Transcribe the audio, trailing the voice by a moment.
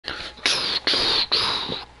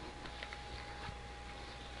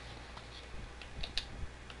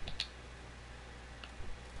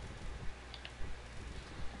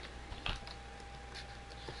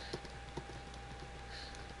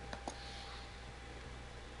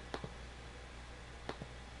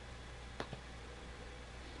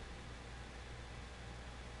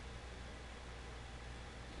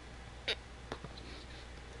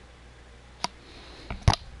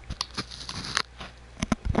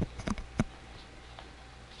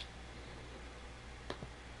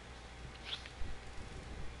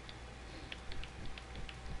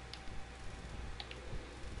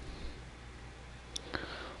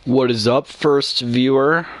What is up, first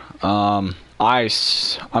viewer? I'm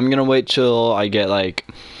gonna wait till I get like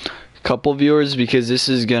a couple viewers because this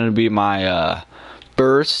is gonna be my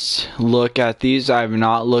first look at these. I've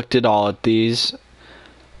not looked at all at these.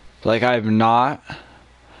 Like, I've not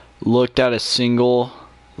looked at a single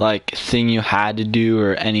like thing you had to do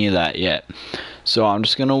or any of that yet. So I'm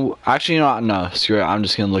just gonna no, screw it. I'm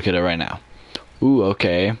just gonna look at it right now. Ooh,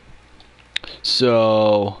 okay.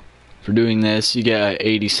 So for doing this, you get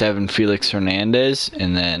 87 Felix Hernandez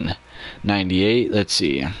and then 98. Let's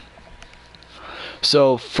see.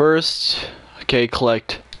 So first, okay,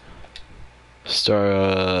 collect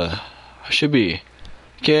star. Should be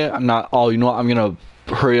okay. I'm not. Oh, you know what? I'm gonna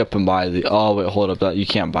hurry up and buy the. Oh wait, hold up. That you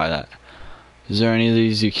can't buy that. Is there any of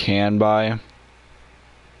these you can buy?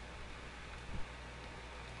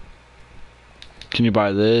 Can you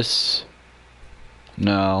buy this?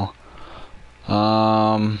 No.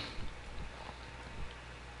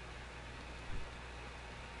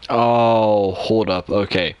 Oh, hold up.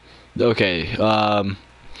 Okay.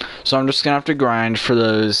 So I'm just gonna have to grind for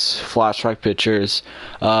those flashback pictures.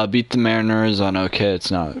 Beat the Mariners on okay,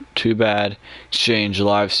 it's not too bad. Exchange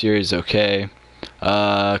live series, okay.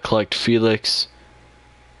 Collect Felix.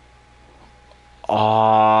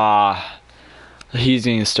 He's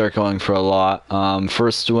gonna start going for a lot.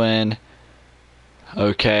 First win,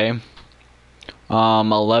 okay.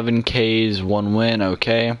 11 Ks, 1 win,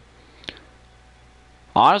 okay.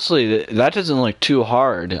 Honestly, that doesn't look too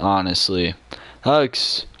hard, honestly. That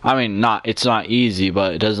looks, I mean, it's not easy,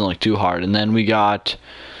 but it doesn't look too hard. And then we got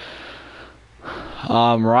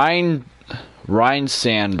Ryan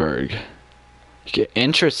Sandberg.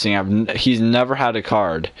 Interesting. He's never had a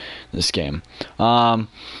card in this game.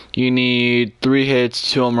 You need 3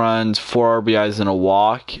 hits, 2 home runs, 4 RBIs, and a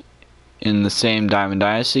walk in the same Diamond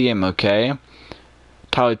Dynasty game, okay.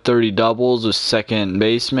 Tallied 30 doubles with second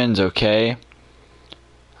baseman's, okay.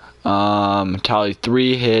 Tally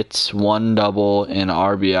 3 hits, 1 double, and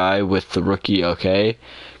RBI with the rookie, okay.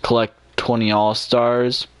 Collect 20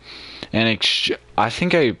 All-Stars. And I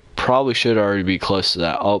think I probably should already be close to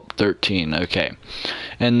that. Oh, 13, okay.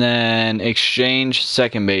 And then exchange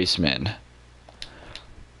second baseman.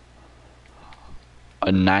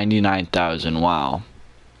 A 99,000, wow.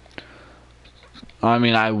 I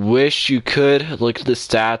mean, I wish you could look at the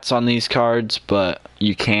stats on these cards, but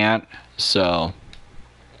you can't, so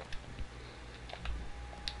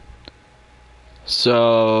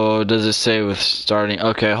does it say with starting?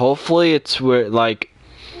 Okay, hopefully it's where, like,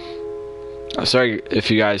 sorry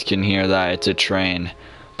if you guys can hear that, it's a train,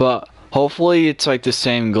 but hopefully it's like the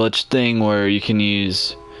same glitch thing where you can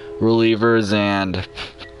use relievers and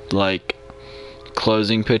like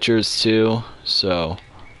closing pitchers too. So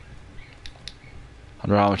I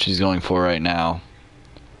don't know how much he's going for right now.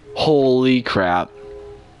 Holy crap.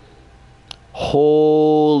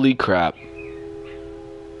 Holy crap.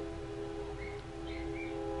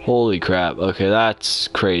 Holy crap. Okay, that's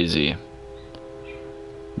crazy.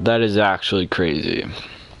 That is actually crazy.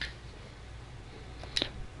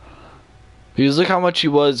 Because look how much he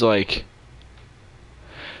was, like,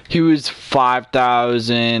 he was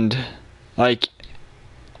 5,000, like,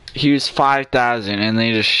 he was 5,000 and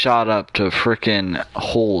they just shot up to freaking,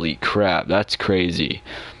 holy crap, that's crazy.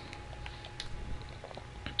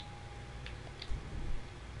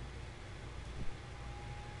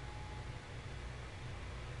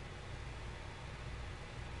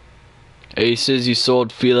 Aces, you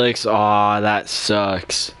sold Felix. Aw, that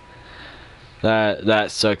sucks. That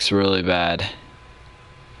sucks really bad.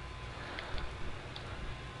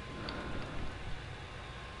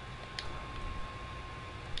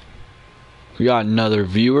 We got another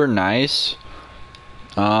viewer, nice.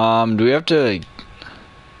 Do we have to?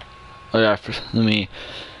 Oh yeah, let me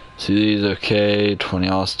see these. Okay, 20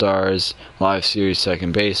 All-Stars, live series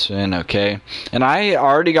second baseman, okay. And I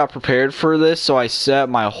already got prepared for this, so I set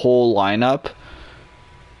my whole lineup.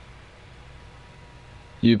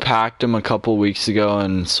 You packed them a couple weeks ago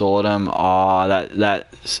and sold them. Aw,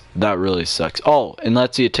 that really sucks. Oh, and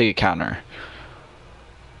let's see a ticket counter.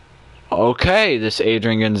 Okay, this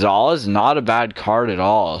Adrian Gonzalez, not a bad card at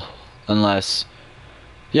all. Unless,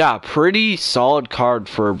 yeah, pretty solid card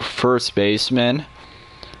for first baseman.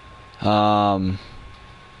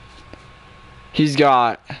 He's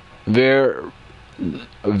got very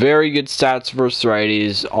good stats versus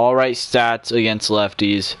righties, alright stats against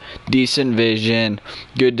lefties, decent vision,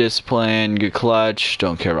 good discipline, good clutch,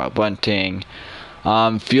 don't care about bunting.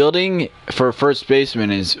 Fielding for a first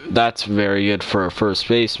baseman that's very good for a first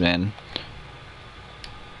baseman.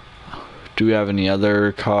 Do we have any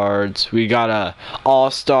other cards? We got a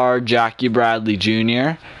All-Star Jackie Bradley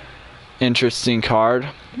Jr. interesting card.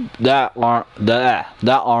 That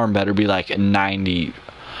arm better be like 90.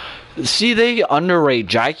 See, they underrate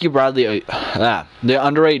Jackie Bradley. They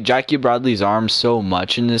underrate Jackie Bradley's arm so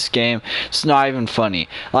much in this game. It's not even funny.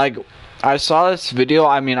 Like, I saw this video.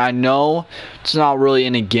 I mean, I know it's not really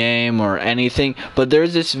in a game or anything, but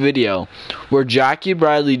there's this video where Jackie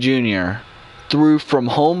Bradley Jr. threw from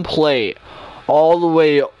home plate all the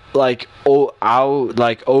way like out,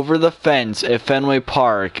 like over the fence at Fenway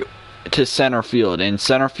Park to center field, and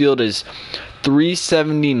center field is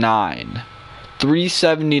 379,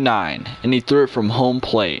 and he threw it from home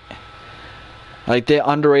plate. Like, they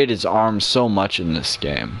underrate his arm so much in this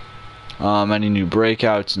game. Any new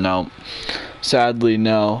breakouts? No. Sadly,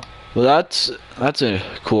 no. Well, that's a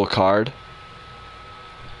cool card.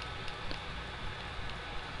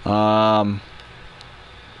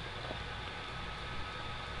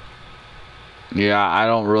 Yeah, I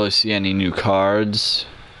don't really see any new cards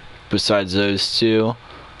besides those two.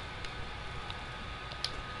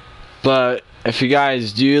 But if you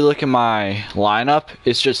guys do look at my lineup,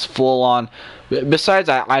 it's just full on. Besides,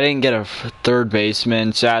 I didn't get a third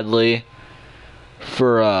baseman, sadly,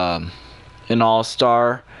 for an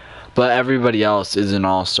all-star, but everybody else is an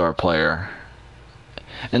all-star player.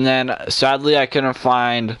 And then sadly, I couldn't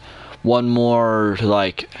find one more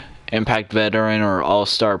like impact veteran or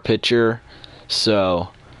all-star pitcher, so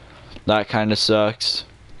that kind of sucks,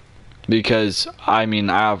 because I mean,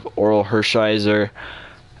 I have Oral Hershiser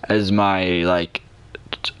as my, like,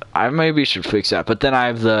 I maybe should fix that. But then I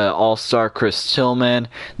have the all-star Chris Tillman.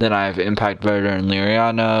 Then I have impact veteran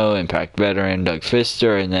Liriano, impact veteran Doug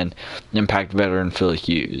Fister, and then impact veteran Phil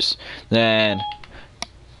Hughes. Then,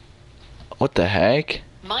 what the heck?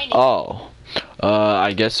 Oh,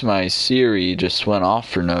 I guess my Siri just went off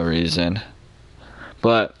for no reason.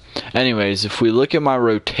 But anyways, if we look at my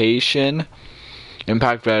rotation,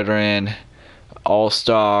 impact veteran,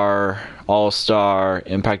 all-star,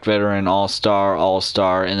 impact veteran,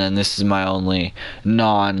 all-star, and then this is my only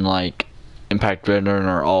like impact veteran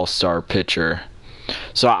or all-star pitcher.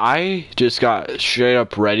 So I just got straight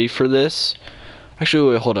up ready for this.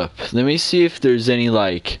 Actually, wait, hold up. Let me see if there's any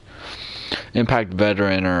like impact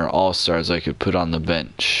veteran or all-stars I could put on the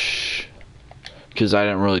bench, because I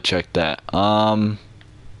didn't really check that. Oh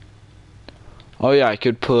yeah, I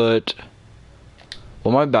could put.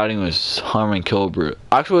 Well, my batting was Harmon Killebrew.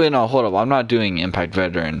 Actually, no, hold up. I'm not doing impact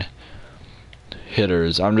veteran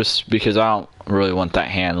hitters. I'm just, because I don't really want that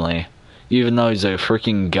Hanley. Even though he's a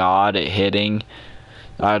freaking god at hitting,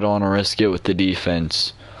 I don't want to risk it with the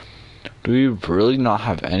defense. Do we really not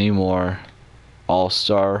have any more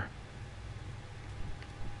all-star?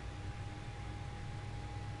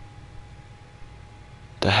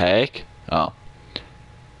 The heck? Oh.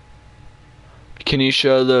 Can you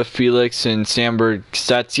show the Felix and Sandberg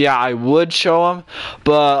sets? Yeah, I would show them,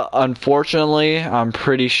 but unfortunately, I'm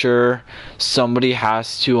pretty sure somebody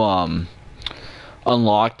has to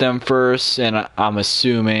unlock them first, and I'm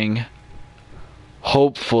assuming,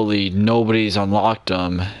 hopefully, nobody's unlocked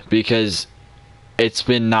them, because it's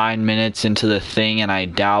been 9 minutes into the thing, and I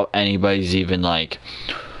doubt anybody's even like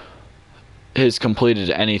has completed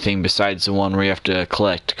anything besides the one where you have to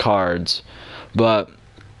collect cards. But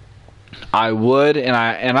I would, and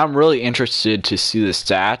I'm really interested to see the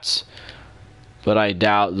stats, but I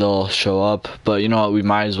doubt they'll show up. But you know what, we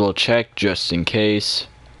might as well check just in case.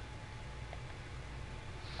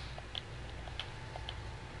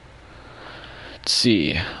 Let's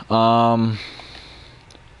see.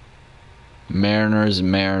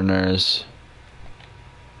 Mariners.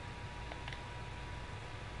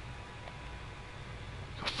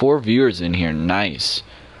 4 viewers in here, nice.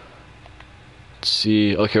 Let's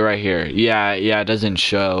see, okay, right here. Yeah, it doesn't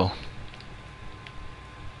show.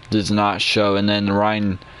 Does not show. And then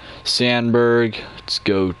Ryan Sandberg. Let's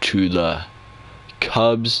go to the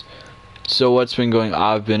Cubs. So what's been going on?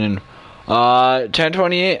 I've been in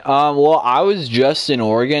 1028. Well, I was just in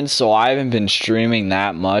Oregon, so I haven't been streaming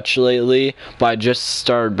that much lately, but I just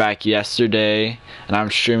started back yesterday, and I'm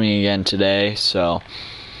streaming again today. So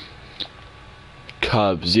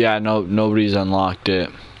Cubs, yeah, nobody's unlocked it.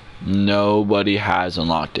 Nobody has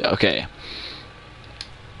unlocked it. Okay.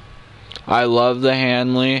 I love the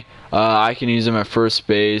Hanley. I can use him at first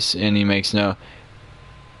base, and he makes no.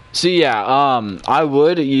 See, yeah, I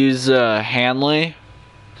would use Hanley.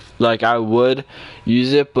 Like, I would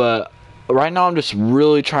use it, but right now I'm just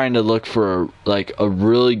really trying to look for like a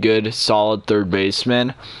really good, solid third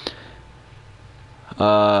baseman.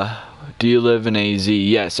 Do you live in AZ?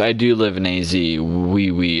 Yes, I do live in AZ.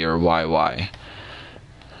 Wee or YY.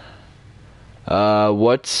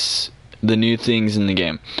 What's the new things in the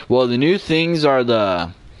game? Well, the new things are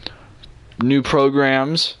the new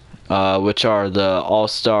programs, which are the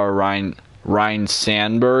All-Star Ryan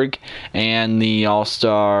Sandberg and the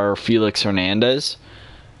All-Star Felix Hernandez,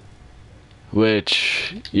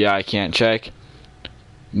 which, yeah, I can't check.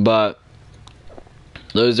 But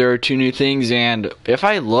those are 2 new things. And if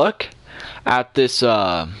I look at this,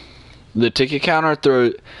 the ticket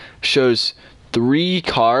counter shows 3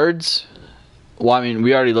 cards. Well, I mean,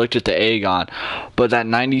 we already looked at the Aegon, but that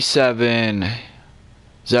 97, is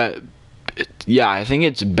that, yeah, I think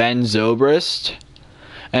it's Ben Zobrist,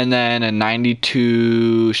 and then a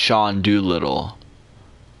 92 Sean Doolittle.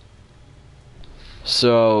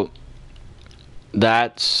 So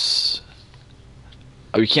that's,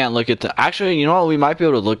 we can't look at the, actually, you know what, we might be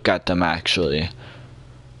able to look at them actually.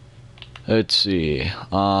 Let's see,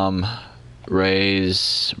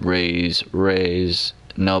 Rays,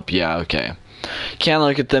 nope, yeah, okay. Can't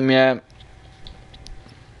look at them yet.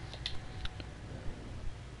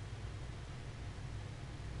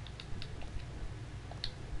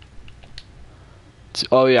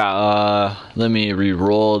 Oh yeah, let me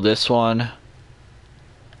re-roll this one.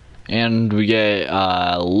 And we get,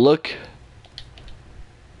 look.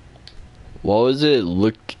 What was it?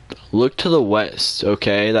 Look to the west.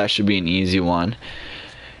 Okay, that should be an easy one.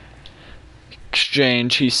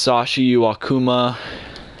 Exchange Hisashi Iwakuma.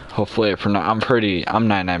 Hopefully I'm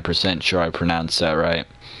 99% sure I pronounced that right.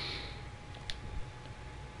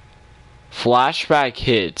 Flashback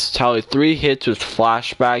hits. Tally 3 hits with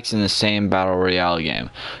flashbacks in the same Battle Royale game.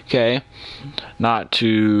 Okay. Not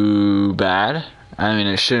too bad. I mean,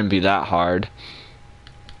 it shouldn't be that hard.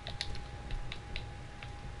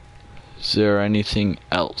 Is there anything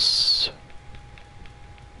else?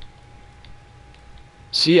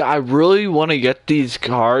 See, I really want to get these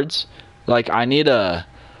cards. Like, I need a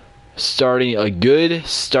good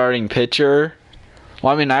starting pitcher.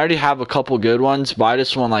 Well, I mean, I already have a couple good ones, but I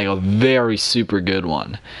just want like a very super good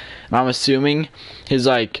one. And I'm assuming his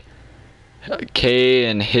like K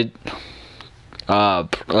and hits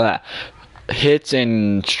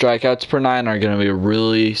and strikeouts per 9 are gonna be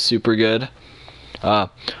really super good.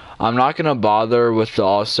 I'm not gonna bother with the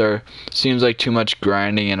All-Star. Seems like too much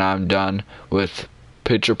grinding, and I'm done with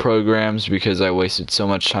pitcher programs because I wasted so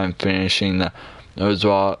much time finishing the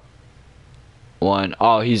Oswalt one.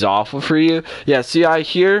 Oh, he's awful for you? Yeah, see, I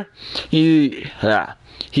hear he's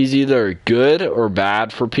either good or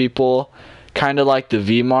bad for people, kind of like the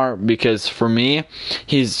V-Mart, because for me,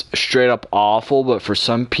 he's straight up awful, but for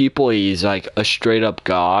some people, he's like a straight up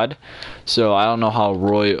god. So I don't know how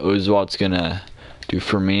Roy Oswalt's gonna do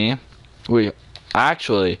for me.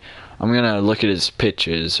 Actually, I'm gonna look at his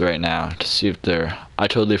pitches right now to see if they're, I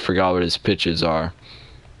totally forgot what his pitches are.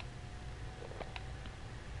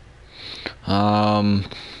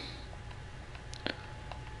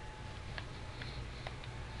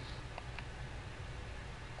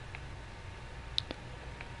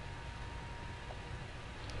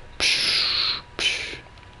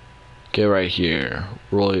 Okay, right here,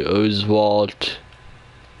 Roy Oswalt.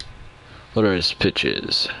 What are his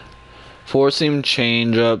pitches? 4-seam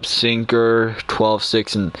changeup, sinker,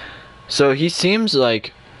 12-6, and so he seems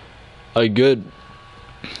like a good,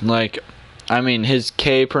 like, I mean, his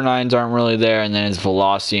K per 9s aren't really there, and then his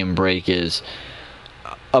velocity and break is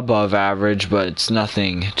above average, but it's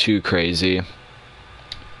nothing too crazy.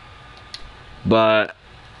 But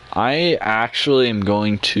I actually am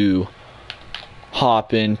going to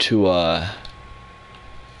hop into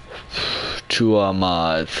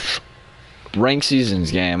ranked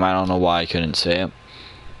seasons game. I don't know why I couldn't say it,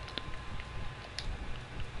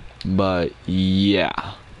 but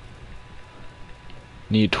yeah,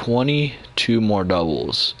 need 22 more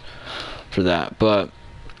doubles for that. But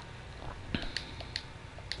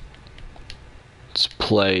let's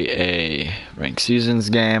play a ranked seasons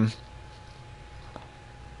game.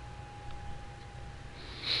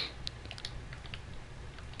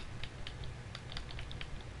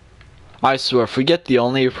 I swear, forget the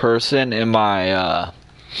only person in my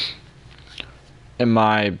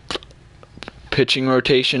pitching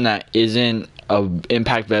rotation that isn't a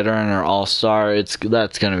impact veteran or all-star.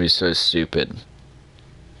 That's gonna be so stupid.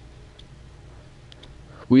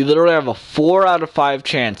 We literally have a 4 out of 5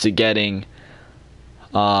 chance of getting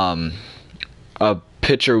a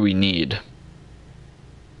pitcher we need.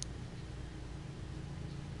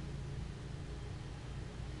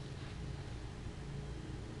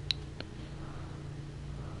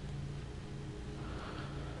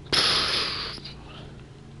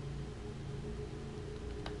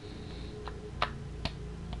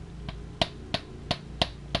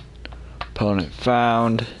 Opponent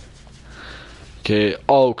found. Okay.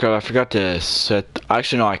 Oh crap! I forgot to set.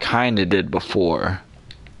 Actually, no. I kind of did before.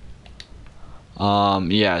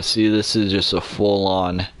 Yeah, see, this is just a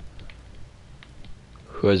full-on.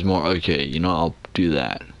 Who has more? Okay, you know, I'll do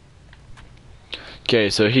that. Okay,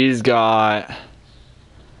 so he's got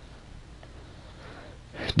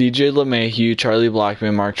DJ LeMahieu, Charlie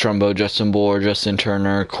Blackmon, Mark Trumbo, Justin Bohr, Justin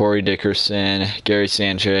Turner, Corey Dickerson, Gary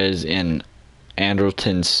Sanchez, and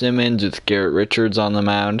Andrelton Simmons with Garrett Richards on the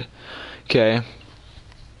mound. Okay.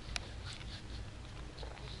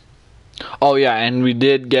 Oh yeah, and we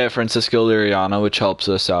did get Francisco Liriano, which helps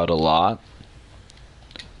us out a lot.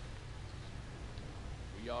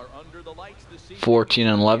 14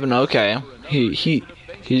 and 11. Okay,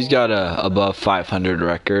 he's got a above 500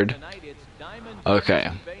 record. Okay,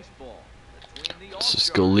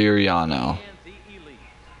 Francisco Liriano.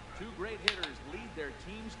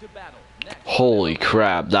 Holy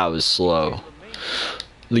crap, that was slow.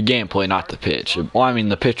 The gameplay, not the pitch. Well, I mean,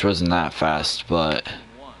 the pitch wasn't that fast, but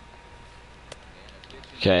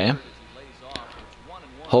okay.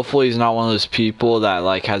 Hopefully he's not one of those people that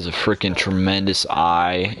like has a freaking tremendous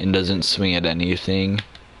eye and doesn't swing at anything.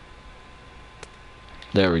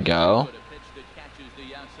 There we go.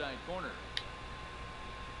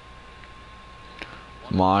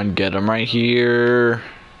 Come on, get him right here.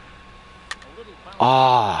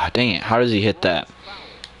 Ah, dang it. How does he hit that?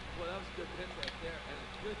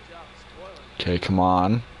 Okay, come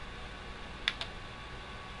on.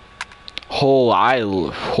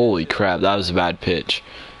 Holy crap, that was a bad pitch.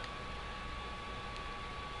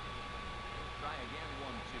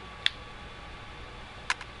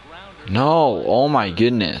 No, oh my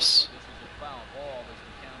goodness.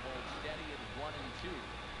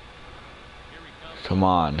 Come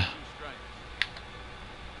on.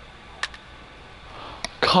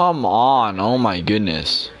 Come on, oh my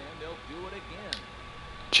goodness.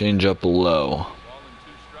 Change up low.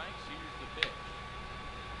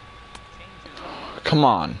 Come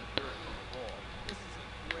on.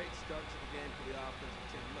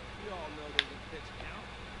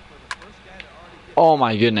 Oh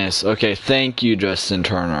my goodness. Okay, thank you, Justin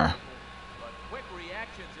Turner.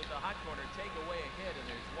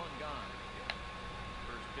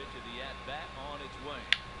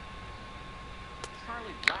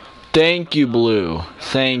 Thank you, Blue.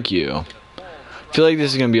 Thank you. I feel like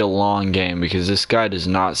this is going to be a long game because this guy does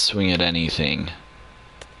not swing at anything.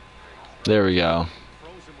 There we go.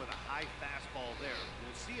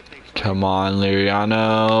 Come on,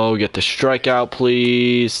 Liriano. Get the strikeout,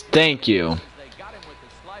 please. Thank you.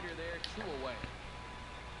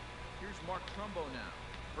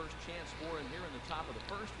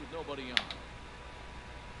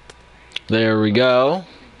 There we go.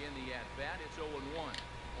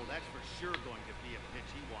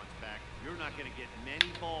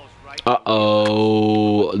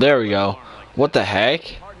 Uh-oh. There we go. What the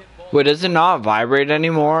heck? Wait, does it not vibrate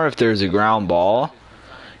anymore if there's a ground ball?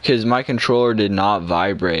 Because my controller did not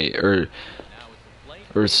vibrate, or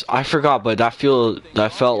I forgot, but that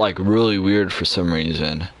felt like really weird for some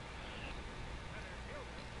reason.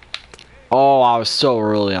 Oh, I was so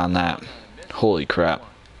early on that. Holy crap.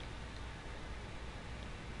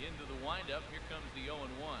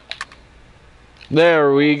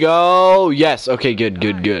 There we go. Yes. Okay. Good.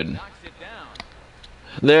 Good. Good.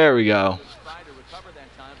 There we go.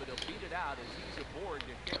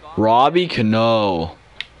 Robbie Cano.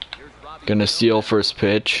 Gonna steal first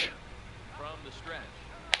pitch.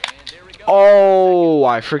 Oh,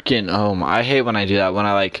 I hate when I do that. When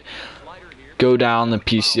I like go down the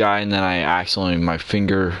PCI and then I accidentally, my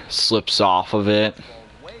finger slips off of it.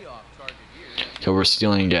 Okay, we're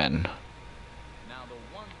stealing again.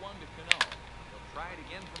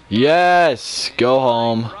 Yes, go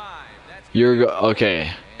home.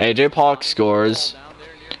 Okay. AJ Pollock scores,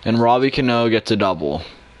 and Robbie Cano gets a double.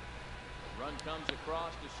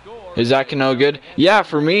 Is that Cano good? Yeah,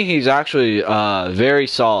 for me, he's actually very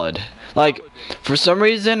solid. Like, for some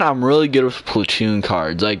reason, I'm really good with platoon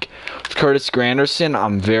cards. Like, with Curtis Granderson,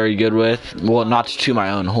 I'm very good with. Well, not to toot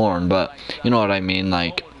my own horn, but you know what I mean.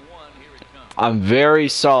 Like, I'm very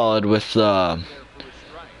solid with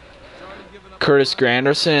Curtis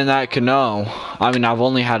Granderson and that Cano. I mean, I've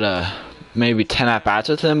only had maybe 10 at-bats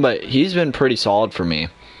with him, but he's been pretty solid for me.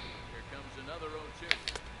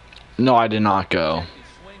 No, I did not go.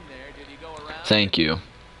 Thank you.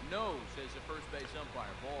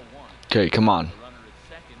 Okay, come on.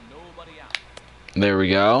 There we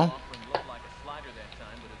go.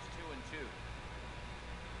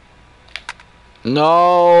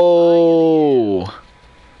 No!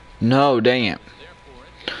 No, dang it.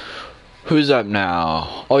 Who's up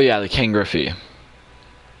now? Oh yeah, the Ken Griffey.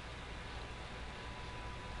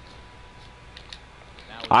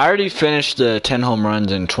 I already finished the 10 home runs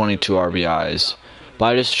and 22 RBIs. But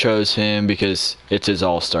I just chose him because it's his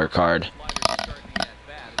all-star card.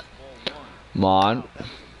 Come on.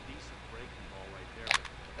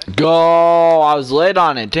 Go! I was late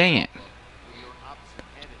on it, dang it.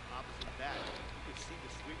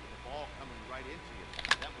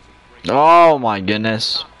 Oh my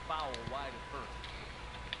goodness.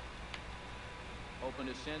 Open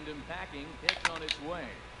to send him packing. Pitch on its way.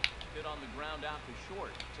 Hit on the ground out to short.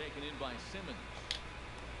 Taken in by Simmons.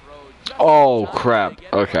 Oh crap.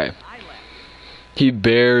 Okay. He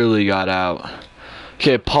barely got out.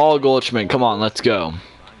 Okay, Paul Goldschmidt, come on, let's go.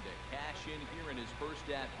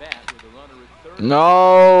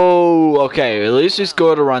 No. Okay, at least we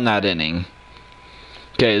scored to run that inning.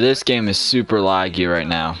 Okay, this game is super laggy right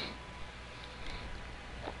now.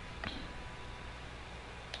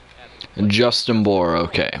 Justin Bohr,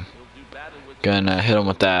 okay. Gonna hit him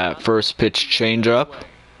with that first pitch changeup.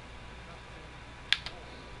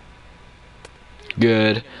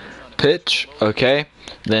 Good pitch, okay.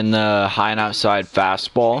 Then the high and outside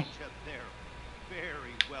fastball.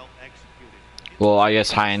 Well, I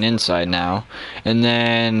guess high and inside now. And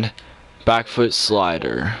then back foot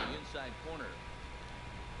slider.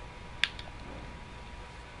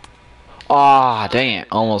 Ah, dang it.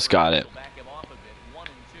 Almost got it.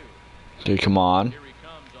 Okay, come on.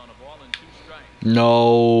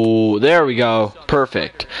 No. There we go.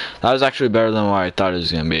 Perfect. That was actually better than what I thought it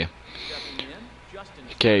was going to be.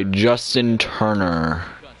 Okay, Justin Turner.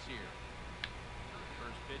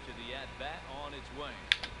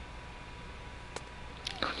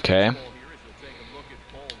 Okay.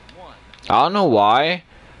 I don't know why.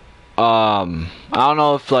 I don't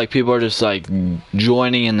know if like people are just like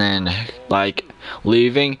joining and then like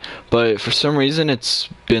leaving, but for some reason it's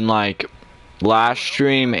been like last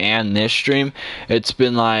stream and this stream it's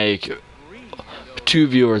been like 2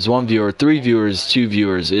 viewers, 1 viewer, 3 viewers, 2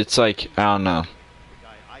 viewers. It's like I don't know.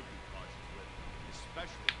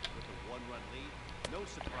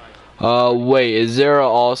 Wait, is there an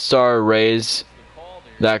all-star Rays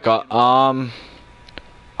that got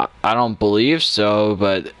I don't believe so,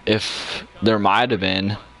 but if there might have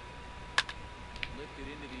been.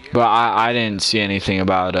 But I didn't see anything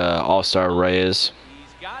about all-star Rays.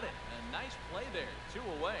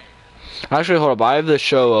 Actually, hold up. I have the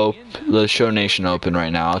Show Nation open right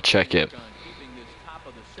now. I'll check it.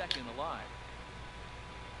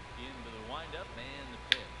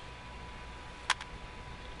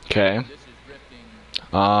 Okay.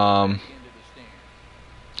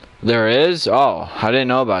 There is? Oh, I didn't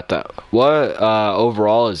know about that. What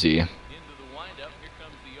overall is he?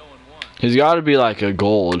 He's got to be like a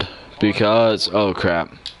gold because oh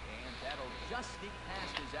crap.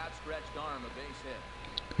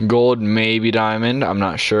 Gold, maybe diamond. I'm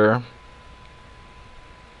not sure.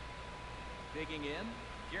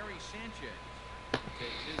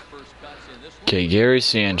 Okay, Gary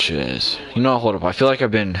Sanchez. You know, hold up. I feel like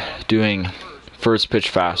I've been doing first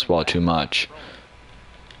pitch fastball too much.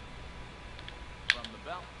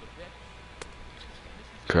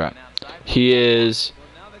 Crap. He is.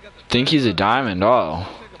 I think he's a diamond. Oh.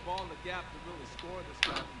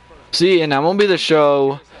 See, and MLB The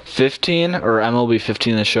Show 15 or MLB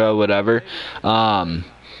 15 The Show, whatever. I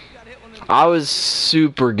was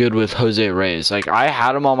super good with Jose Reyes. Like I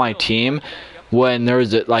had him on my team when there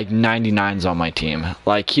was like 99s on my team.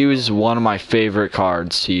 Like he was one of my favorite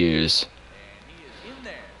cards to use.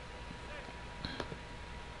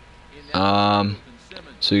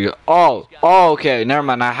 So you go, oh, okay, never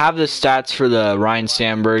mind. I have the stats for the Ryan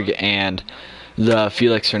Sandberg and the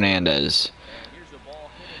Felix Hernandez.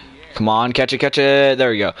 Come on, catch it.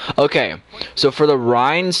 There we go. Okay, so for the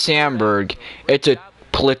Ryan Sandberg, it's a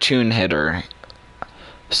platoon hitter.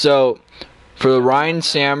 So for the Ryan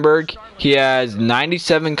Sandberg, he has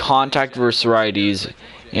 97 contact versus righties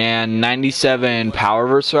and 97 power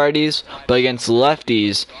versus righties, but against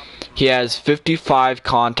lefties, he has 55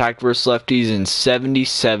 contact versus lefties and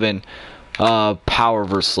 77 power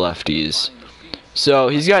versus lefties. So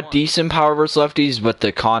he's got decent power versus lefties, but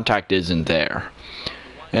the contact isn't there.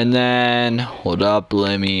 And then, hold up,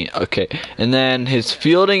 okay. And then his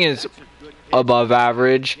fielding is above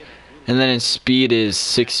average. And then his speed is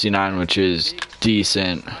 69, which is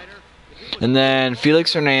decent. And then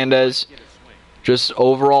Felix Hernandez, just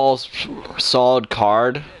overall solid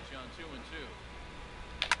card.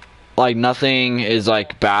 Like nothing is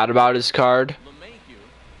like bad about his card.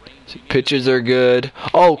 Pitches are good.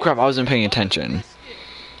 Oh crap, I wasn't paying attention.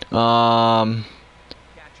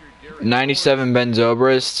 97 Ben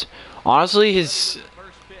Zobrist. Honestly, his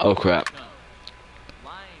oh crap.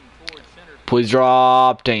 Please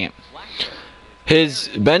drop. Dang it. His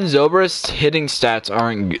Ben Zobrist's hitting stats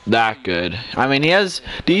aren't that good. I mean, he has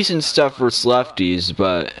decent stuff versus lefties,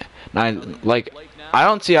 but I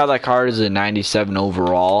don't see how that card is a 97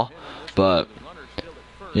 overall. But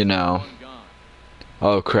you know,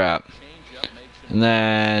 oh crap! And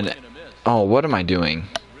then, oh, what am I doing?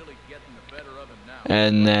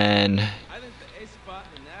 And then,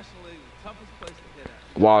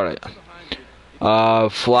 wow,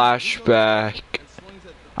 flashback.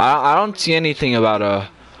 I don't see anything about a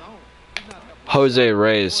Jose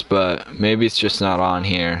Reyes, but maybe it's just not on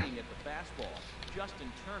here.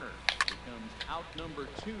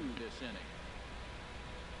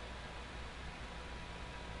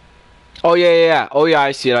 Oh yeah. Oh yeah,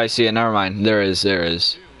 I see it. Never mind. There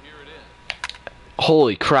is.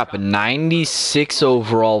 Holy crap, a 96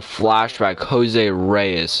 overall flashback Jose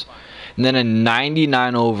Reyes. And then a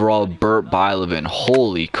 99 overall Burt Bylevin.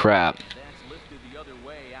 Holy crap.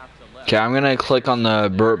 Okay, I'm gonna click on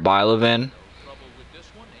the Burt Bylevin.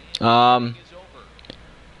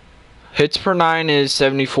 Hits per 9 is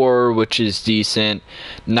 74, which is decent.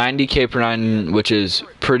 90k per 9, which is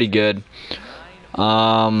pretty good.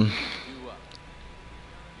 Let's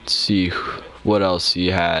see what else he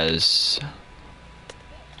has.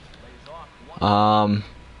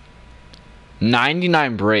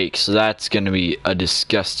 99 breaks, so that's gonna be a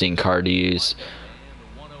disgusting card to use.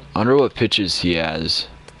 I wonder what pitches he has,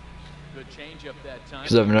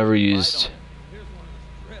 because I've never used.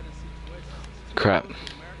 Crap.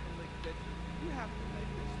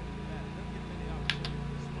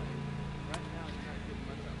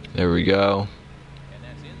 There we go.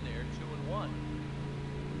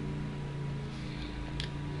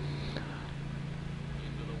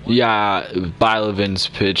 Yeah, Bylevin's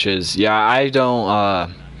pitches. Yeah, I don't.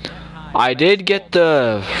 I did get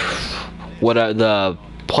the the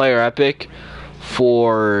player epic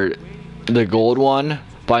for the gold one,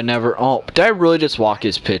 but I never. Oh, did I really just walk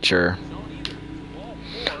his pitcher?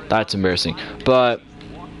 That's embarrassing. But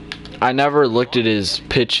I never looked at his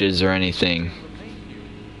pitches or anything.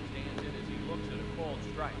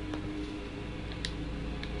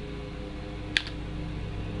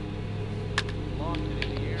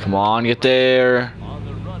 Come on, get there.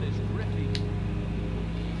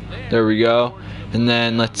 There we go. And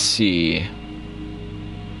then let's see.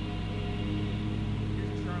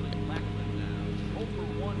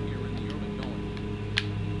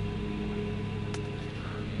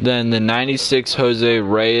 Then the 96 Jose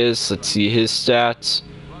Reyes. Let's see his stats.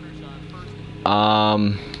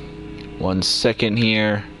 1 second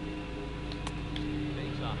here.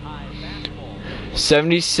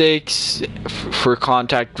 76 for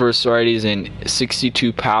contact versus righties and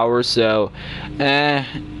 62 power, so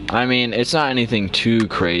I mean, it's not anything too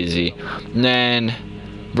crazy. And then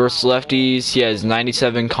versus lefties, he has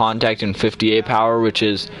 97 contact and 58 power, which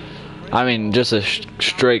is, I mean, just a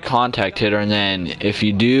straight contact hitter. And then if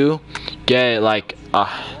you do get like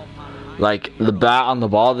the bat on the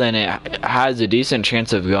ball, then it has a decent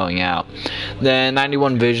chance of going out. Then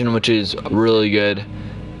 91 vision, which is really good.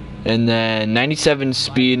 And then 97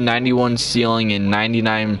 speed, 91 stealing, and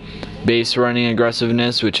 99 base running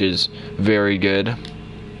aggressiveness, which is very good.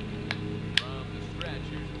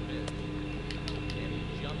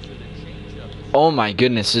 Oh my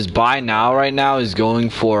goodness, his buy now right now is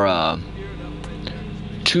going for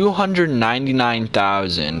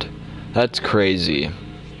 299,000. That's crazy.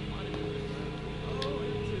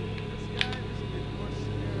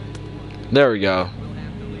 There we go.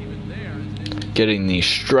 Getting these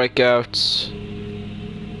strikeouts.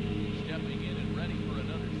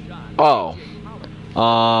 Oh,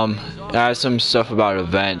 I have some stuff about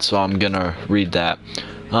events, so I'm gonna read that.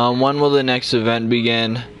 When will the next event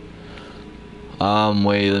begin?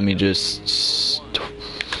 Wait, let me just.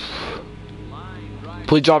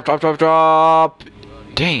 Please drop.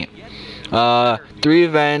 Dang it. 3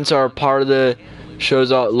 events are part of the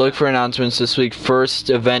shows. Out. Look for announcements this week. First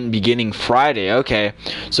event beginning Friday. Okay,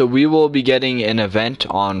 so we will be getting an event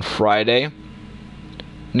on Friday.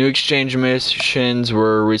 New exchange missions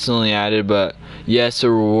were recently added, but yes, the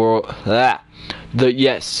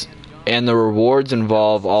rewards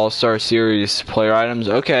involve All-Star Series player items.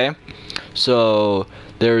 Okay, so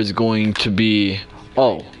there's going to be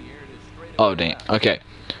oh dang. Okay,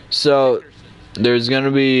 so there's going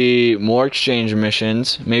to be more exchange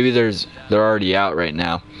missions. Maybe they're already out right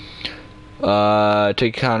now.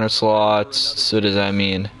 Take counter slots. So does that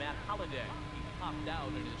mean?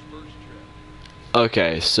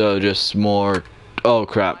 Okay, so just more. Oh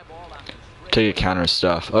crap. Take a counter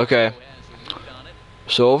stuff. Okay.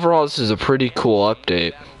 So overall, this is a pretty cool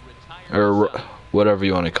update, or whatever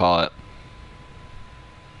you want to call it.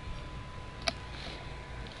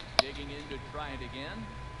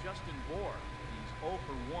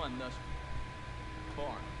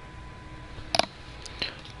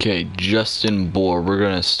 Okay, Justin Bohr. We're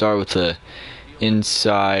gonna start with the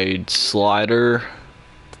inside slider.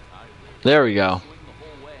 There we go. Swing the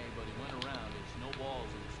whole way, but he went around. It's no balls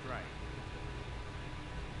and a strike.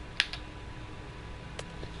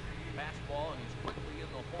 Fastball, and he's quickly in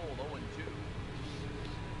the hole, 0-2.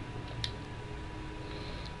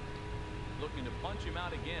 Looking to punch him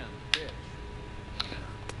out again. Pitch.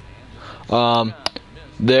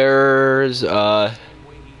 There's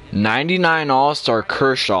 99 All-Star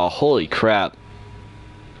Kershaw. Holy crap.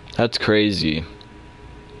 That's crazy.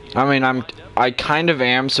 I mean, I kind of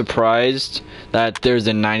am surprised that there's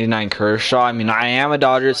a 99 Kershaw. I mean, I am a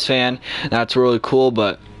Dodgers fan. That's really cool,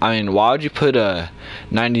 but I mean, why would you put a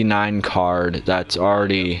 99 card there's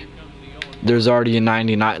already a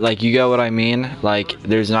 99? Like, you get what I mean? Like,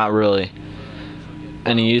 there's not really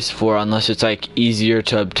any use for it unless it's like easier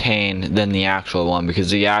to obtain than the actual one,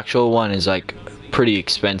 because the actual one is like pretty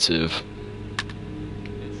expensive.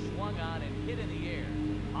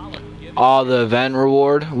 Oh, the event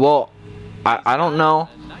reward? Well, I don't know.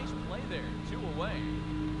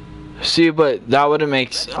 See, but that wouldn't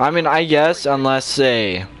make I mean, I guess unless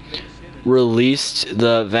they released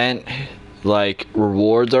the event like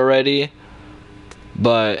rewards already,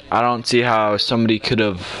 but I don't see how somebody could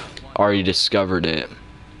have already discovered it.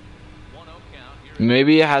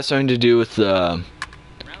 Maybe it has something to do with the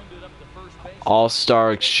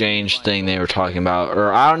All-Star Exchange thing they were talking about,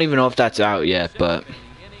 or I don't even know if that's out yet, but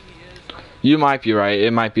you might be right.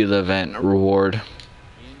 It might be the event reward.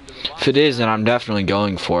 If it is, then I'm definitely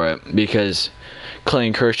going for it, because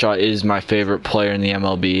Clayton Kershaw is my favorite player in the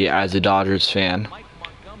MLB as a Dodgers fan.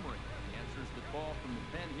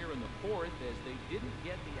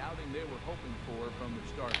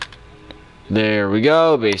 There we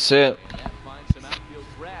go, base hit.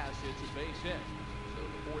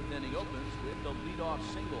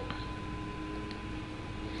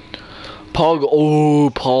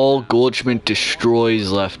 Paul Goldschmidt destroys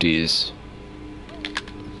lefties.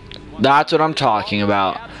 That's what I'm talking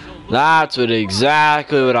about. That's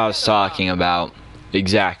exactly what I was talking about.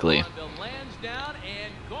 Exactly.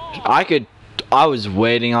 I was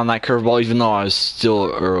waiting on that curveball even though I was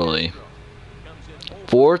still early.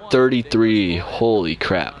 433. Holy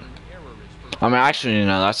crap. I mean, actually,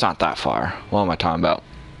 no, that's not that far. What am I talking about?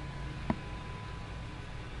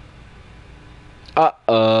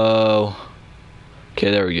 Uh-oh.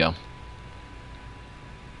 Okay, there we go.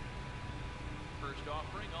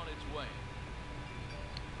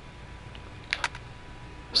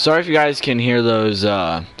 Sorry if you guys can hear those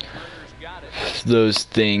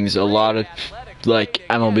things. A lot of like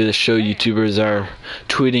MLB The Show YouTubers are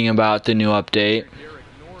tweeting about the new update.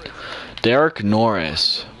 Derek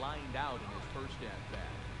Norris.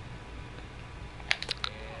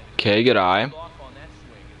 Okay, good eye.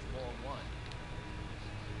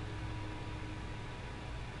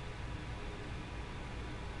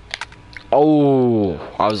 Oh,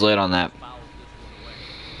 I was late on that.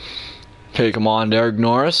 Okay, come on, Derek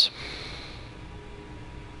Norris.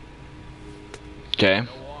 Okay.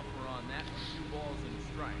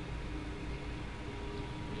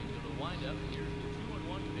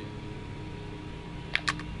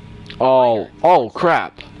 Oh,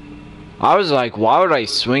 crap. I was like, why would I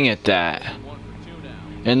swing at that?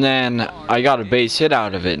 And then I got a base hit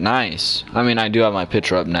out of it. Nice. I mean, I do have my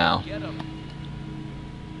pitcher up now.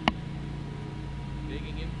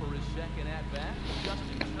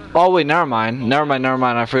 Oh, wait, never mind.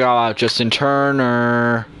 I forgot about Justin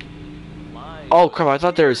Turner. Oh, crap, I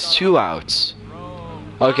thought there was 2 outs.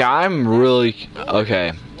 Okay,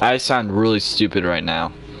 okay, I sound really stupid right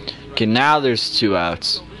now. Okay, now there's 2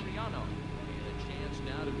 outs.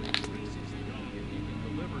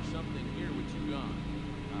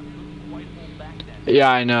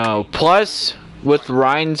 Yeah, I know. Plus, with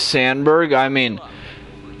Ryan Sandberg, I mean,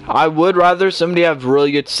 I would rather somebody have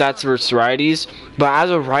really good stats versus righties, but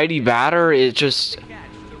as a righty batter, it just,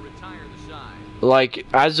 like,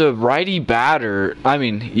 as a righty batter, I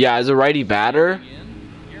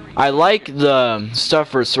like the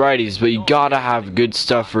stuff versus righties, but you gotta have good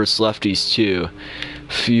stuff versus lefties too,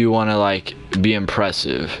 if you want to, like, be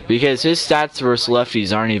impressive, because his stats versus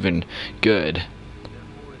lefties aren't even good.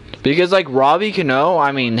 Because, like, Robbie Cano,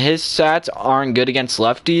 I mean, his stats aren't good against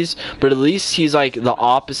lefties, but at least he's, like, the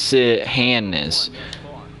opposite handness.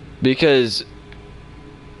 Because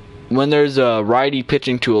when there's a righty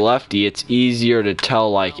pitching to a lefty, it's easier to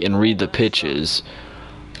tell, like, and read the pitches.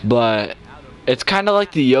 But it's kind of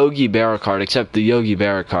like the Yogi Berra card, except the Yogi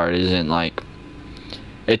Berra card isn't, like,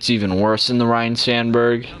 it's even worse than the Ryan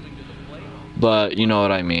Sandberg. But you know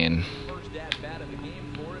what I mean.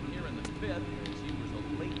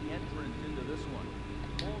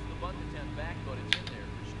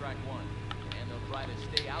 strike one. And they'll try to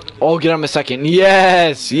stay out of the Oh, get him a second.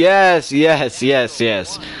 Yes, yes, yes, yes,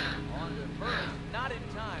 yes. on to first, not in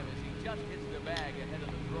time as he just hits the bag ahead of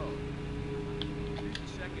the throw. Here's the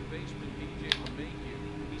second baseman, DJ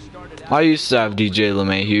LeMahieu. He started out I used to have DJ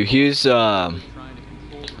LeMahieu. He was, trying to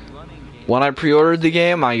control the running game. when I pre-ordered the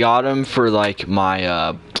game, I got him for like my,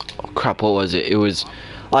 oh crap, what was it? It was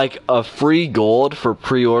like a free gold for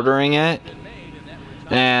pre-ordering it.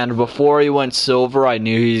 And before he went silver, I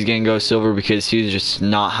knew he was going to go silver because he was just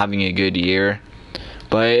not having a good year.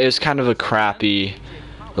 But it was kind of a crappy,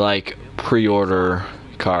 like, pre-order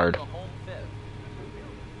card.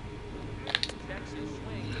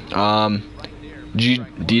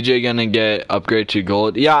 DJ gonna get upgraded to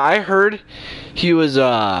gold? Yeah, I heard he was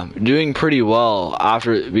doing pretty well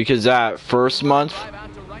after, because that first month.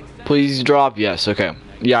 Please drop. Yes, okay.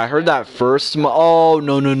 Yeah, I heard that first month. Oh,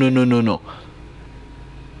 no.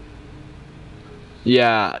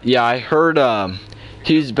 Yeah, I heard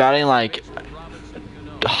he was batting like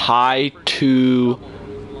high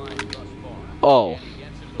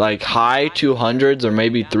 200s or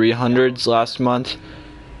maybe 300s last month,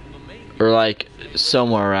 or like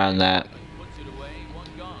somewhere around that.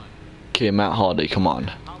 Okay, Matt Holliday, come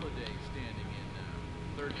on.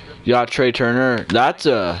 Yeah, Trey Turner, that's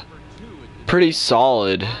a pretty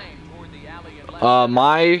solid.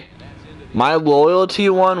 My loyalty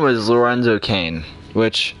one was Lorenzo Cain,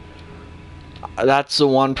 which that's the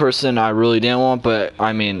one person I really didn't want, but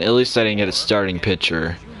I mean, at least I didn't get a starting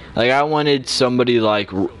pitcher. Like, I wanted somebody like,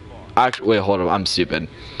 actually, wait, hold up, I'm stupid.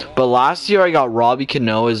 But last year I got Robbie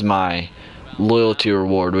Cano as my loyalty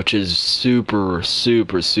reward, which is super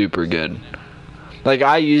good. Like,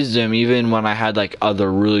 I used him even when I had like other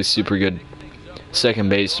really super good second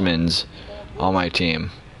basemen on my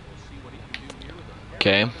team.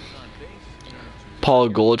 Okay. Paul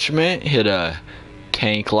Goldschmidt hit a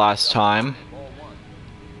tank last time.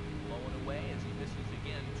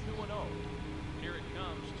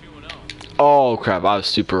 Oh crap, I was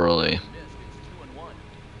super early.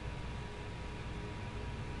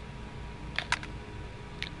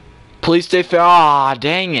 Please stay fair. Ah,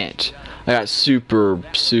 dang it. I got super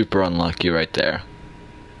unlucky right there.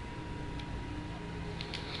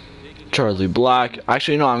 Charlie Black.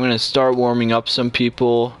 Actually, no, I'm going to start warming up some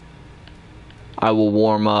people. I will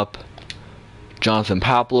warm up Jonathan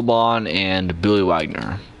Papelbon and Billy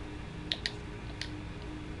Wagner.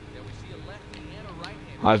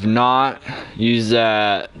 I've not used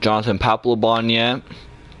that Jonathan Papelbon yet.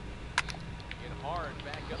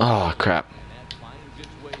 Oh, crap.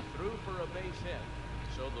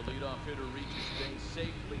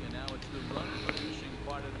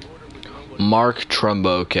 Mark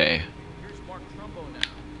Trumbo, okay.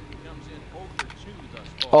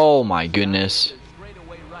 Oh my goodness.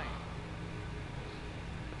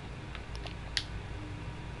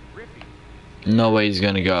 No way he's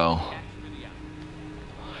gonna go.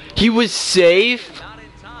 He was safe?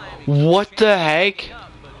 What the heck?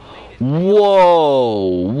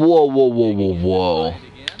 Whoa.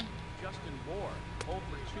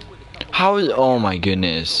 How is, oh my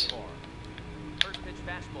goodness.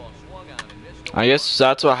 I guess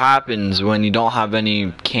that's what happens when you don't have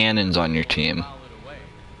any cannons on your team.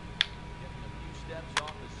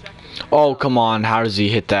 Oh, come on. How does he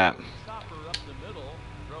hit that?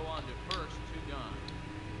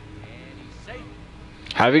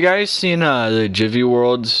 Have you guys seen the Jivvy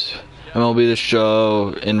World's MLB The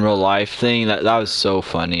Show in real life thing? That was so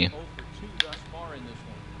funny.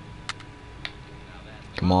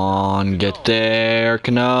 Come on, get there,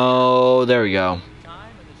 Cano. There we go.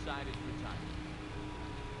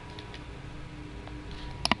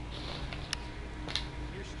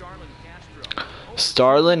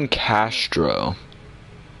 Starlin Castro.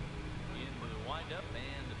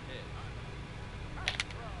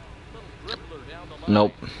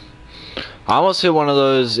 Nope. I almost hit one of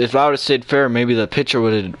those. If I would have stayed fair, maybe the pitcher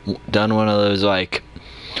would have done one of those like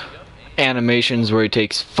animations where he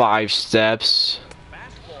takes 5 steps.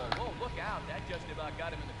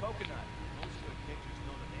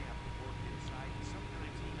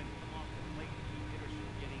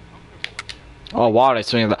 Oh, wow, I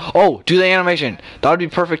swing that. Oh, do the animation. That would be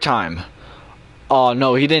perfect time. Oh,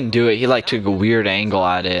 no, he didn't do it. He, like, took a weird angle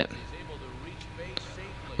at it.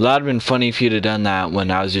 That would have been funny if he'd have done that when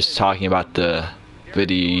I was just talking about the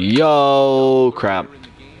video. Crap.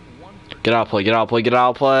 Get out of play, get out of play, get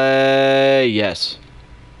out of play. Yes.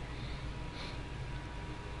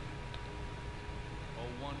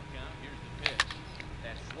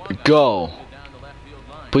 Go.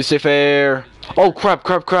 Please stay fair. Oh, crap.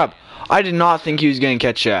 I did not think he was going to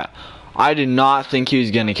catch that.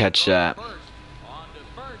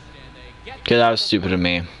 Okay, that was stupid of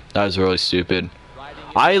me. That was really stupid.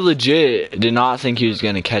 I legit did not think he was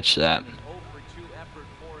going to catch that.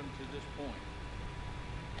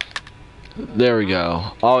 There we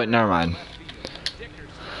go. Oh, wait, never mind.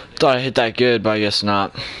 Thought I hit that good, but I guess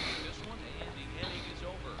not.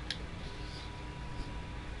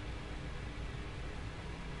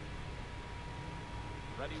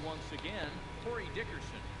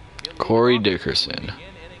 Corey Dickerson.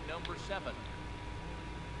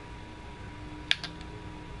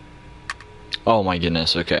 Oh my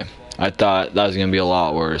goodness, okay. I thought that was going to be a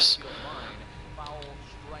lot worse.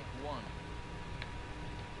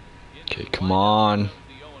 Okay, come on.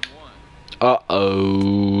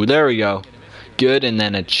 Uh-oh. There we go. Good, and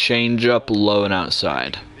then a change-up low and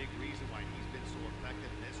outside.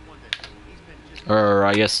 Or,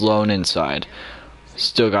 I guess, low and inside.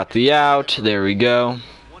 Still got the out. There we go.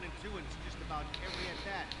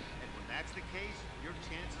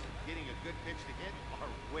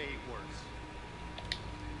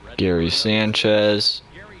 Gary Sanchez.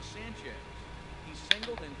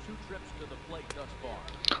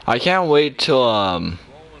 I can't wait till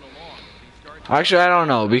actually I don't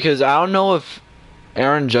know, because I don't know if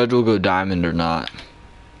Aaron Judge will go diamond or not.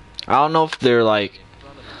 I don't know if they're like,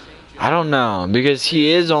 I don't know, because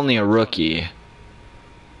he is only a rookie.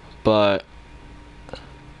 But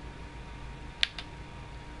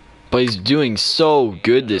he's doing so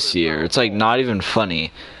good this year. It's like not even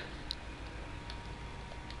funny.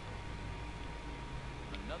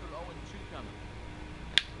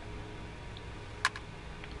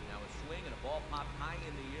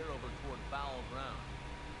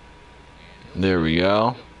 There we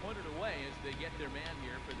go.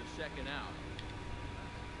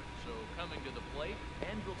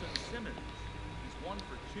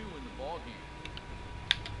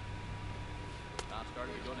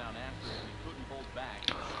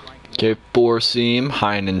 Okay, four seam,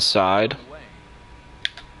 high and inside.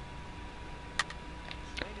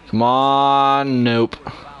 Come on, nope.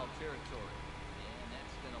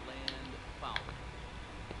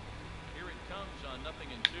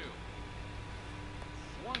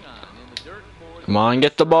 Come on,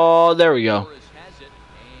 get the ball. There we go.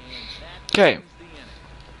 Okay.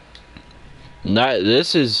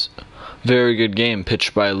 This is a very good game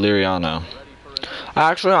pitched by Liriano.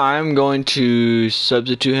 Actually, I'm going to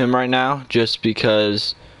substitute him right now just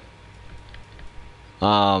because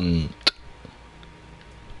what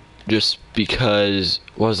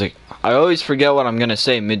was it? I always forget what I'm going to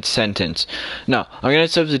say mid-sentence. No, I'm going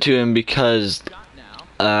to substitute him because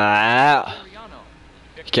okay.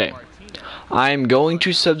 I'm going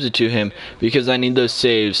to substitute him because I need those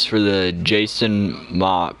saves for the Jason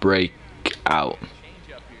Mott breakout.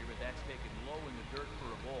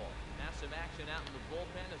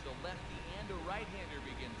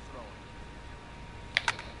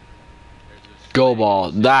 Go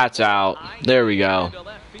ball. That's out. There we go.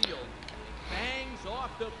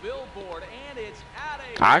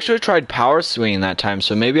 I actually tried power swinging that time,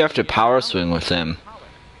 so maybe I have to power swing with him.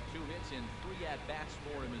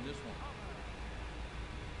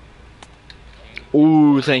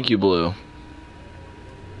 Ooh, thank you, Blue.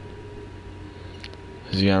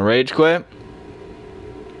 Is he gonna rage quit?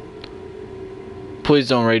 Please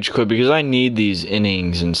don't rage quit, because I need these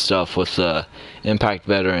innings and stuff with the Impact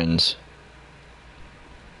veterans.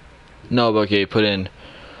 No, okay, put in.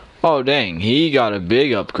 Oh, dang, he got a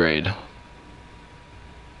big upgrade.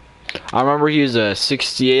 I remember he was a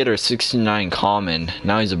 68 or 69 common.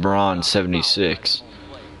 Now he's a bronze 76.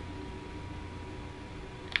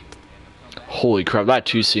 Holy crap, that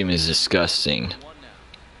two-seam is disgusting.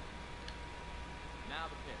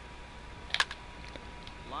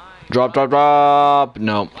 Drop, drop, drop.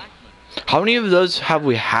 Nope. How many of those have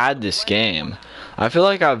we had this game? I feel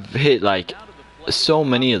like I've hit like so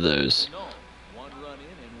many of those.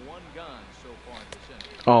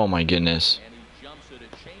 Oh my goodness.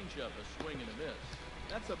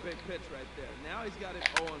 That's a big pitch right there. Now he's got it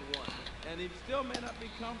 0-1. And he still may not be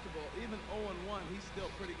comfortable. Even 0-1, he's still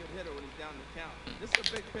a pretty good hitter when he's down the count. This is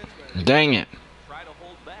a big pitch right there. Dang it. Try to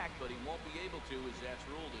hold back, but he won't be able to, as that's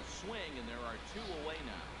ruled a swing, and there are two away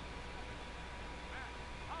now.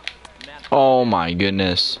 Oh my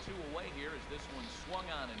goodness. Two away here as this one swung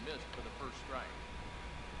on and missed for the first strike.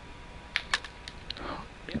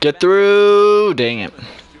 Get through. Dang it.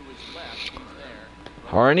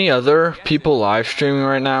 Are any other people live streaming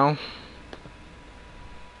right now?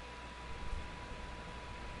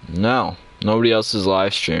 No. Nobody else is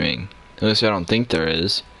live streaming. At least I don't think there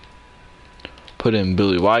is. Put in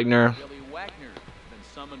Billy Wagner. Billy Wagner been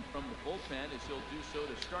summoned from the bullpen as he'll do so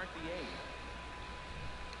to start the eighth.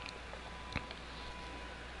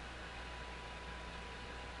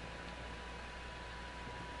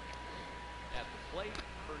 plate,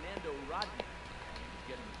 Fernando Rodney. He's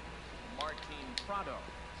getting Martin Prado.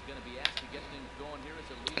 He's going to be asked to get things going here as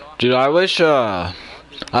a leadoff. Dude, I wish, I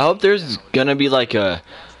hope there's gonna be like a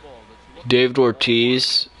David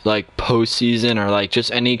Ortiz, like, postseason or like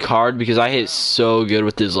just any card, because I hit so good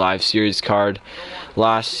with his live series card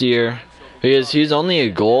last year. Because he's only a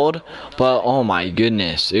gold, but oh my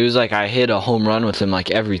goodness, it was like I hit a home run with him like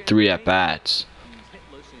every 3 at-bats.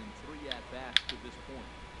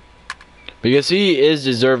 Because he is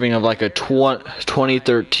deserving of like a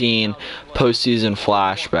 2013 postseason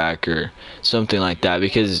flashback or something like that.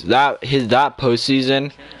 Because that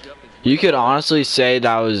postseason, you could honestly say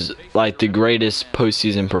that was like the greatest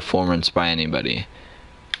postseason performance by anybody.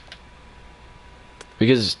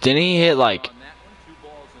 Because didn't he hit like,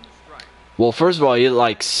 well, first of all, he hit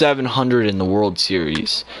like 700 in the World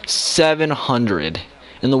Series. 700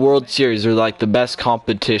 in the World Series are like the best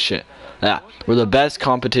competition. Yeah, were the best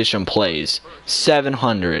competition plays.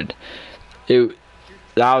 700. That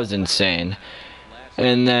was insane.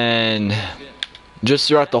 And then just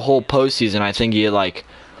throughout the whole postseason, I think he had like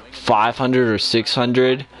 500 or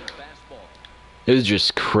 600. It was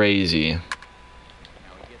just crazy. Now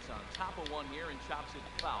he gets on top of one here and chops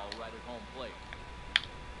it foul right at home plate.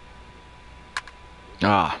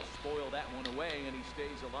 Ah. Spoil that one away and he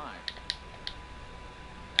stays alive.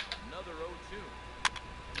 Now another 0-2.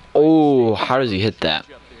 Oh, how does he hit that?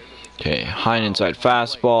 Okay, high and inside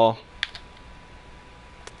fastball.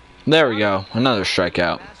 There we go. Another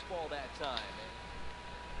strikeout. Fastball that time.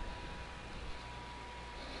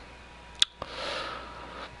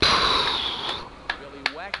 Billy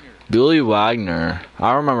Wagner. Billy Wagner.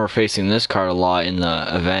 I remember facing this card a lot in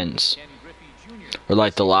the events. Ken Griffey Jr. Or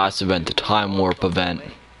like the last event, the Time Warp event.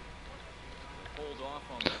 Pulled off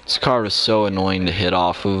on the This card was so annoying to hit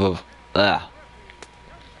off of.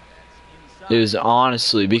 It was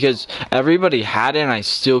honestly, because everybody had it and I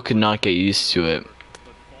still could not get used to it.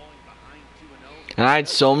 And I had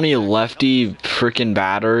so many lefty freaking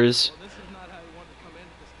batters. This is not how you want to come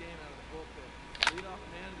into this game out of the bullpen. Leadoff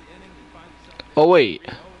man of the inning, you find yourself Oh wait,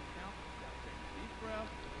 0 and count. Deep breath,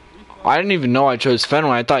 refocus. I didn't even know I chose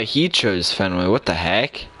Fenway. I thought he chose Fenway. What the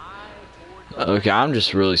heck? Okay, I'm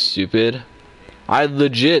just really stupid. I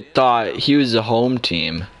legit thought he was the home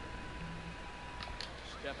team.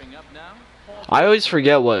 stepping up now. I always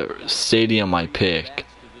forget what stadium I pick. Bats to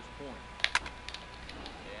this point.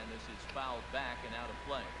 And this is fouled back and out of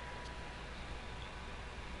play.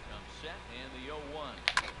 Comes set and the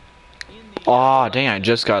 0-1. In the Aw, dang, I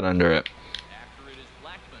just got under it. After it is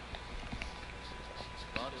Blackman.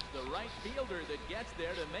 But it's the right fielder that gets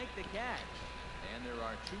there to make the catch. And there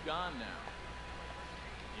are 2 gone now.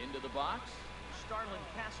 Into the box, Starlin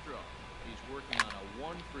Castro. He's working on a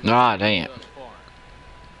 1 for 3 Ah, dang it. thus far.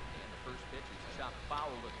 And the first pitch is chopped foul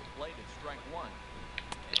at the plate at strike 1.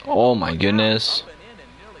 And Oh my goodness. up and in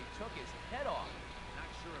and nearly took his head off. Not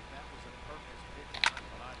sure if that was a purpose pitch or not,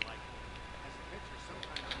 but I like it. As a pitcher,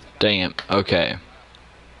 sometimes you got Dang it. Okay.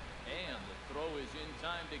 And the throw is in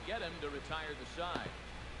time to get him to retire the side.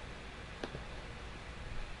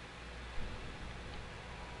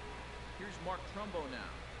 Here's Mark Trumbo now.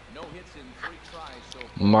 No hits in 3 tries so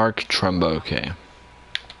far. Mark Trumbo. Okay. He's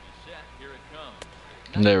set. Here it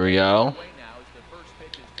comes. There we go. Away now as the first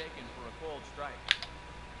pitch is taken for a cold strike.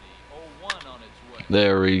 The 0-1 on its way.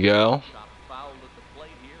 There we go. Chopped foul at the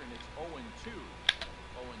plate here, and it's 0-2. 0-2.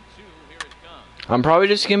 Here it comes. I'm probably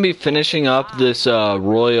just gonna be finishing up this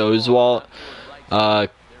Roy Oswalt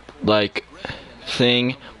like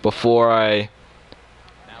thing before I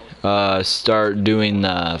start doing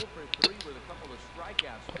the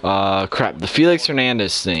crap, the Felix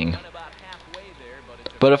Hernandez thing.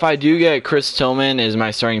 But if I do get Chris Tillman as my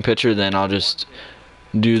starting pitcher, then I'll just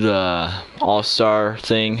do the All-Star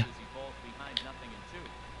thing.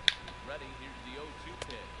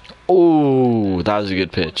 Oh, that was a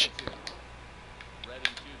good pitch.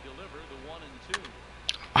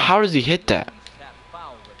 How does he hit that?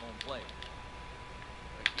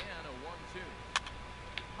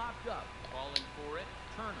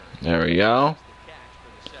 There we go.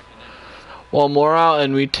 Well, more out,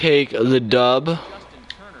 and we take the dub.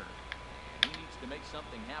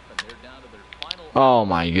 Oh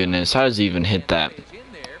my goodness, how does he even hit that?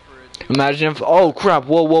 Imagine if, oh crap,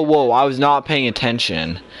 whoa, whoa, whoa, I was not paying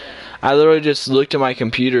attention. I literally just looked at my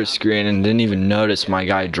computer screen and didn't even notice my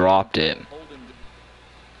guy dropped it.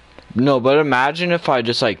 No, but imagine if I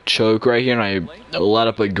just like choke right here and I let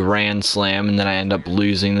up a grand slam and then I end up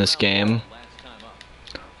losing this game.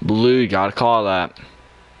 Blue, you gotta call that.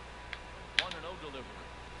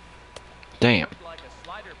 Damn.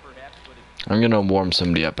 I'm gonna warm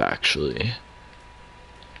somebody up actually.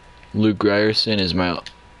 Luke Grierson is my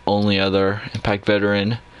only other Impact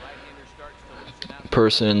veteran Right-hander starts to loosen out.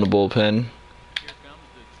 person in the bullpen. Here comes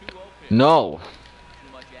the 2-0 pitch. No.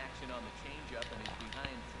 Too much action on the changeup, and he's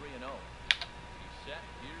behind 3-0. He's set.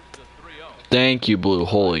 Here's the 3-0. Thank you, Blue.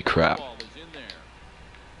 Holy crap. Ball is in there.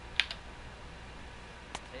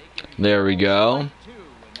 Taking There we go. 2, and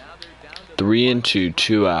now they're down to 3 and 2,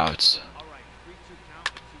 2 outs. All right, 3-2 count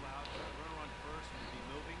with 2 outs. Runner on first will be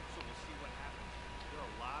moving, so we'll see what happens. There are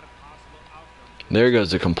a lot of possible outcomes. There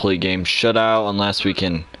goes a complete game shutout unless we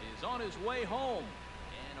can. is on his way home,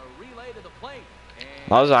 and a relay to the plate.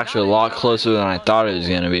 That was actually a lot closer than I thought it was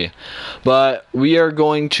going to be. But we are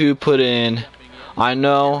going to put in. I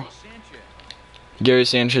know Gary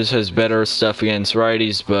Sanchez has better stuff against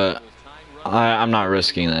righties, but I'm not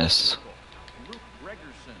risking this. Luke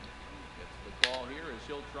Gregerson gets the call here as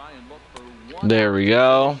he'll try and look for one. There we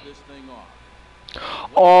go. This thing off.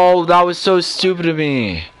 Oh, that was so stupid of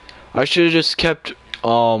me. I should have just kept.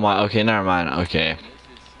 Oh my. Okay, never mind. Okay. This is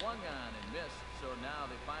swung on and missed, so now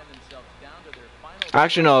they find themselves down to their final.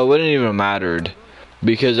 Actually, no, it wouldn't even have mattered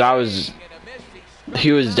because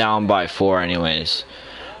he was down by 4 anyways.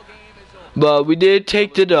 But we did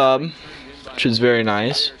take the dub, which is very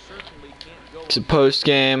nice. It's a post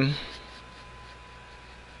game.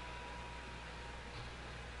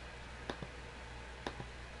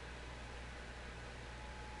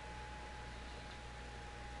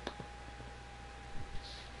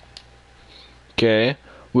 Okay,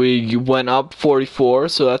 we went up 44,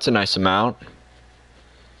 so that's a nice amount.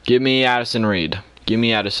 Give me Addison Reed. Give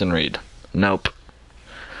me Addison Reed. Nope.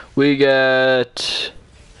 We get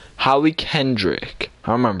Howie Kendrick.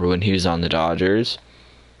 I remember when he was on the Dodgers.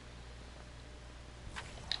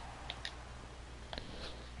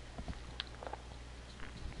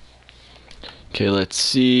 Okay, let's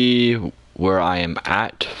see where I am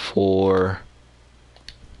at for.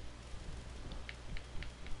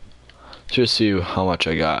 Just see how much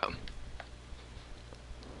I got.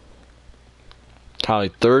 Probably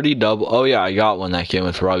 30 double. Oh yeah, I got one that game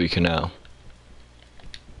with Robbie Cano.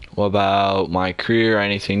 What about my career?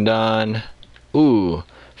 Anything done? Ooh,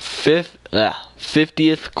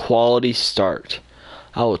 50th quality start.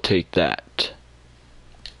 I will take that.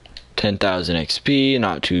 10,000 XP,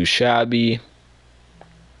 not too shabby.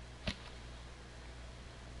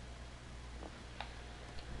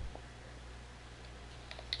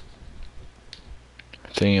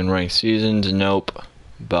 Thing in ranked seasons, nope.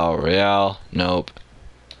 Battle Royale, nope.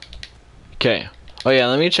 Okay. Oh yeah,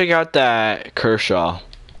 let me check out that Kershaw.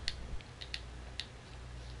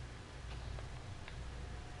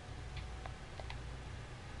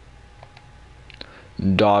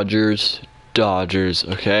 Dodgers,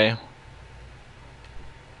 okay.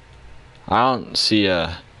 I don't see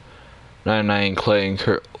a 99 Clay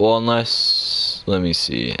and well, unless, let me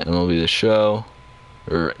see, MLB The Show,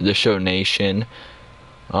 or The Show Nation.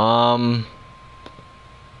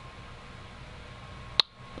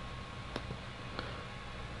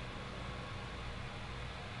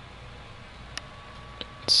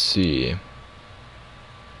 Let's see.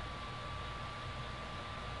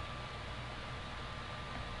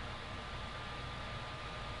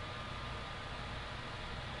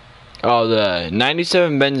 Oh, the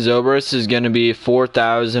 97 Ben Zobrist is going to be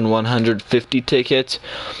 4,150 tickets.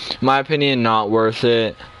 In my opinion, not worth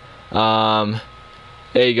it. Aegon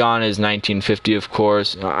is 1950, of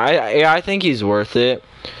course. I think he's worth it.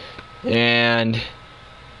 And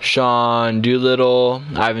Sean Doolittle,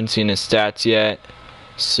 I haven't seen his stats yet.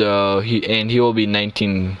 So he will be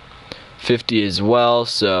 1950 as well.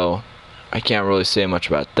 So I can't really say much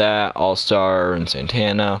about that. All-Star and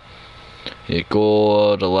Santana. Hit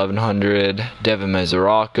Gold, 1100. Devin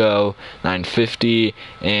Mesoraco, 950.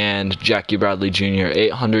 And Jackie Bradley Jr.,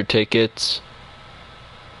 800 tickets.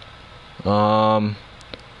 I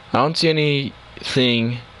don't see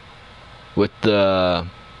anything with the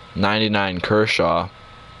 99 Kershaw.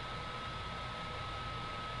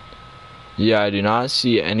 Yeah, I do not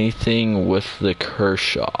see anything with the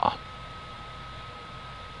Kershaw.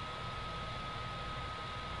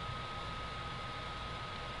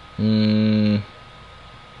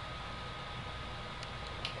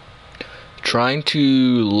 Trying to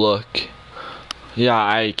look. Yeah,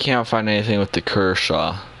 I can't find anything with the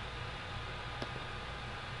Kershaw.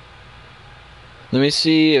 Let me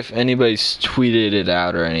see if anybody's tweeted it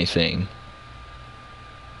out or anything.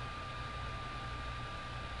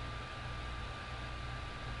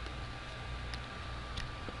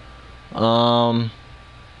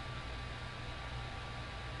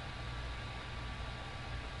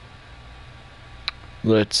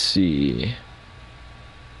 Let's see.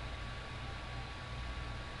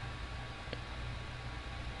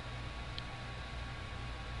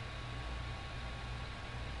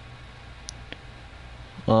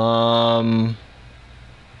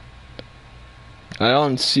 I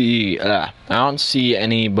don't see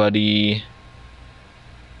anybody.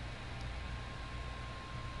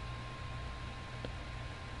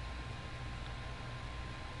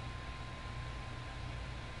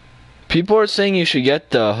 People are saying you should get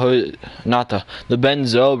the Ben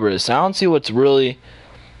Zobrist. I don't see what's really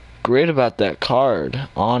great about that card,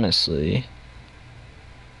 honestly.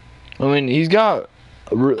 I mean, he's got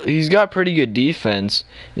pretty good defense.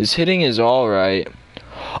 His hitting is all right.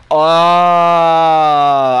 Oh,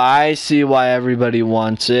 I see why everybody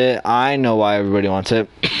wants it. I know why everybody wants it.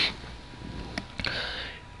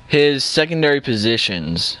 His secondary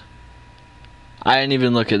positions. I didn't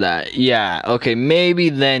even look at that. Yeah, okay, maybe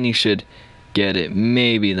then you should get it.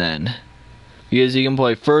 Maybe then. Because you can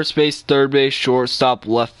play first base, third base, shortstop,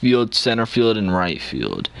 left field, center field, and right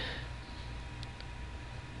field.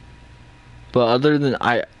 But other than,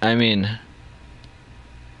 I mean...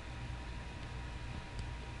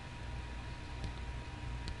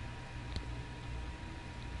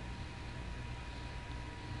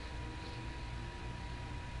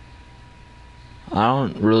 I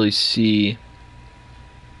don't really see...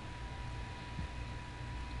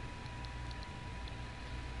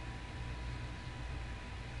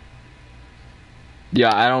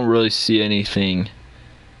 Yeah, I don't really see anything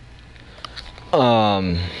about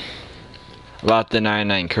the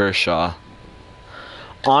 99 Kershaw.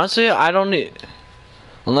 Honestly, I don't need,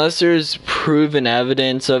 unless there's proven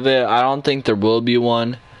evidence of it, I don't think there will be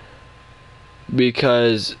one,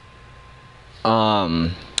 because there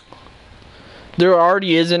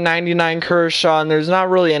already is a 99 Kershaw, and there's not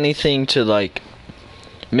really anything to like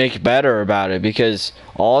make better about it, because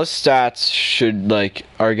all his stats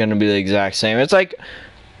are gonna be the exact same. It's like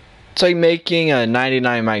making a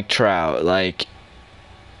 99 Mike Trout. Like,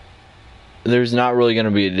 there's not really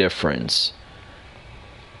gonna be a difference.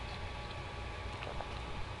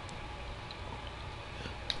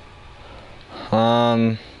 Do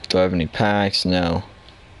I have any packs? No.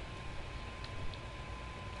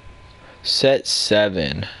 Set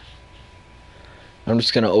 7. I'm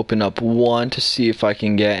just gonna open up one to see if I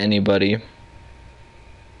can get anybody.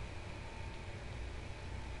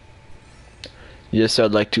 Yes,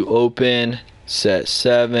 I'd like to open set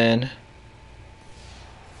 7.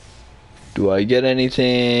 Do I get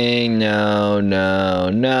anything? No,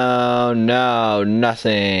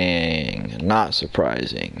 nothing. Not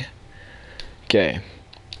surprising. Okay.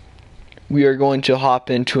 We are going to hop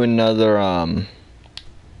into another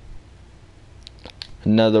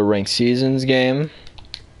ranked seasons game.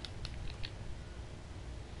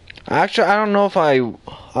 Actually, I don't know if I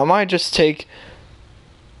might just take...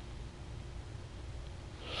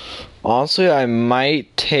 Honestly, I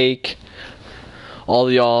might take all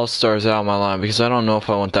the All-Stars out of my line, because I don't know if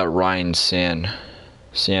I want that Ryan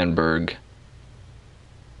Sandberg.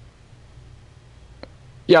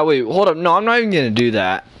 Yeah, wait, hold up. No, I'm not even going to do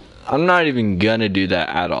that. I'm not even going to do that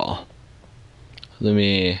at all.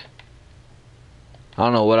 I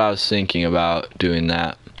don't know what I was thinking about doing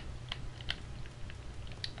that.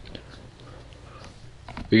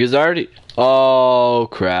 Because I already... Oh,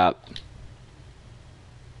 crap.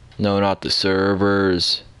 No, not the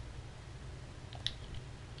servers.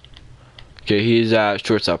 Okay, he's at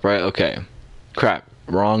shortstop, right? Okay. Crap.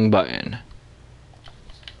 Wrong button.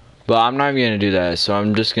 But I'm not even going to do that, so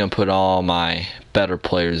I'm just going to put all my better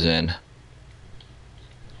players in.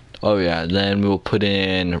 Oh, yeah. Then we'll put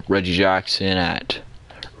in Reggie Jackson at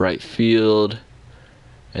right field.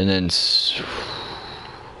 And then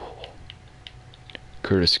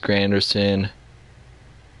Curtis Granderson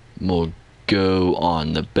will go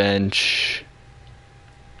on the bench.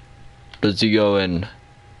 Does he go in?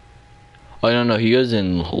 Oh, I don't know. He goes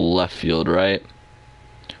in left field, right?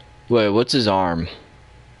 Wait, what's his arm?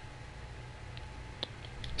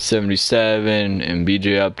 77, and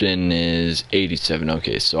BJ Upton is 87.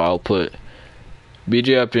 Okay, so I'll put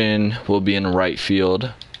BJ Upton will be in right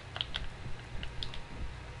field.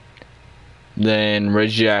 Then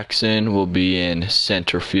Reggie Jackson will be in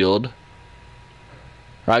center field.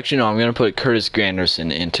 Or actually, no, I'm going to put Curtis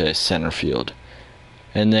Granderson into center field.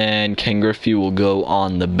 And then Ken Griffey will go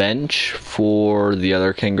on the bench for the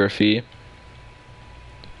other Ken Griffey.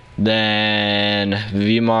 Then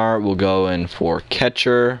Vimar will go in for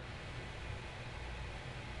catcher.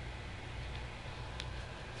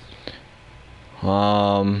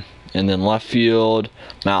 And then left field,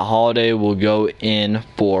 Matt Holliday will go in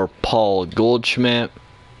for Paul Goldschmidt.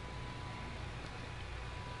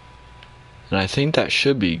 And I think that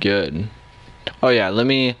should be good. Oh yeah,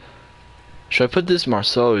 should I put this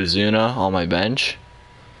Marcelo Ozuna on my bench?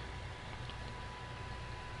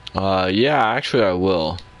 Yeah, actually I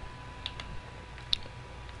will.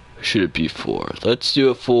 should it be for? Let's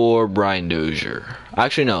do it for Brian Dozier.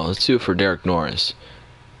 Actually, no. Let's do it for Derek Norris.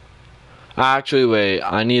 Actually, wait.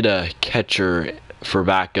 I need a catcher for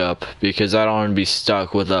backup because I don't want to be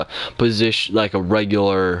stuck with a position like a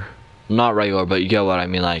regular, not regular, but you get what I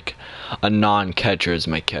mean, like a non-catcher is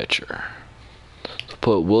my catcher.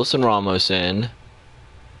 Put Wilson Ramos in.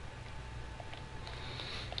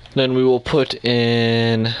 Then we will put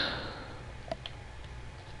in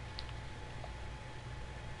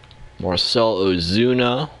Marcell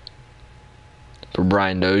Ozuna for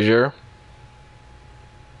Brian Dozier.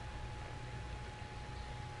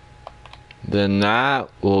 Then that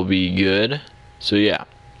will be good. So yeah.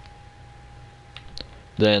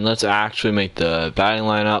 Then let's actually make the batting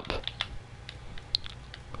lineup.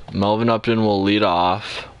 Melvin Upton will lead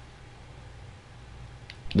off.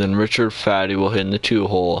 Then Richard Fatty will hit in the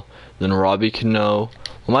 2-hole. Then Robbie Cano.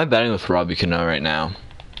 What am I betting with Robbie Cano right now?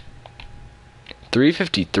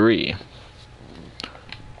 353.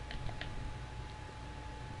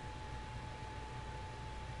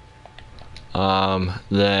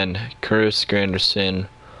 Then Curtis Granderson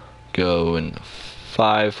go in the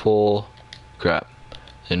 5-hole. Crap.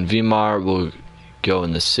 And Vimar will go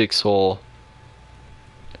in the 6-hole.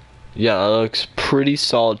 Yeah, that looks pretty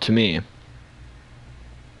solid to me.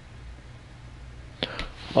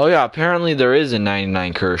 Oh yeah, apparently there is a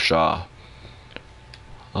 99 Kershaw.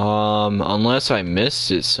 Unless I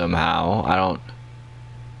missed it somehow. I don't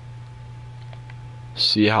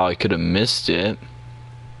see how I could have missed it.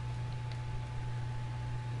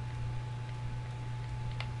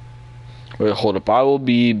 Wait, hold up. I will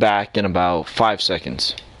be back in about 5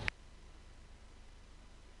 seconds.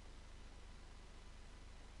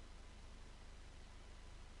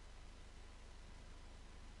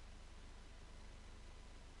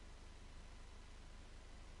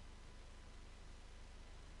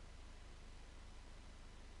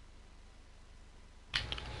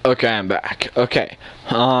 Okay, I'm back. Okay.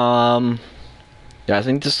 Yeah, I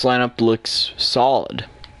think this lineup looks solid.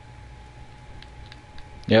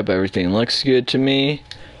 Yep, everything looks good to me.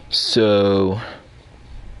 So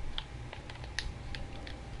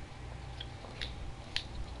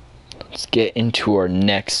let's get into our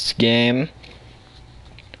next game.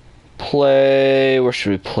 Where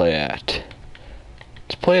should we play at?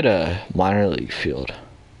 Let's play at a minor league field.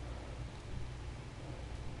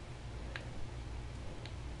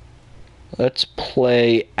 Let's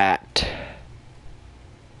play at...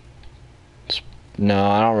 No,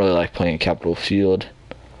 I don't really like playing at Capitol Field.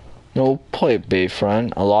 No, we'll play at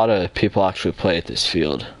Bayfront. A lot of people actually play at this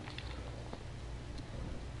field.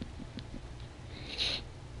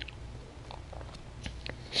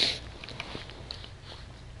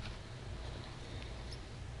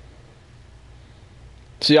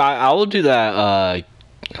 See, I will do that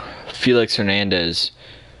Felix Hernandez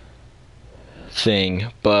thing,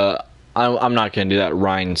 but I'm not going to do that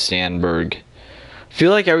Ryan Sandberg. I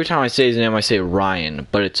feel like every time I say his name, I say Ryan,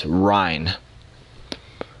 but it's Ryan.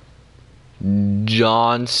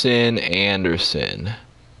 Johnson Anderson.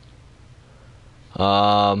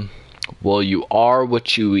 Well, you are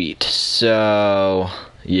what you eat. So,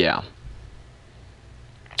 yeah.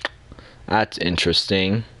 That's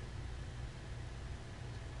interesting.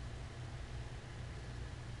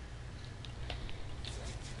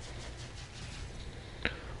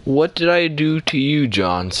 What did I do to you,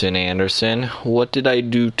 Johnson Anderson? What did I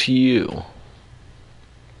do to you?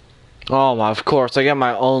 Oh, of course, I get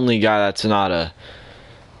my only guy that's not a...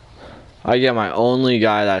 I get my only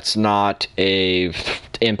guy that's not a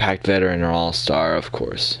Impact Veteran or All-Star, of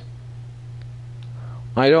course.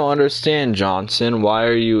 I don't understand, Johnson. Why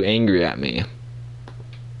are you angry at me?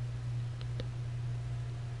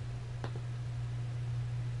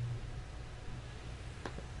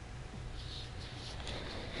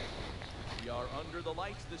 We are under the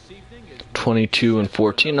lights this evening as 22 and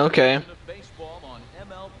 14, okay. baseball on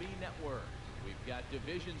MLB Network. We've got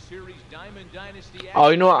Division Series Diamond Dynasty. Oh,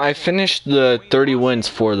 you know what? I finished the 30 wins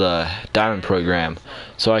for the Diamond program,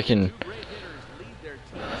 so I can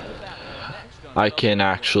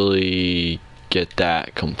actually get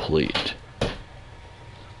that complete.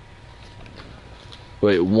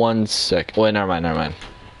 Wait, 1 sec. Wait, never mind.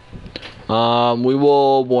 We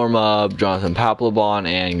will warm up Jonathan Papelbon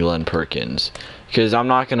and Glenn Perkins, because I'm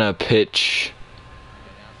not gonna pitch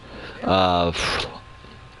Oral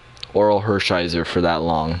Hershiser for that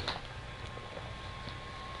long.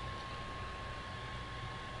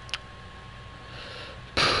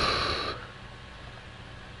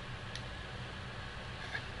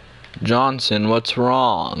 Johnson, what's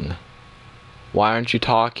wrong? Why aren't you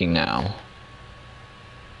talking now?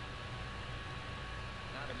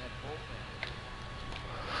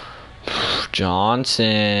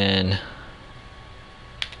 Johnson.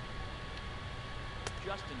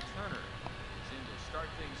 Justin Turner is in to start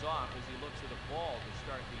things off as he looks at a ball to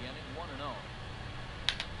start the inning. 1-0.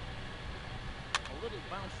 A little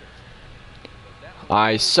bouncer.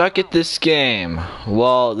 I suck at this game.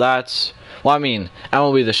 Well, I mean,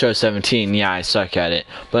 MLB The Show 17, yeah, I suck at it.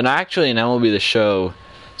 But actually, in MLB The Show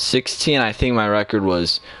 16, I think my record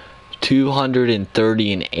was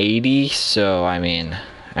 230 and 80. So, I mean,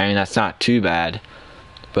 that's not too bad.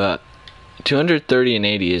 But 230 and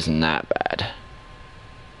 80 isn't that bad.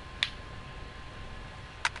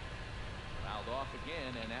 Fouled off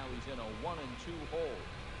again, and now he's in a 1-2 hole.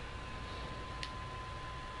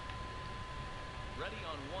 Ready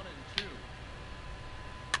on 1-2.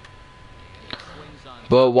 And he swings on.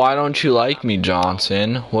 But why don't you like me,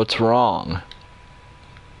 Johnson? What's wrong? Here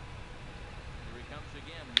he comes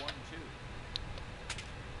again.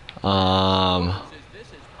 1-2. This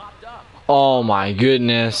has popped up. Oh my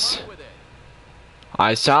goodness. With it.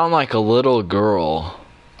 I sound like a little girl.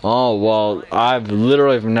 Oh, well, I've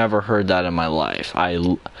literally never heard that in my life.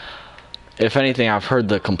 If anything, I've heard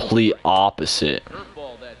the complete opposite.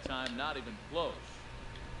 Curveball that time, not even close.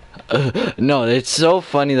 No, it's so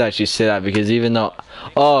funny that you say that because even though...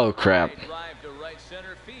 Oh, crap. Drive to right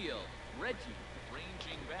center field. Reggie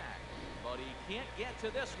ranging back, but he can't get to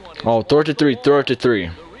this one. Oh, throw it to three, throw it to three.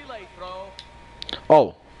 The relay throw.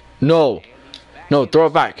 Oh, no. And he's back No, in throw it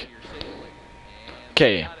the back. center safely. And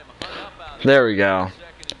Okay, got him hung up out there we go. second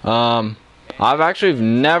and I've actually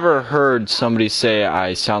never heard somebody say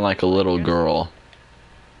I sound like a little girl.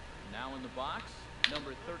 now in the box,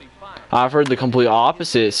 number 35. I've heard the complete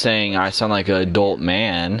opposite, saying I sound like an adult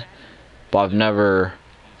man, but I've never,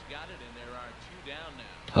 He's got it, and there are two down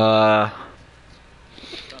now.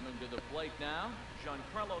 Coming to the plate now,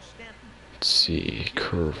 Giancarlo Stanton. let's see,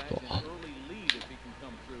 curveball. Early lead if he can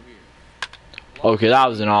come through here. Okay, that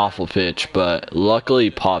was an awful pitch, but luckily he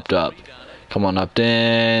popped up. Come on up,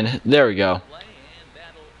 then. There we go. Play, and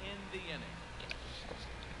that'll end the inning.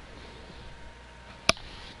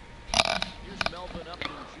 Here's Melvin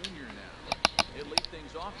Upton Jr. now. He'll lead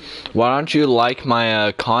things off here in the Why don't you like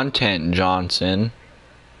my content, Johnson?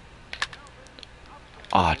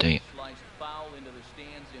 Aw, dang it. sliced foul into the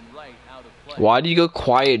stands in right, out of play. Why do you go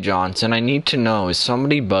quiet, Johnson? I need to know. Is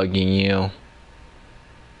somebody bugging you? And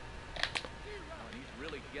he's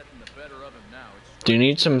really getting the better of him now. It's Do you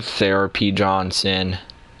need some therapy, Johnson?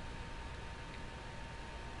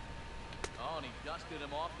 oh, and he dusted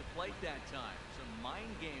him off the plate that time. Some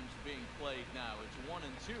mind games being played now. It's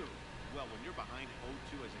 1-2. Well, when you're behind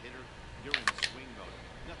 0-2 as a hitter, you're in swing mode.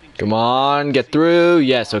 Nothing Come on, get through.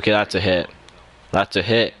 Yes, okay, that's a hit. That's a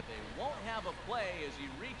hit. They won't have a play as he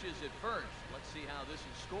reaches at first. Let's see how this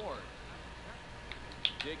is scored.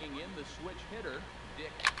 Digging in the switch hitter,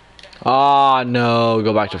 Dick. Ah, no.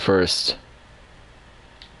 Go back to first.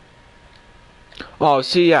 Oh,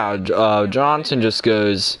 see, yeah, Johnson just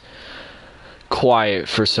goes quiet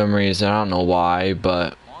for some reason. I don't know why,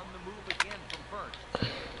 but On the move again from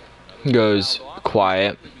first. goes Fouled off,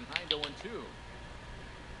 quiet. behind 0-2.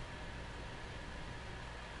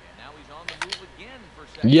 And now he's on the move again for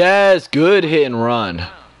second. Yes, good hit and run. And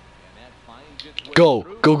that finds its way Go,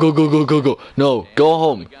 through. go, go, go, go, go, go. No, go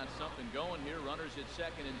home. We got something going here. Runners at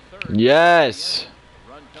second and third. Yes.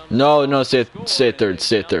 Run comes No, up, no, stay score, third, and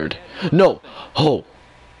stay they third. jump ahead No. 1-0. Oh,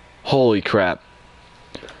 holy crap.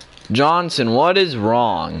 Johnson, what is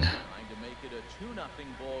wrong? Trying to make it a 2-0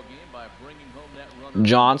 ball game by bringing home that runner.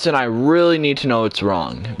 Johnson, I really need to know what's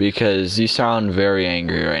wrong because you sound very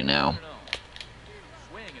angry right now.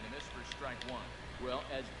 Swing and a miss for strike one. Well,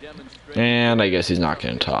 as demonstrated, And I guess he's not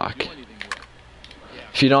going to talk. do anything with.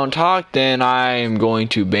 If you don't talk, then I'm going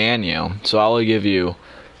to ban you. So I will give you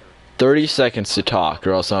 30 seconds to talk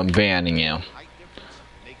or else I'm banning you.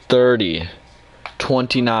 30,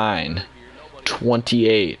 29,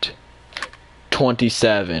 28,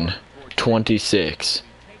 27, 26,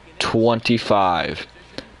 25,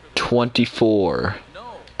 24,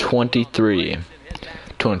 23,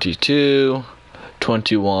 22,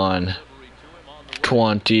 21,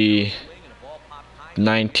 20,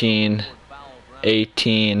 19,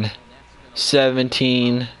 18,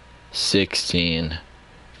 17, 16,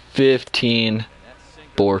 15,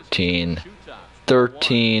 14,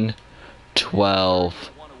 13,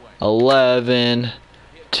 12, 11,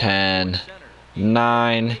 10,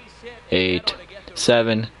 9, 8,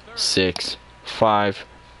 7, 6, 5,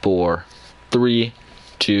 4, 3,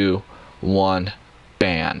 2, 1,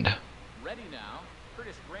 banned. Ready now,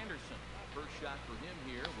 Curtis Granderson. First shot for him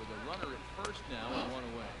here with a runner at first now and one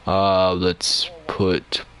away. Let's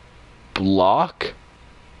put block.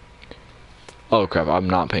 Oh crap, I'm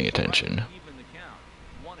not paying attention.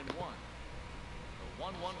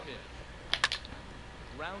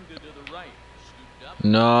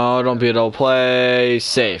 No, don't be a double play.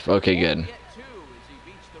 Safe. Okay, good. Get two as he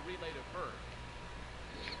beats the relay to first.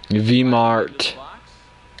 V-Mart. Into the box,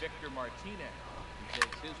 Victor Martinez. He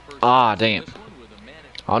takes his first Ah, pitch dang in it. this one with a man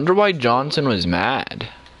at I wonder why Johnson was mad.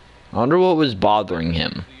 I wonder what was bothering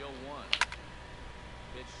him. the 0-1.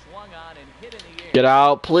 Pitch swung on and hit in the air. Get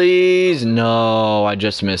out, please. No, I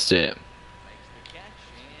just missed it. Makes the catch,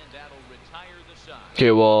 and that'll retire the side.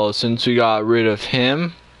 Okay, well, since we got rid of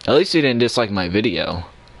him, at least he didn't dislike my video.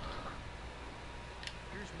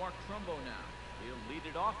 Here's Mark Trumbo now. He'll lead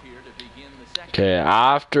it off here to begin the second. Okay,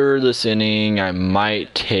 after this inning, I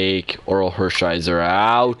might take Oral Hershiser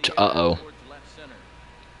out. Uh-oh. Towards left center.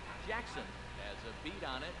 Jackson has a beat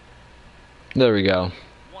on it. There we go.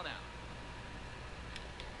 1 out.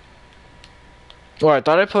 Oh, I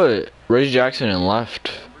thought I put Reggie Jackson in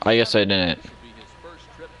left. I guess I didn't. This will be his first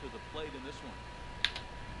trip to the plate in this one.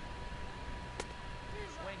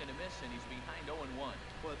 Swing and a miss, and he's behind 0-1.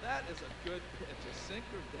 Well, that is a good pitch. A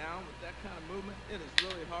sinker down with that kind of movement, it is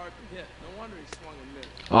really hard to hit. No wonder he swung and missed.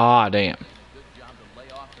 Ah, damn. And a good job to lay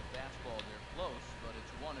off the fastball. They're close, but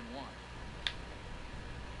it's 1-1.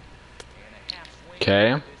 And a half swing.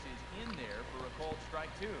 Okay. This is in there for a called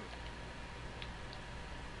strike 2. And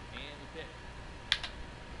the pitch.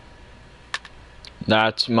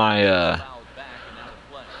 That's my, Fouled back and out of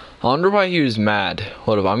play. I wonder why he was mad.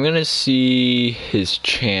 Hold up, I'm gonna see his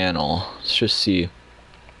channel. Let's just see.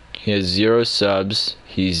 He has 0 subs.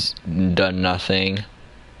 He's done nothing. The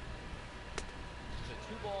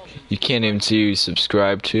 2 balls and You can't even see who you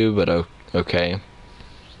subscribed to, but okay.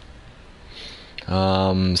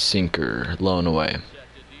 Sinker, low and away. set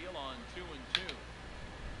to deal on 2-2.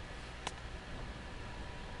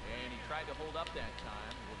 And he tried to hold up that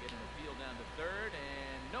time. We'll get in the field down to third,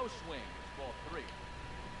 and no swing. It's ball 3.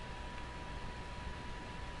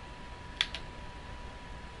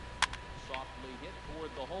 Softly hit toward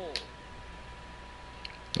the hole.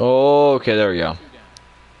 Oh, okay, there we go. 2 down.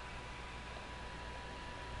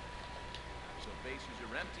 So bases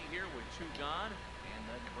are empty here with 2 gone, and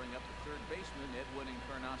that'll bring up the third baseman, Edwin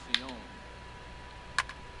Encarnacion.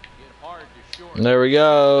 Hit hard to short. There we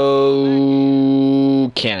go.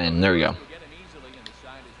 Cannon, there we go. Will get him easily, and the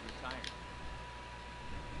side is retired.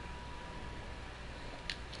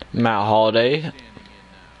 Matt Holliday. Standing in now.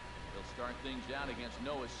 They'll start things out against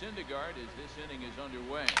Noah Syndergaard as this inning is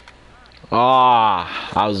underway.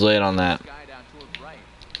 Ah, I was late on that. Skied out toward right.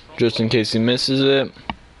 Just in case he misses it. And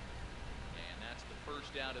that's the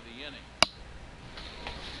first out of the inning.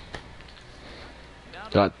 Now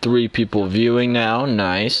Got 3 people viewing now.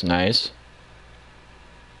 Nice, nice.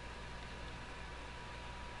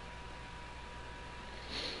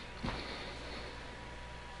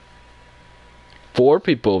 Four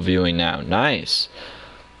people viewing now. Nice.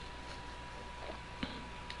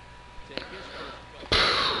 take his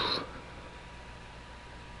first.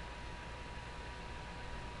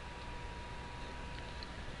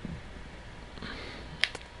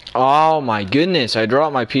 Oh my goodness, I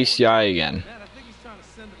dropped my PCI again. Man, I think he's trying to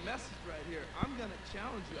send a message right here. I'm going to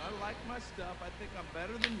challenge you. I like my stuff. I think I'm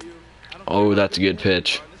better than you. I don't Oh, care that's a how good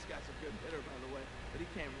pitch. you are. This guy's a good hitter, by the way. But he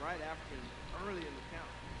came right after him early in the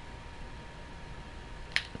count.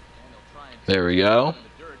 And he'll try and There we go. in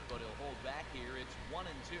the dirt, but he'll hold back here. It's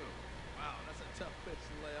 1-2. Wow, that's a tough pitch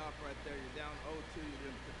to lay off right there. You're down 0-2.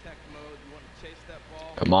 You're in protect mode. You want to chase that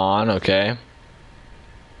ball. Come on, okay.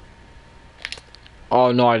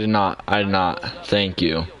 Oh no, I did not. I did not. Thank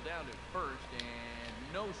you. Field down to first,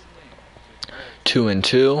 and no swing. 2 and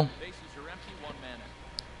 2. Bases are empty, 1 man out.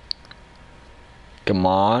 Come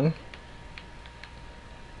on.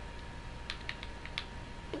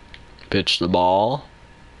 Pitch the ball.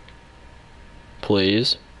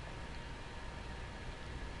 Please.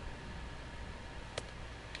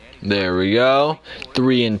 There we go.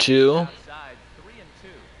 3 and 2. Outside, 3-2.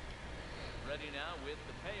 Ready now with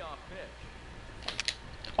the payoff pitch.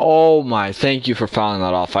 Oh my, thank you for fouling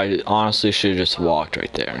that off. I honestly should have just walked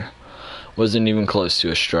right there. Wasn't even close to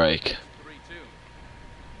a strike.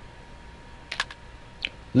 3-2.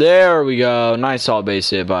 There we go. Nice all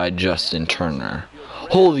base hit by Justin Turner.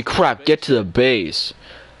 Holy crap, get to the base.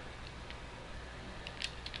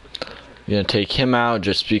 I'm gonna take him out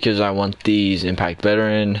just because I want these impact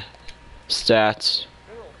veteran stats.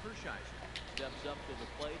 Oral Hershiser steps up to the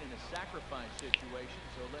plate in a sacrifice situation,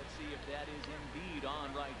 so let's see if that is indeed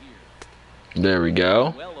on right here. There we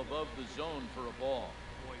go. Well above the zone for a ball.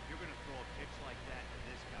 Boy, if you're going to throw a pitch like that to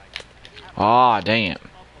this guy, you have to Ah, dang it. up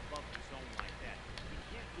above the zone like that. He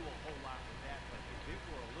can't do a whole lot with that, but if it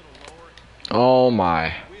were a little lower, Oh my.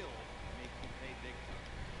 he will make you pay big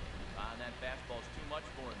time. That fastball's too much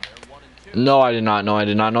for him there. 1-2. No, I did not. No, I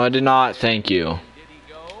did not. No, I did not. Thank you. Did he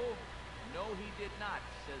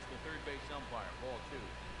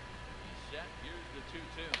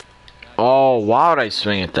Oh, why would I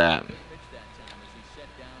swing at that? Pitch that time as he's set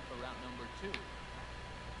down for route number 2.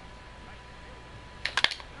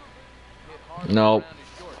 Hit hard on the Nope. ground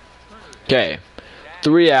is short. Turner Okay,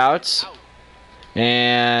 3 outs,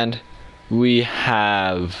 and we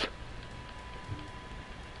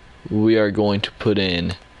are going to put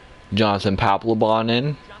in Jonathan Papelbon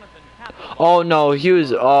in. Jonathan Papelbon. Oh no, he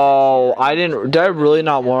was. Oh, did I really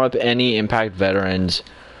not warm up any Impact veterans?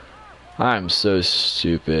 I'm so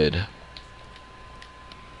stupid.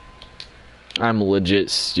 I'm legit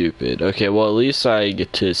stupid. Okay, well at least I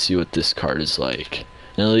get to see what this card is like,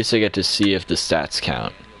 and at least I get to see if the stats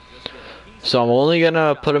count. So I'm only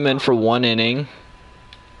gonna put him in for 1 inning.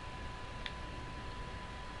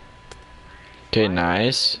 Okay,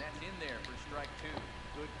 nice. And that's in there for strike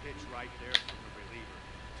 2. Good pitch right there from the reliever.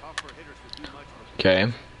 Tougher hitters would do much more Okay.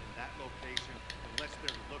 in that location unless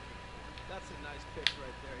they're looking for it. That's a nice pitch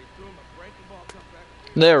right there. He threw him a breaking ball, come back.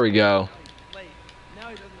 There we go. Now he's late. Now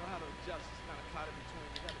he doesn't know how to adjust. He's kind of caught in between.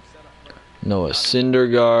 You got him set up perfect. Noah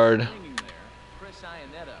Syndergaard. Swinging there. Chris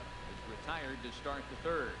Iannetta is retired to start the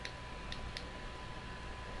 3rd.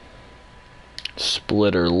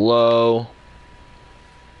 Splitter low.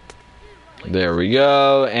 There we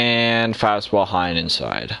go. And fastball high and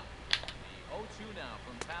inside. The 0-2 now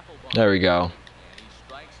from Papelbon. There we go. And he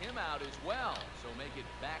strikes him out as well. So make it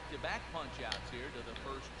back-to-back punch-outs here to the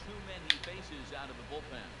first 2 men he faces out of the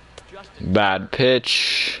bullpen. Justin Bad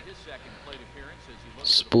pitch. his second plate appearance as he looks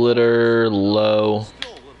Splitter low.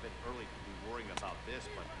 Still a little bit early to be worrying about this,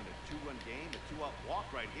 but in a 2-run game, a 2-out walk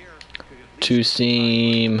right here could at least Two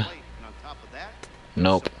seam. and on top of that,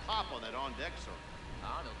 Nope. some pop on that on-deck circle.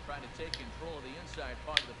 He'll try to take control of the inside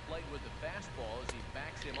part of the plate with the fastball as he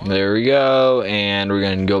backs him up. There we go. And we're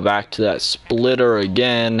gonna go back to that splitter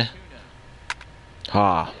again.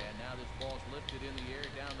 Ah. And now this ball's lifted in the air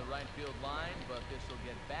down the right field line, but this will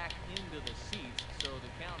get back into the seats, so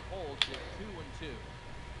the count holds at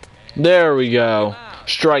 2-2. There we go.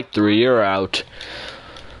 Strike 3, you're out.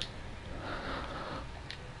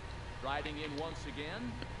 Riding in once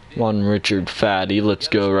again. One Richard Fatty. Let's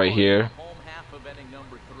go right here. Home half of inning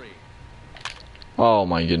number 3. Oh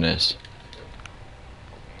my goodness.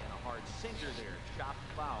 And a hard sinker there, chopped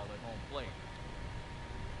foul at home plate.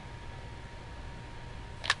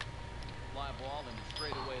 Fly ball into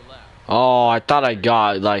straightaway left. Oh, I thought I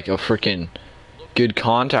got like a freaking good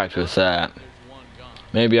contact with that. There's one gone.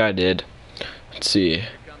 Maybe I did. Let's see. Here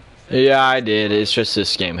comes the Yeah, I did. It's just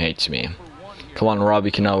this game hates me. for 1 here. Come on,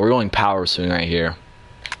 Robbie Cano. We're going power swing right here.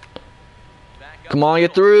 Back up Come on, the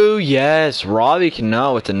get middle. through. Yes, Robbie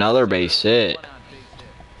Cano with another base hit. One on base hit.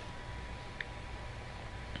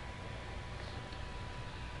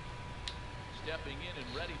 Stepping in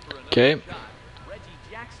and ready for another 'Kay. shot. Reggie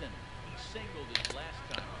Jackson. He singled his last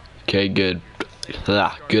time. Okay, good.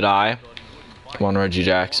 Ah, good eye. Come on, Reggie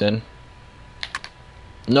Jackson.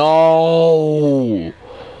 No!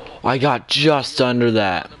 I got just under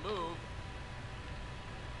that. On the move.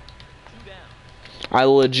 2 down. I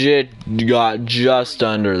legit got just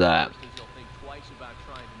under that. Because he'll think twice about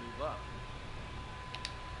trying to move up.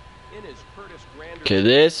 It is Curtis Granderson. Okay,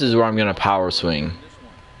 this is where I'm going to power swing. This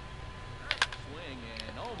one. Swing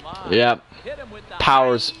and oh my. Yep. Hit him with the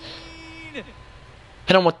Powers. hind.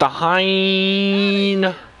 Hit him with the hind. And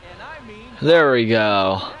I mean, There we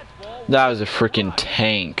go. that's ball That was a freaking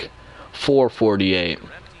tank. 448. We're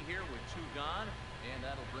empty here with 2 gone, and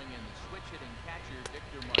that'll bring in the switch hitting catcher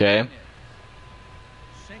Victor Okay. Martinez.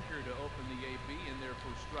 Sinker to open the AB in there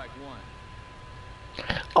for strike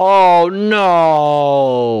 1. Oh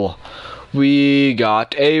no! We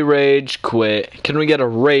got a rage quit. Can we get a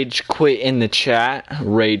rage quit in the chat?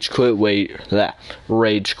 Rage quit, wait, that.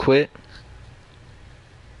 Rage quit.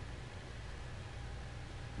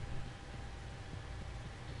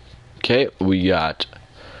 Okay, we got.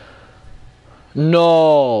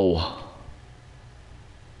 No!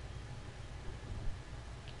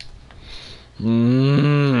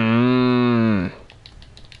 Mmm.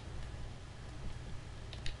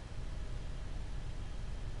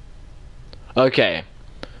 Okay.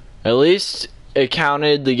 At least it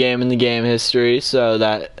counted the game in the game history, so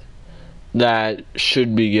that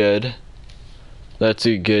should be good. That's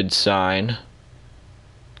a good sign.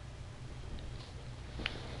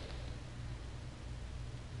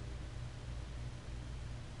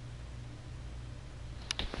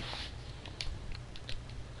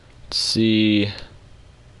 Let's see.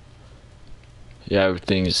 Yeah,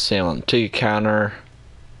 everything's the same on the ticket counter.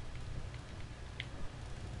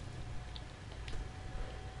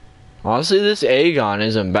 Honestly, this Aegon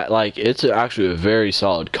isn't bad. Like, it's actually a very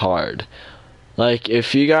solid card. Like,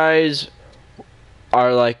 if you guys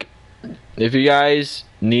are like, if you guys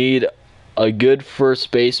need a good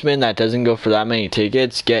first baseman that doesn't go for that many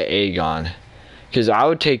tickets, get Aegon. Because I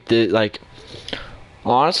would take the, like,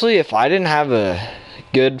 honestly, if I didn't have a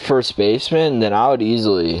good first baseman, then I would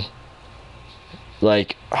easily,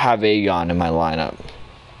 like, have Aegon in my lineup.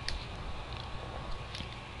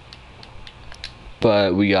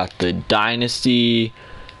 But we got the Dynasty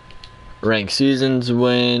ranked season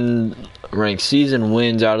wins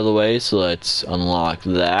out of the way, so let's unlock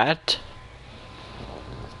that.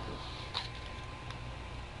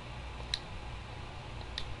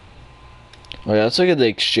 Okay, let's look at the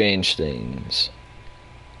exchange things.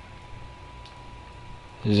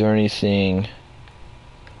 Is there anything?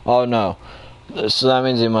 Oh no, so that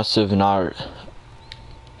means they must have not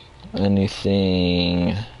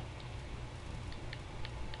anything.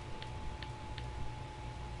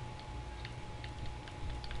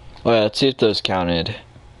 Oh yeah, let's see if those counted.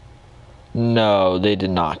 No, they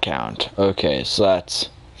did not count. Okay, so that's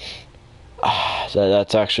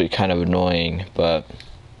actually kind of annoying, but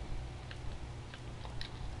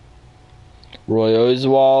Roy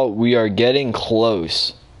Oswalt, we are getting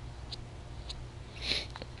close.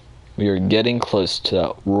 We are getting close to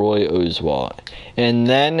that Roy Oswalt. And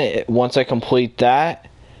then once I complete that,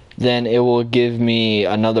 then it will give me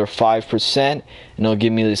another 5%, and it'll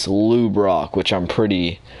give me this Lou Brock, which I'm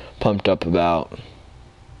pretty pumped up about.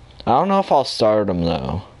 I don't know if I'll start him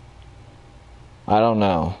though. I don't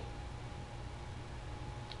know.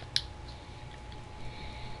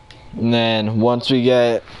 And then once we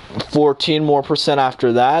get 14% more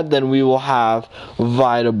after that, then we will have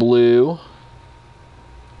Vita Blue.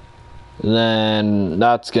 Then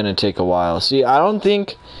that's gonna take a while. See, I don't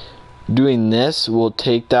think doing this will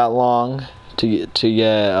take that long to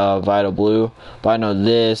get Vita Blue, but I know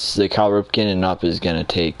this, the Cal Ripken and up, is gonna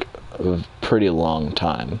take a pretty long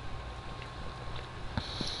time.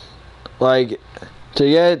 Like, to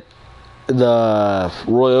get the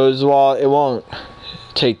Roy Oswalt, it won't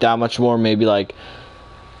take that much more, maybe like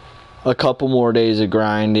a couple more days of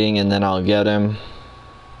grinding and then I'll get him.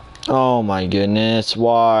 Oh my goodness,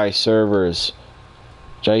 why servers?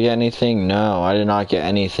 Did I get anything? No, I did not get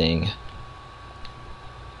anything.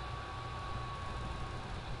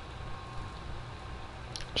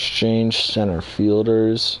 Exchange center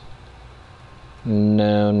fielders.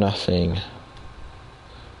 No, nothing.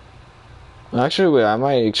 Actually, wait, I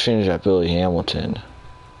might exchange that Billy Hamilton.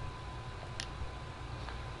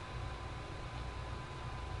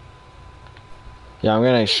 Yeah, I'm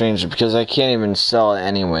gonna exchange it because I can't even sell it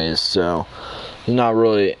anyways, so there's not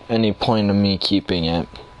really any point in me keeping it.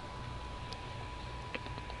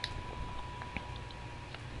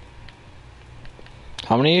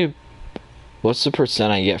 What's the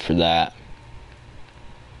percent I get for that?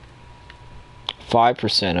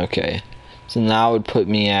 5%, okay. So now it would put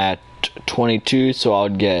me at 22, so I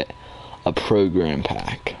would get a program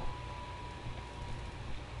pack.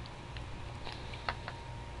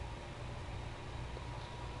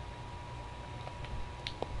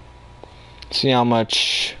 See how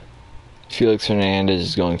much Felix Hernandez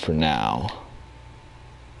is going for now.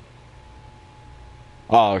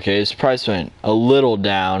 Oh, okay, his price went a little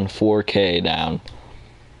down, 4K down.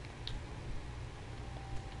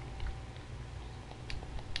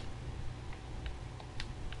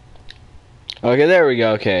 Okay, there we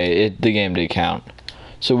go. Okay, the game did count.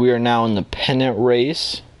 So we are now in the pennant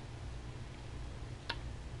race.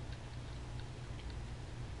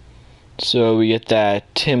 So we get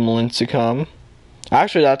that Tim Lincecum.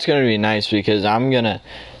 Actually, that's going to be nice because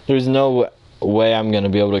there's no way I'm going to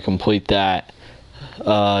be able to complete that.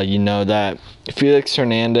 That Felix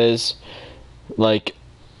Hernandez, like,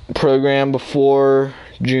 program before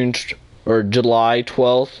July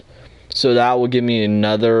 12th. So that will give me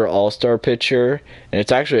another all-star pitcher. And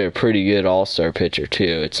it's actually a pretty good all-star pitcher,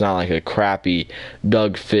 too. It's not like a crappy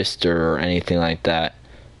Doug Fister or anything like that.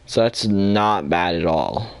 So that's not bad at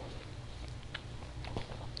all.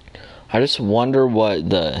 I just wonder what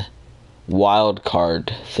the wild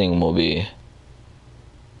card thing will be.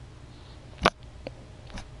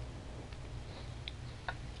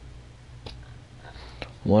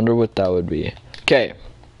 Wonder what that would be. Okay.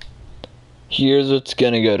 Here's what's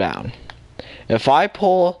going to go down. If I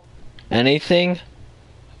pull anything,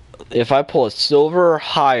 if I pull a silver or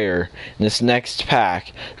higher in this next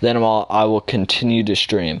pack, then I will continue to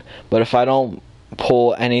stream. But if I don't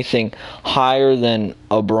pull anything higher than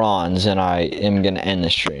a bronze, then I am going to end the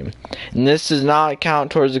stream. And this does not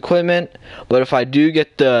count towards equipment, but if I do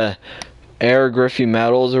get the Air Griffey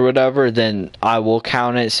medals or whatever, then I will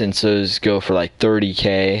count it since those go for like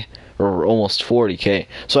 30k or almost 40k.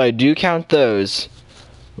 So I do count those.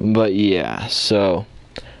 But yeah, so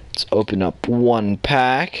let's open up one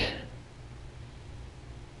pack.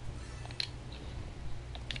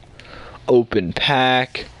 open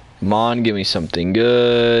pack. Come on, give me something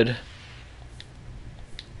good.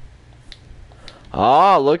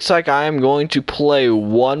 Ah, looks like I am going to play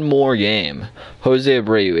one more game. Jose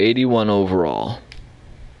Abreu, 81 overall.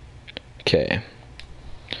 Okay.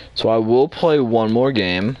 So I will play one more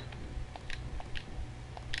game.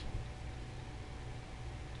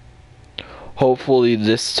 Hopefully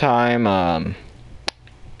this time, I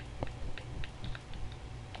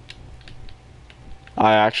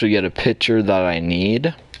actually get a pitcher that I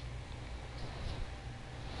need.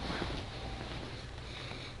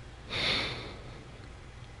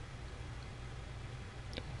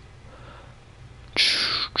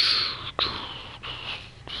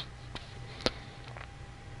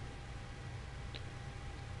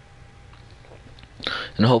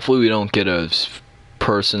 And hopefully we don't get a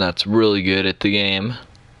person that's really good at the game.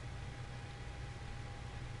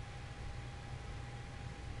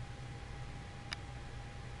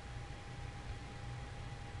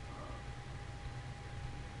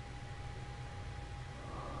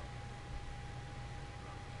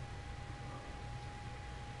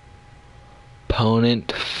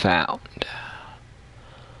 Opponent found.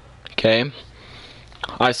 Okay.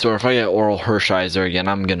 I swear, if I get Oral Hershiser again,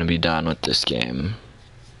 I'm gonna be done with this game.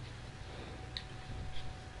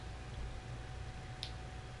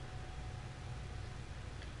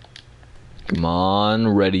 Come on,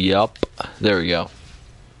 ready up. There we go.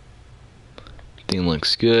 Thing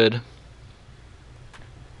looks good.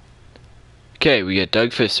 Okay, we get Doug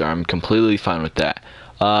Fister. I'm completely fine with that.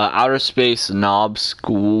 Outer Space Knob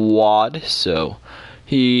Squad. So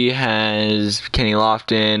he has Kenny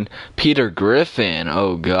Lofton, Peter Griffin.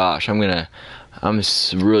 Oh gosh, I'm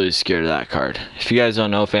really scared of that card. If you guys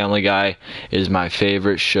don't know, Family Guy is my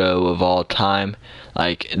favorite show of all time.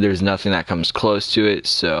 Like, there's nothing that comes close to it.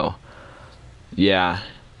 So yeah.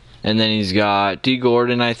 And then he's got D.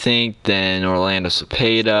 Gordon, I think. Then Orlando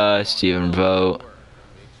Cepeda, Stephen Vogt,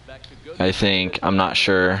 I think. I'm not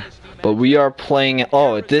sure. But we are playing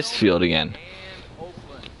at this field again.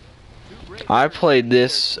 I played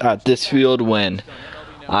this at this field when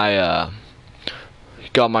I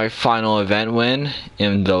got my final event win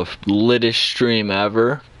in the littest stream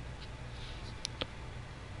ever.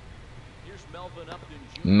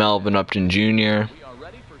 Melvin Upton Jr.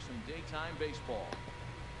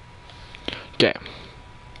 Okay,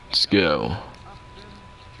 let's go.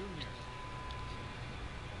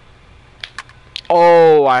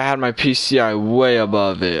 Oh, I had my PCI way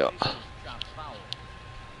above it.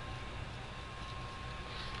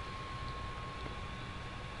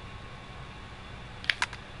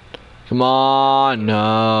 Come on,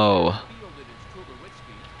 no.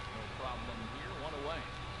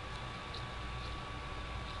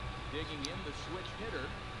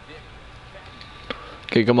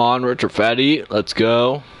 Okay, come on, Richard Fetty. Let's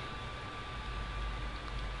go.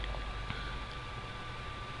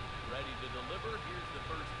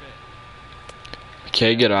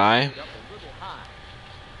 Okay, good eye.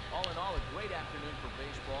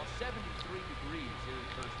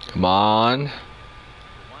 Come on.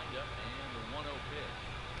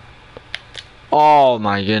 Oh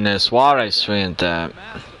my goodness, why would I swing at that?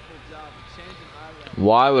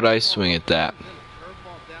 Why would I swing at that?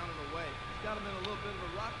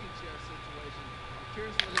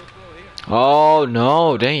 Oh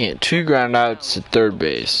no, dang it. 2 ground outs at third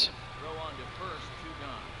base.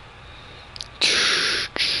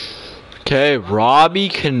 Okay, Robbie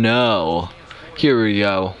Cano. Here we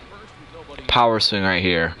go. Power swing right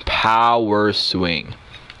here. Power swing.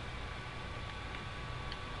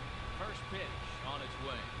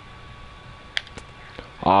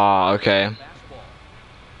 Ah, okay.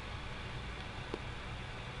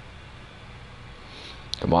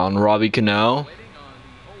 Come on, Robbie Cano.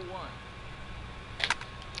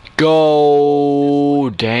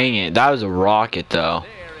 Go! Dang it. That was a rocket, though.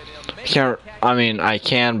 I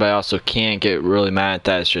can, but I also can't get really mad at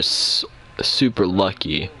that. It's just super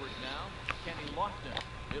lucky.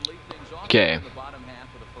 Okay.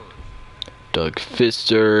 Doug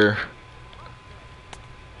Fister.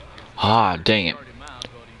 Ah, dang it.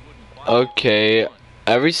 Okay.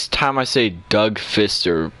 Every time I say Doug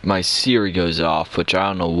Fister, my Siri goes off, which I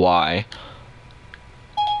don't know why.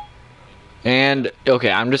 And, okay,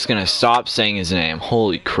 I'm just gonna stop saying his name.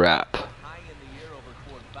 Holy crap.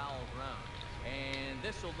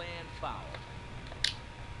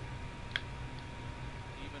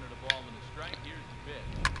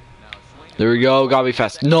 There we go. Gotta be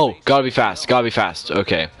fast. No, gotta be fast. Gotta be fast.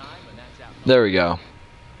 Okay. There we go.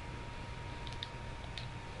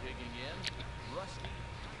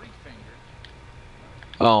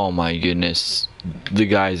 Oh my goodness. The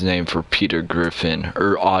guy's name for Peter Griffin,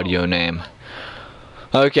 or audio name.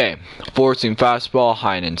 Okay, forcing fastball,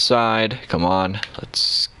 high and inside. Come on,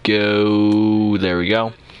 let's go. There we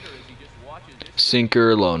go.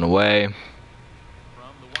 Sinker, low and away.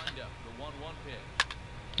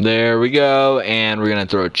 There we go, and we're gonna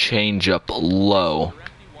throw a change up low.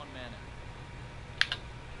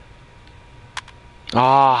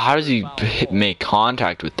 Ah, how does he make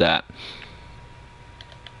contact with that?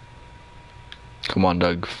 Come on,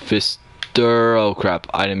 Doug Fister. Oh crap,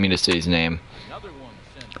 I didn't mean to say his name.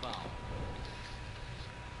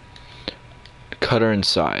 Cutter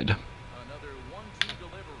inside.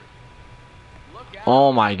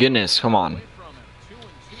 Oh my goodness, come on.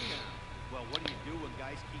 Well, what do you do when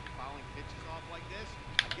guys keep fouling pitches off like this?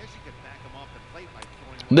 I guess you could back them off the plate by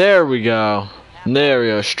throwing. There we go. There we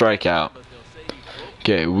go, strikeout.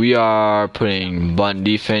 Okay, we are putting bunt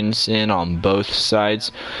defense in on both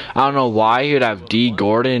sides. I don't know why you'd have D.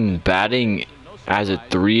 Gordon batting as a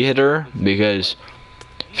 3-hitter, because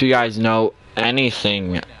if you guys know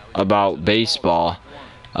anything about baseball,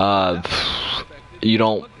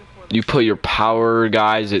 you put your power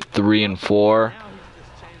guys at 3 and 4,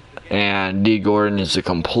 and D. Gordon is the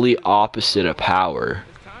complete opposite of power.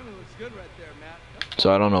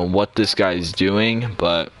 So I don't know what this guy's doing,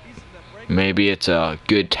 but maybe it's a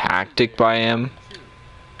good tactic by him.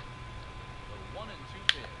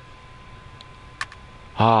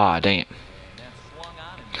 Ah, dang it.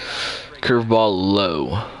 Curveball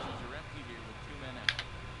low.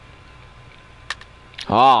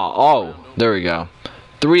 Oh, there we go.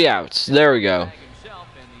 3 outs. There we go.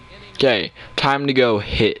 Okay, time to go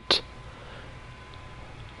hit.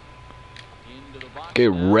 Okay,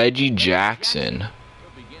 Reggie Jackson.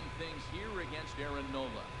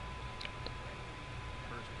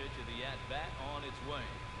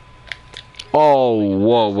 Oh,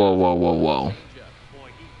 whoa, whoa, whoa, whoa, whoa. Boy,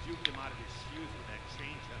 he juked him out of his shoes with that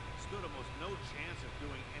changeup. Stood almost no chance of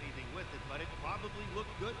doing anything with it, but it probably looked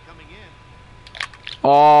good coming in.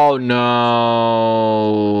 Oh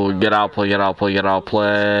no. Get out play, get out play, get out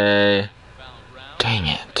play. Dang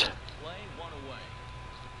it.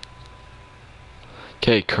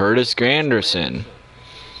 Okay, Curtis Granderson.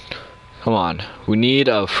 Come on. We need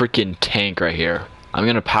a freaking tank right here. I'm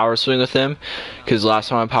going to power swing with him, because last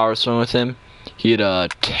time I power swung with him, he had a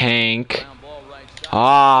tank.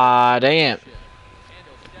 Ah, dang it.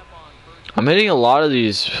 I'm hitting a lot of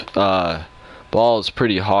these balls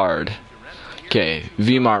pretty hard. Okay,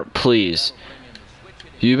 V-Mart, please.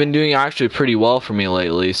 You've been doing actually pretty well for me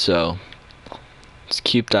lately, so let's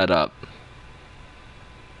keep that up.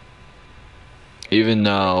 Even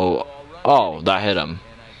though, oh, that hit him.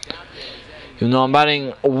 Even though I'm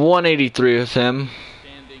batting 183 with him.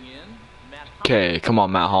 Okay, come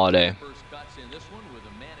on, Matt Holliday.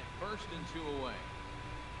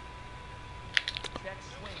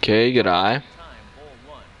 Okay, good eye.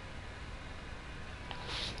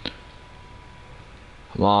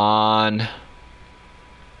 Come on.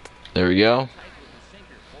 There we go.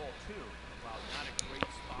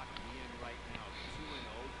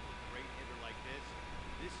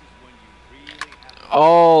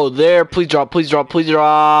 Oh, there. Please drop, please drop, please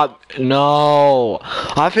drop. No.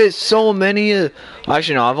 I've hit so many.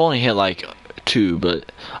 Actually, no, I've only hit like 2, but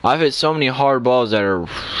I've hit so many hard balls that are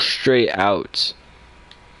straight outs.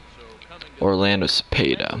 Orlando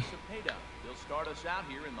Cepeda.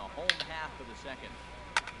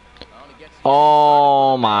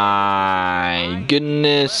 Oh my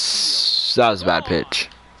goodness. That was a bad pitch.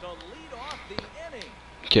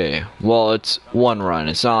 Okay, well, it's 1 run.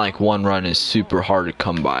 It's not like 1 run is super hard to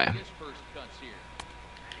come by.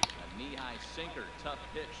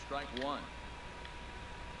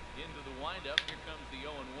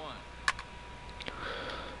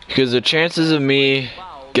 Because the chances of me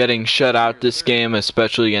getting shut out this game,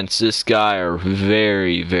 especially against this guy, are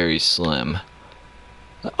very, very slim.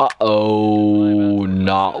 Uh-oh,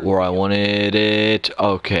 not where I wanted it.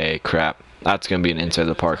 Okay, crap. That's going to be an inside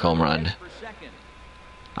the park home run.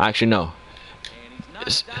 Actually, no.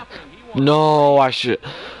 No, I should.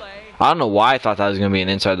 I don't know why I thought that was going to be an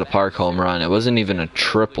inside the park home run. It wasn't even a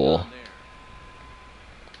triple.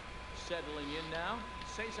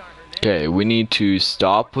 Okay, we need to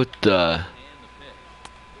stop with the...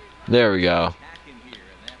 There we go.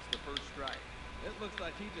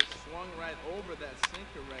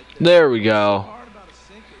 There we go.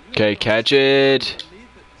 Okay, catch it.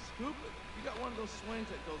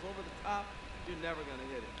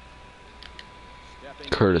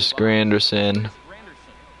 Curtis Granderson.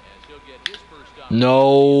 No.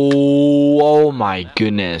 Oh my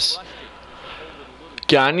goodness.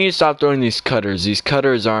 Okay, I need to stop throwing these cutters. These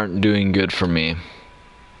cutters aren't doing good for me.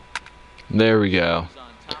 There we go.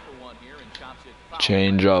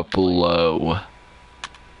 Change up low.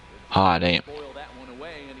 Ah, damn.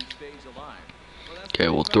 Okay,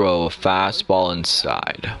 we'll throw a fastball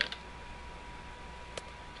inside.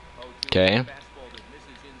 Okay.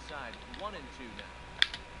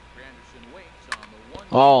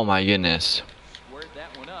 Oh my goodness.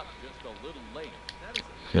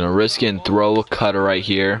 Gonna risk it and throw a cutter right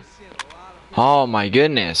here. Oh my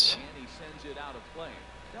goodness.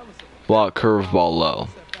 Well, curveball low.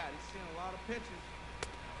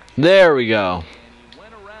 There we go.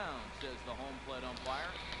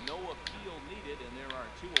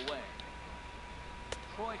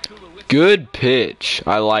 Good pitch.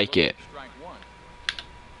 I like it.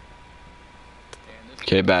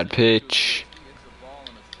 Okay, bad pitch.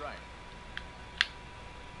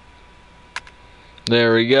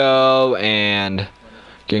 There we go, and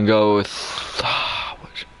can go with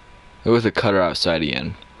a cutter outside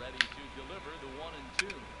again.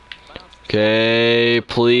 Okay,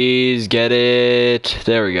 please get it.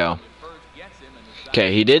 There we go.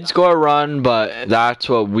 Okay, he did score a run, but that's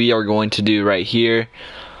what we are going to do right here.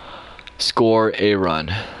 Score a run.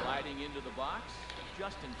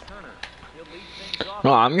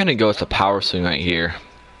 No, I'm gonna go with a power swing right here.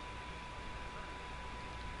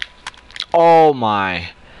 Oh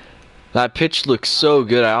my. That pitch looks so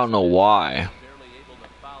good, I don't know why.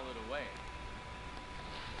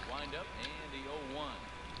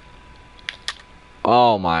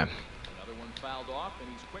 Oh my.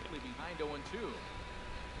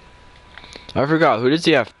 I forgot, who does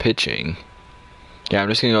he have pitching? Yeah, I'm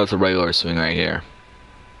just gonna go with a regular swing right here.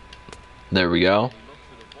 There we go.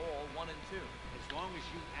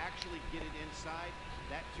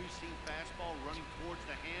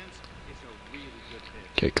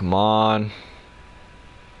 Okay, come on.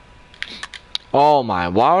 Oh my,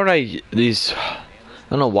 why would I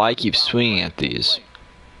don't know why I keep swinging at these.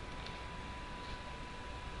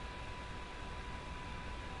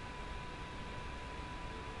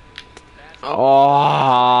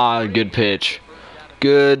 Oh, good pitch.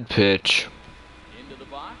 Good pitch.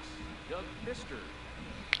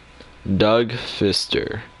 Doug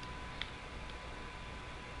Fister.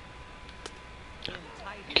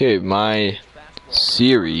 Okay, my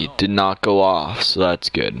Siri did not go off, so that's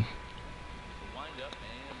good.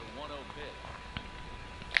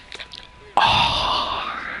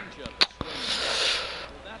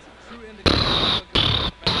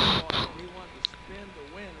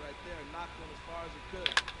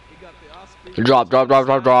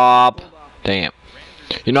 Drop. Damn.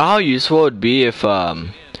 You know how useful it would be if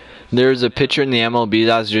there's a pitcher in the MLB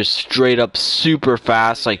that's just straight up super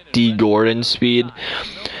fast, like D. Gordon speed,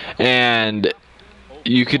 and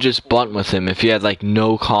you could just bunt with him. If he had like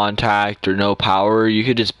no contact or no power, you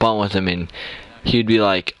could just bunt with him and he'd be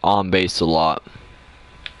like on base a lot.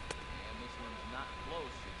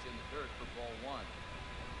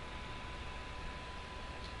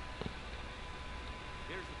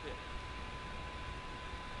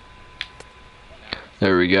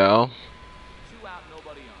 There we go.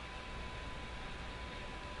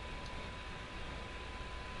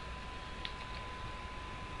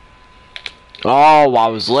 Oh, I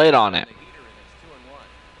was late on it.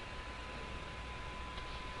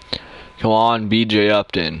 Come on, BJ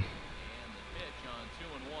Upton.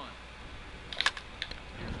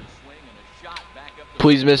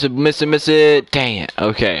 Please miss it. Dang it.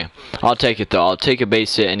 Okay. I'll take it though. I'll take a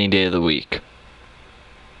base hit any day of the week.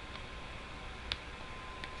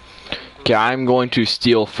 Okay, I'm going to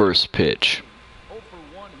steal first pitch.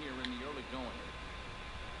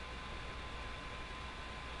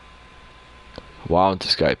 Why won't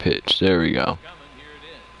this guy pitch? There we go.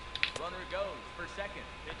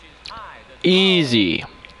 Easy.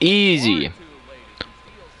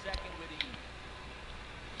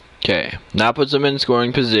 Okay, that puts him in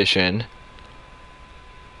scoring position.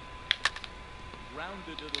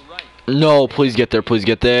 No, please get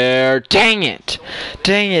there. Dang it.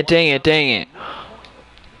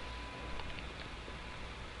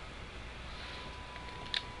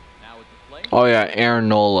 Oh yeah, Aaron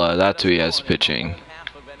Nola, that's who he has pitching.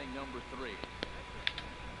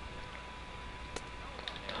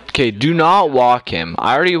 Okay, do not walk him.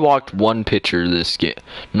 I already walked one pitcher this game.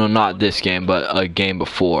 No, not this game, but a game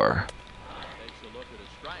before.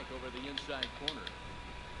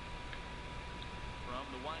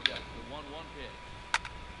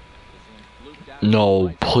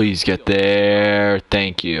 No, please get there.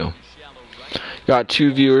 Thank you. Got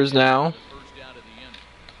 2 viewers now.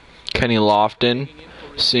 Kenny Lofton,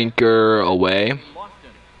 sinker away.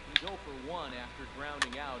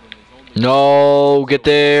 No, get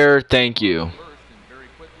there. Thank you. First, and very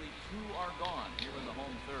quickly, 2 are gone here in the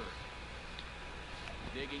home third.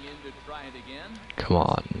 Digging in to try it again. Come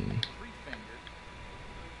on. 3-fingered.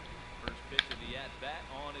 First pitch of the at-bat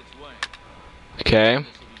on its way. Okay. This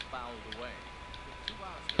will be fouled away.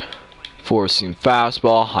 Forcing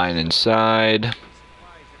fastball, high and inside.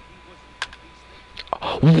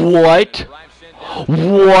 What?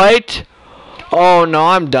 What? Oh no,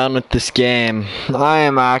 I'm done with this game. I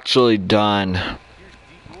am actually done.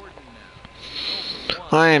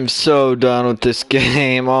 I am so done with this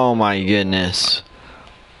game. Oh my goodness.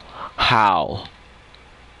 How?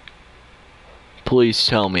 Please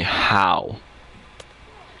tell me how.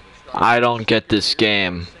 I don't get this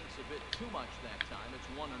game.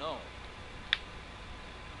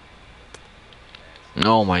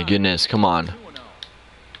 Oh my goodness, come on. Here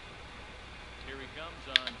he comes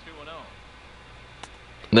on 2-0.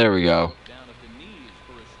 There we go. Down at the knees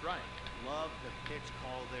for a strike. Love the pitch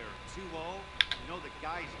call there. 2-0. You know the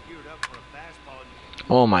guy's geared up for a fastball.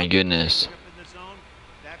 Oh my goodness. Grip in the zone,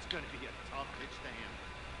 that's going to be a tough pitch to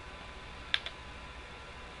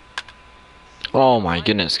handle. Oh my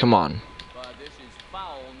goodness, come on. But this is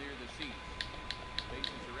foul near the seats. Bases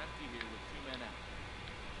are empty here with 2 men out.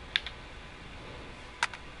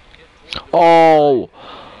 Hit toward the Oh!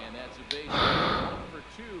 and that's a base hit. 1 for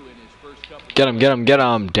 2 in his first couple. Get him, get him, get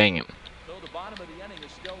him. Dang it. So the bottom of the inning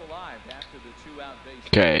is still alive after the 2-out base.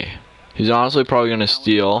 Okay. He's honestly probably going to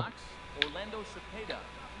steal. Orlando Cepeda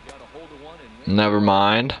got a hold of one and win. Never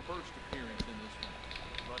mind. First appearance in this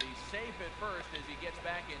one. But he's safe at first as he gets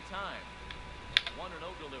back in time. 1-0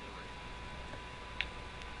 delivery.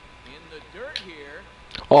 In the dirt here.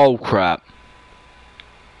 Oh crap.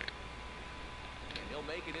 And he'll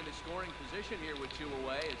make it into scoring position here with 2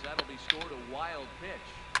 away as that'll be scored a wild pitch.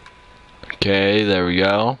 Okay, there we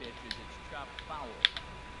go. Pitch as it's chopped foul.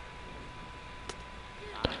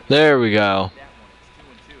 There we go. That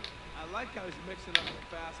one, it's 2-2. I like how he's mixing up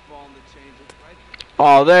the fastball and the changeup right there.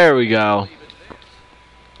 Oh, there we go. Leave it there.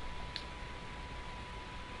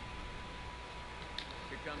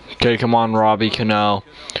 Here comes the Okay, come on, Robbie Cano.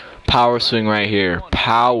 Power swing right here.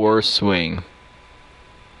 Power swing.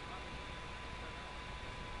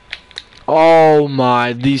 Oh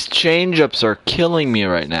my, these changeups are killing me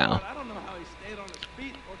right now. I don't know how he stayed on his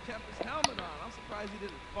feet or kept his helmet on. I'm surprised he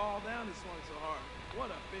didn't fall down. He swung so hard. What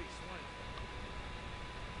a big swing.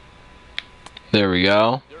 There we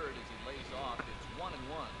go. dirt as he lays off. It's 1-1.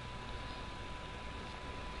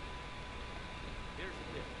 Here's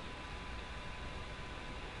the pitch.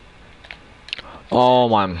 Oh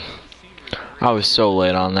my, I was so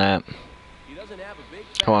late on that. He doesn't have a big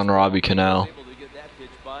Come on, Robbie Cano. able to get that pitch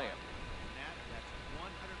by him.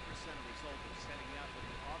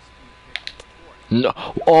 No.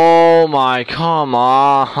 Oh my, come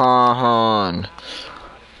on.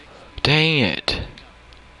 Dang it.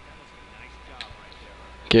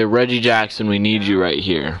 Okay, Reggie Jackson, we need you right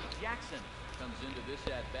here. Jackson comes into this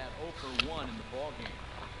at bat 0 for 1 in the ball game.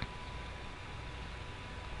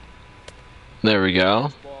 There we go.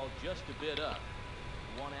 This ball just a bit up.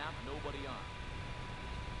 1 out, nobody on.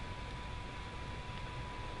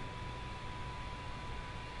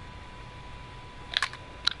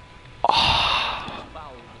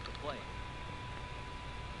 Foul at the plate.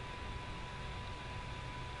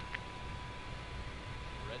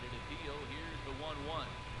 Ready to deal. Here's the 1-1.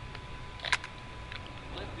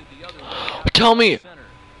 Lifted the other way out Tell to me. center.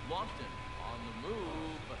 Lofton on the move.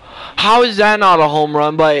 How is that not a home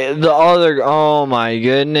run by the other? Oh my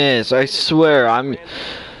goodness, I swear,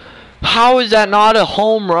 how is that not a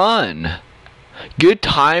home run? Good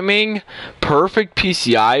timing, perfect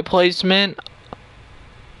PCI placement.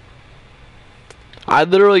 I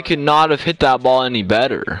literally could not have hit that ball any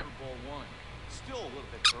better. Ball 1. Still a little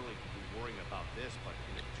bit early to be worrying about this, but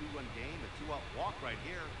in a 2-run game, a 2-out walk right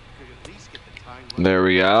here could at least get the time running. There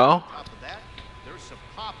we go. On top of that, there's some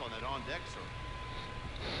pop on that on-deck circle.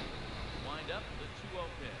 Wind up the 2-0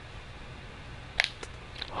 pitch.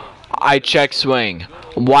 I check swing.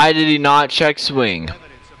 Why did he not check swing?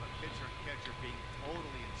 Evidence of a pitcher and catcher being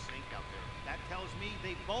totally in sync out there. That tells me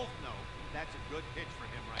they both know that's a good pitch for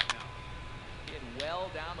him right now. Hit well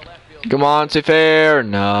down the left field. Come on, say fair.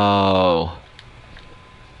 No.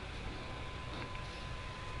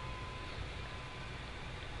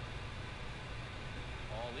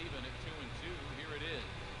 All even at 2-2. Here it is.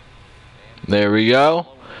 And There we go.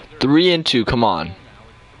 3 and 2. Come on. now it's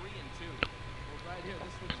 3-2. Well, right here,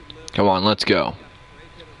 this is what you live Come on, let's go. for. Great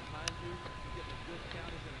hitter behind you. You're getting a good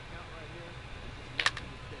count. He's in a count right here. And just lifting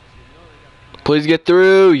the pitch. You know they got to come Please get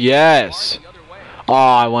through. Yes. The other way. Oh,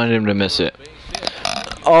 I wanted him to miss it. Base hit.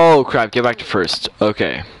 Oh crap, get back to first.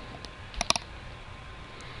 Okay.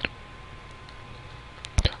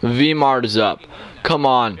 V-Mart is up. Come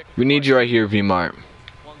on. We need you right here, V-Mart.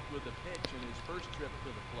 Plunked with the pitch in his first trip to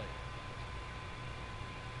the plate.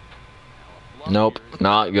 Now a fluff Nope, here is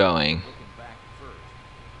not going. looking back at first.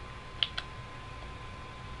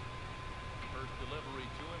 First delivery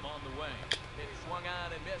to him on the way. Pitch swung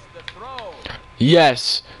on and missed the throw.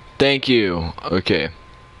 Yes. Thank you. Okay.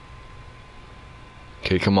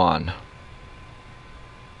 Okay, come on.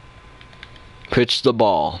 Pitch the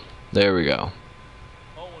ball. There we go.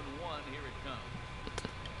 0-1, here it comes.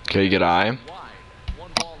 Okay, good eye. Wide.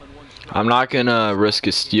 One ball and one strike. I'm not gonna risk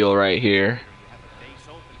a steal right here.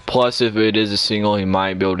 Plus, if it is a single, he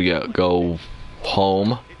might be able to go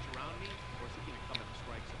home. Pitch around me, or is he going to come in the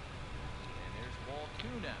strike zone? And there's ball 2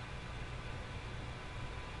 now.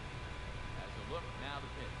 Has a look, now the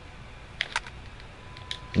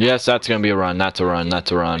pitch. Yes, that's gonna be a run. That's a run.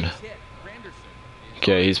 That's a run. Base hit. Granderson is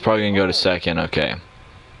Okay, he's probably gonna go to second. Okay. and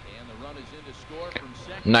the run is in to score from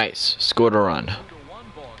second. Nice. Scored a run. 2-1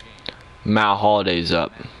 ball game. Matt Holliday's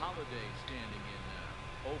up. Matt Holliday standing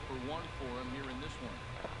in 0 for 1 for him here in this one.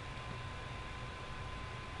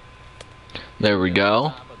 There we go.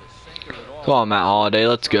 Top of the sinker at all. Come on, Matt Holliday.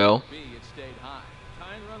 Let's go. B, it stayed high.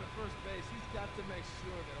 Tying run at first base, he's got to make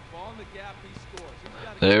sure that a ball in the gap, he scores. He's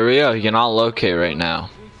got to There we go. He cannot locate right now.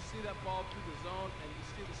 As soon as you see that ball through the zone and you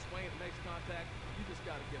see the swing, it makes contact, you just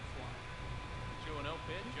got to get flying. 2-0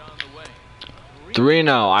 pitch on the way.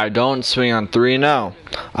 3-0. I don't swing on 3-0.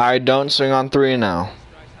 I don't swing on 3-0. Strikes,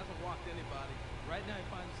 hasn't walked anybody. Right now he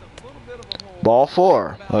finds himself a little bit of a hole. Ball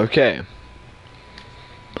 4. Okay.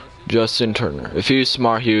 Justin Turner. If he was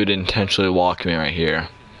smart, he would intentionally walk me right here.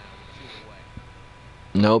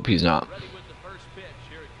 Nope, he's not. Ready with the first pitch.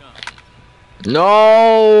 Here it comes. No!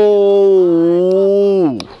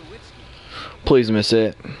 Please miss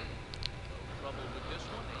it. Trouble with this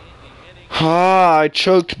one. And the inning Ah, I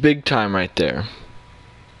choked big time right there.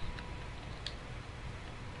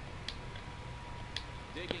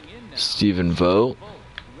 digging in now. Stephen Vogt.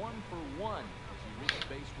 1 for 1 as he reached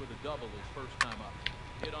base with a double his first time up.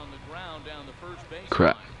 Hit on the ground down the first base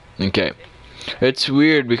Crap. line. Okay. It's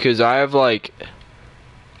weird because I have like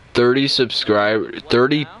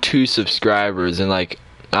 32 subscribers, and like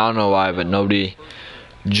I don't know why, but nobody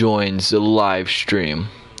joins the live stream.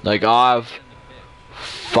 Like I'll have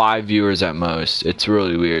 5 viewers at most. It's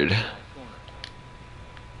really weird. 0-1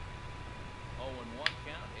 count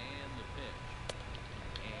and the pitch.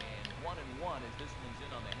 And 1-1 as this one's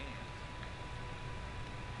in on the hands.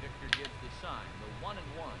 Victor gives the sign. The 1-1.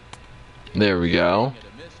 There we go. And a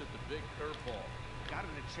miss at the big curveball. Got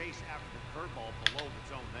him to chase after the curveball below the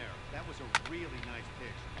zone there. That was a really nice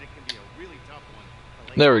pitch, and it can be a really tough one.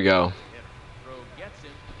 to lay There we go. down to the hitter. Throw gets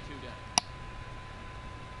him 2 down.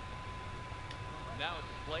 Now at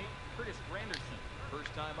the plate, Curtis Granderson.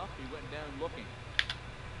 First time up, he went down looking.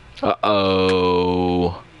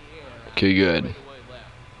 Uh-oh. Okay, good. Straightaway left.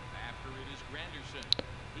 After it is Granderson.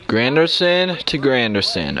 He's Granderson to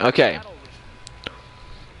Granderson. Okay.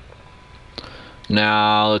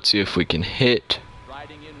 Now, let's see if we can hit.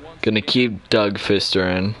 Riding in once Gonna again. keep Doug Fister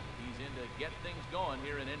in. He's in to get things going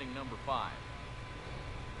here in inning number 5.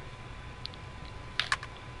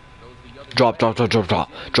 Goes the other Drop, way. drop, drop, drop, drop.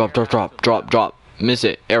 Drop, drop, drop, drop, drop. Miss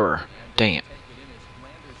it. Error. Dang it. Take it in as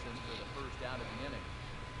Granderson for the first out of the inning.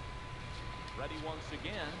 Ready once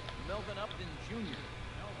again, Melvin Upton Jr. Melvin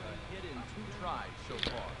hit in 2 tries so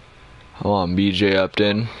far. Hold on, BJ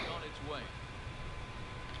Upton. On its way.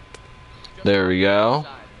 There we go.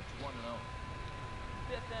 Side, and it's 1-0.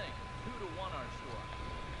 Fifth inning, 2-1 our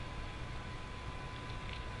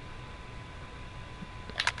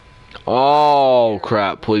score. Oh,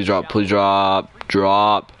 crap. Please drop, please drop.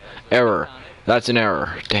 Drop. Error. That's an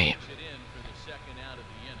error. Damn. Puts it in for the second out of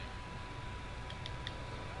the inning.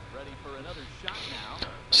 Ready for another shot now.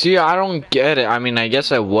 See, I don't get it. I mean, I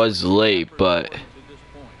guess I was late, but To this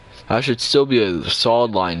point. that should still be a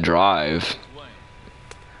solid line drive. Its way.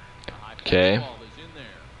 The high Okay. ball is in there.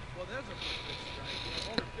 Well, there's a good strike. Only 50%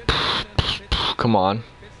 of the pitches Come on. pitched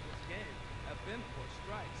this game have been for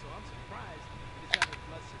strikes, so I'm surprised he's having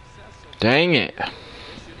less success so far. Dang it. This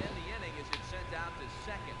should end the inning as it's sent out to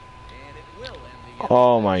second, and it will end the inning.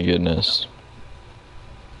 Oh, my goodness.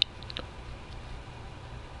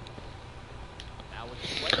 Now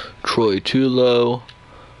it's play. Troy Tulo.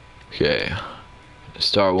 Okay.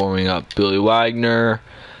 Start warming up Billy Wagner.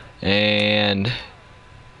 And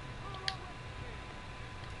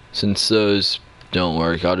since those don't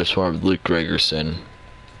work, I'll just warm up Luke Gregerson.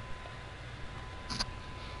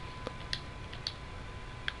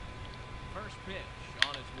 First pitch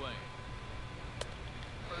on its way.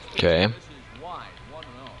 First pitch, Okay. This is wide, 1-0.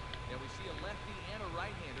 And we see a lefty and a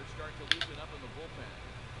right-hander start to loosen up in the bullpen.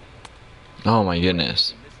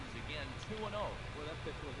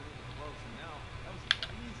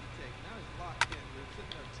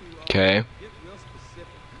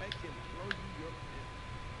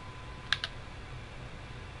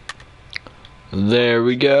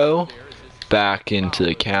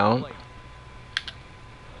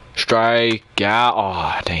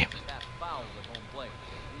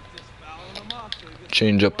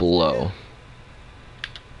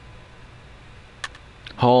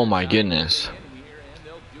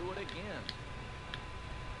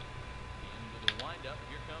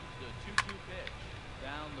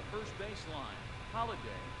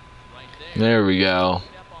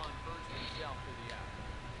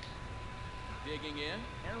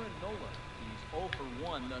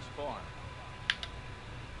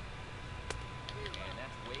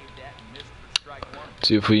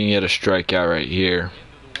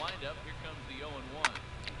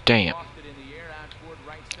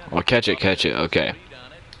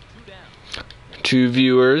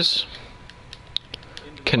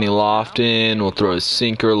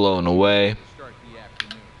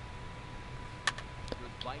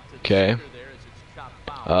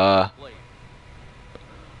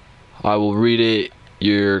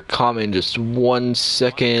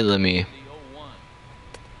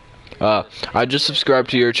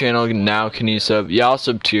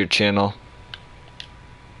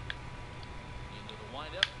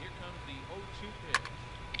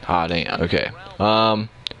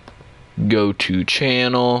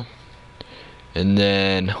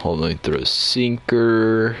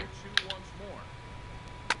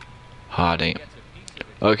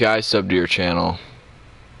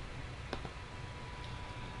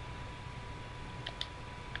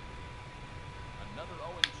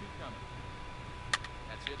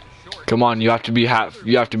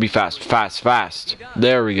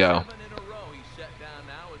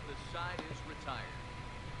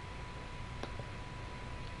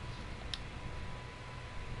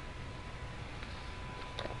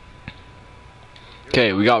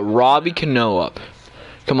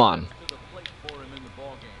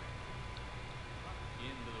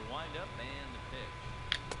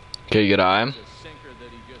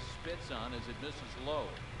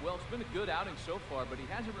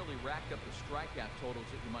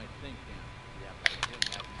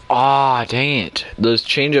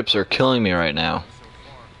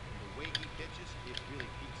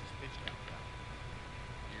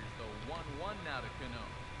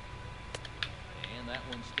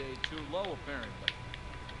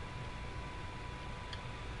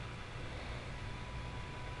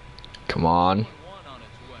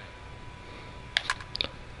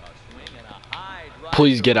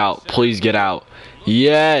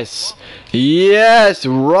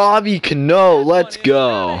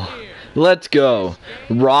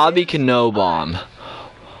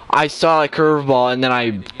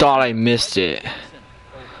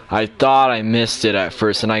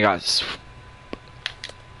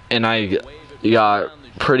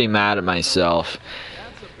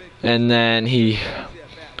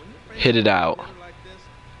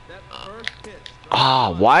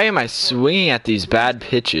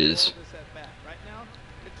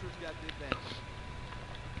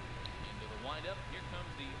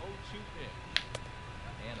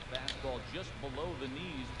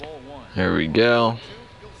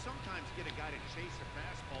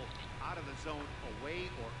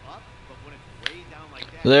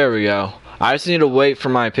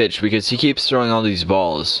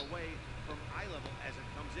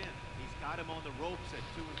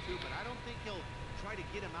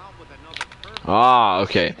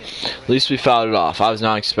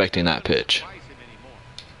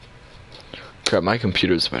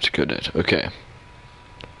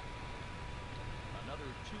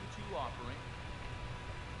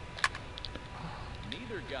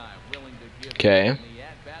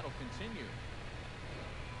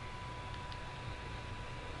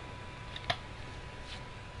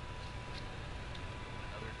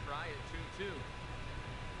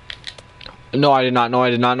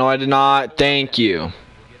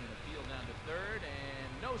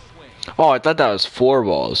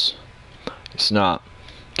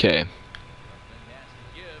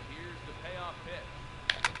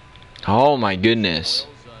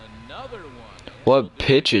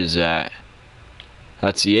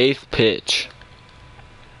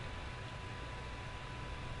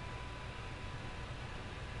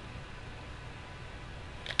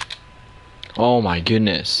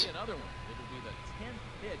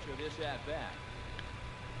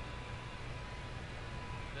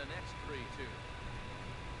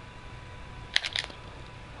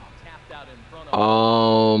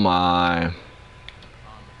 Oh my. On the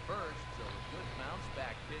first, so a good bounce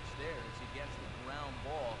back pitch there as he gets the ground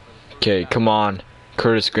ball for the first Okay, out. come on.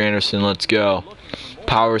 Curtis Granderson, let's go. Looking for more.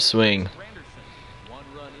 Power swing. Granderson, 1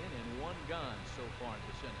 run in and 1 gone so far in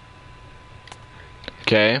this inning.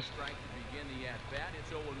 Okay. Strike to begin the at-bat. It's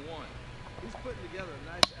 0-1. He's putting together a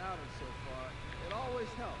nice outing so far. It always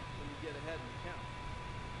helps when you get ahead in the count.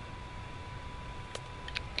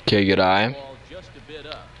 Okay, good eye. Ball just a bit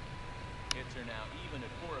up. Hits are now even at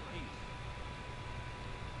 4 apiece.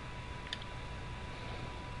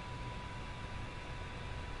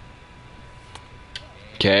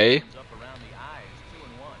 Okay. Comes up around the eyes,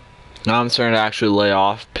 2-1. Now I'm starting to actually lay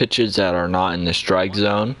off pitches that are not in the strike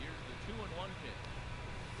zone. Here's the 2-1 pitch.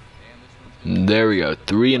 And this one's gonna There we go.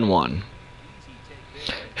 3-1. easy take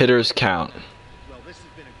there. Hitters count. Well, this has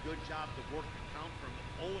been a good job to work the count from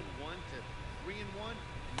 0-1 to 3-1.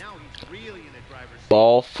 Now he's really in the driver's seat.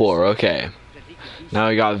 Ball 4. Okay. That he can do Now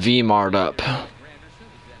we got V-Mart up. Granderson is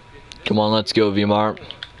then pitched. Come on, let's go, V-Mart. And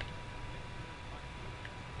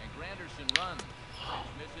Granderson runs.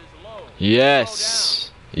 Misses low.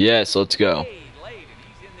 Yes. Yes, let's go. Late, and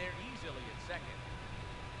he's in there easily at second.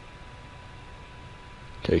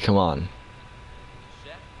 Okay, come on.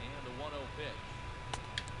 Set and the 1-0 pitch.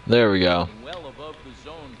 There we go. Well above the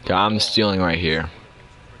zone. Okay, I'm stealing right here.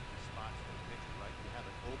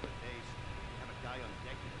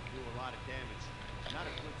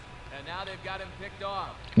 And now they've got him picked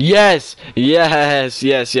off. Yes. Yes.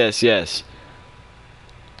 Yes. Yes. Yes.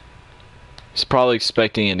 He's probably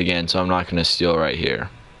expecting it again, so I'm not going to steal right here.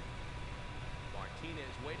 Martinez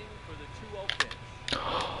waiting for the 2-0 pitch.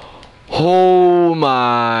 Oh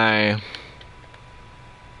my. And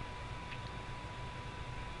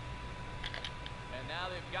now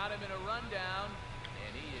they've got him in a rundown.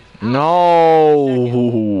 And he is out.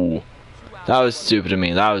 No. Two outs. That was stupid of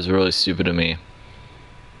me. That was really stupid of me.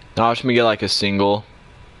 Now watch me get like a single.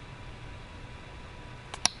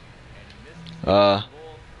 And he misses ball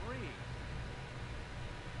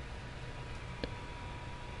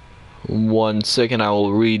 3. 1 second, I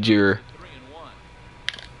will read your. 3-1.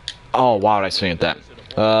 Oh, why would I swing at that?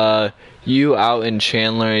 You out in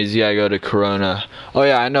Chandler, you gotta go to Corona. Oh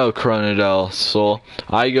yeah, I know Corona del Sol.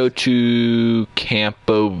 I go to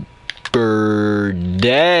Campo Verde.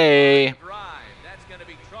 Drive. That's going to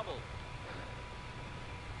be trouble.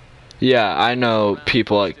 Yeah, I know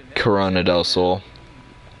people like Corona del Sol. And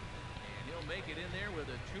he'll make it in there with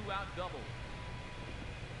a 2-out double.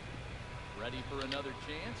 Ready for another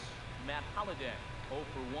chance? Matt Holliday. 0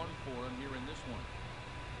 for 1 for him here in this one.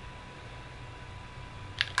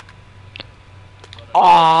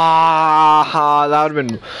 Ah, that would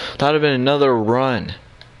have been another run.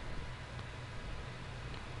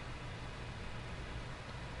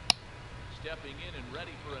 Stepping in and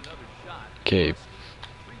ready for another shot. Okay,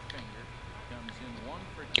 Three-finger comes in 1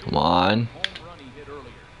 for 2. come on. Home run he hit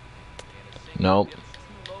earlier. And a single Nope. dips too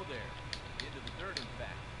low there. Into the third, in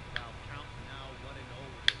fact. Now count now 1-0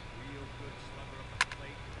 with a real good slugger up the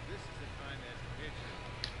plate. This is the time as a pitcher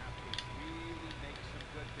you have to really make some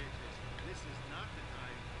good pitches. This is not the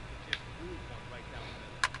time to just move one right down the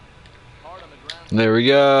middle. Hard on the ground. There we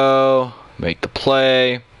go. Make the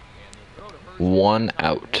play. And the throw to first. 1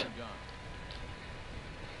 out.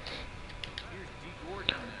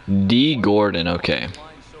 Here's D. Gordon, okay. line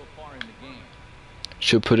so far in the game.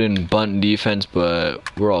 Should put in bunt defense, but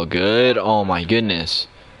we're all good. Oh my goodness.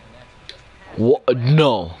 What? No. No, in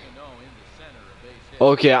the center, a base hit.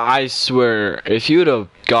 Okay, I swear, if you would have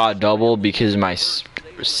got double because my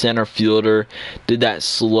center fielder did that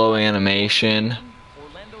slow animation.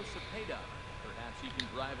 Orlando Cepeda. Perhaps he can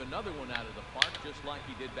drive another one out of the park just like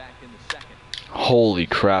he did back in the second. Holy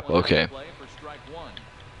crap, okay. Play for strike 1.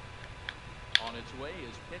 On its way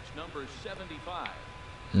is pitch number 75.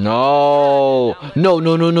 No. No,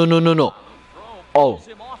 no, no, no, no, no, no. Throw Oh. pulls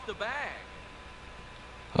him off the bag.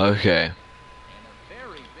 Okay. And a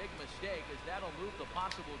very big mistake as that'll move the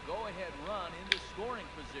possible go-ahead run into scoring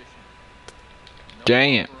position. No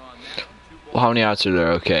Dang it. over on that one. 2 Well, how balls. many outs are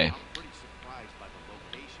there? Okay. I'm pretty surprised by the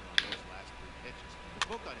location on those last 3 pitches. The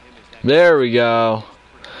book on him is that There we go.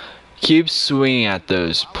 Keep swinging at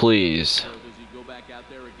those, please. So does he go back out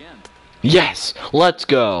there again? Yes. Let's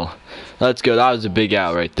go. Let's go. That was a big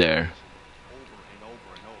out right there.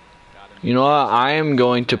 You know what? I am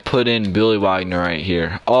going to put in Billy Wagner right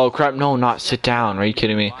here. Oh, crap. No, not sit down. Are you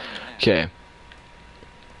kidding me? Okay.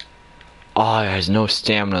 Oh, he has no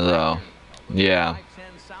stamina, though. Yeah.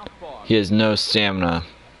 5'10" southpaw. He has no stamina.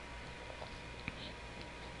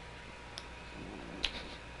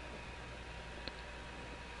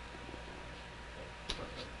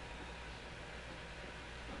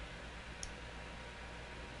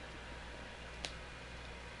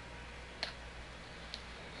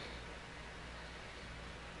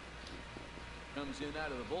 brings in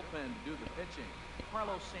out of the bullpen to do the pitching.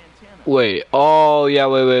 Carlos Santana. Wait. Oh, yeah.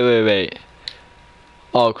 Wait.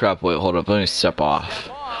 Oh, crap. Wait, hold up. Let me step off.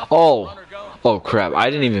 Oh. Oh, crap. I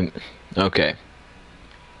didn't even... Okay.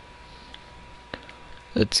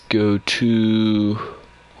 Let's go to...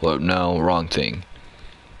 Whoa, no. Wrong thing.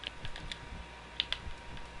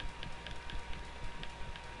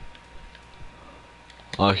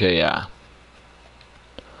 Okay, yeah.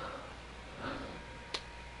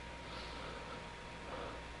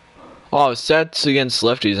 Oh, stats against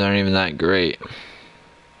lefties aren't even that great.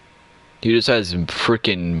 He just has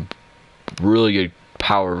freaking really good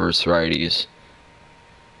power versus righties.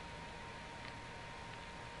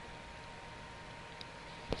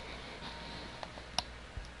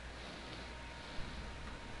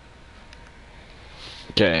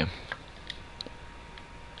 Okay.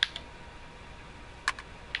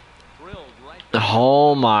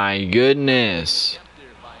 Oh my goodness.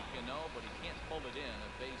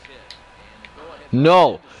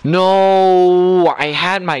 No, I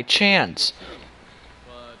had my chance.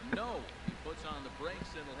 But no, he puts on the brakes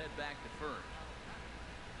and will head back to first.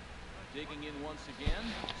 Digging in once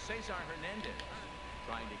again, Cesar Hernandez.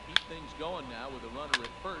 Trying to keep things going now with a runner at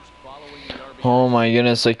first following the RBI. Oh my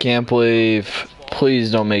goodness, I can't believe.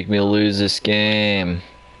 Please don't make me lose this game.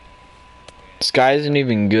 This guy isn't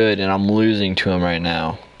even good and I'm losing to him right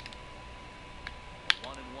now. 1-1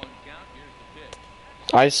 count. Here's the pitch.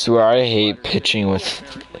 I swear I hate pitching with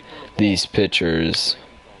these pitchers.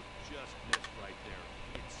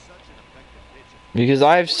 Because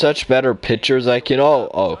I have such better pitchers I can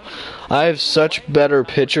I have such better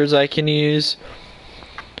pitchers I can use.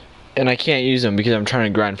 And I can't use them because I'm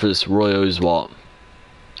trying to grind for this Roy Oswalt.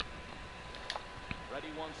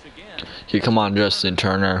 Okay, come on, Justin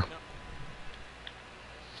Turner.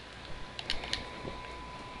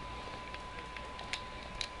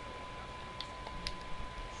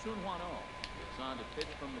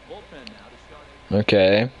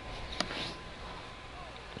 Okay.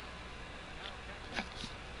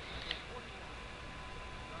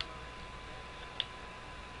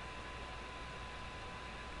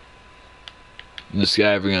 This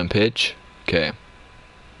guy ever gonna pitch? Okay.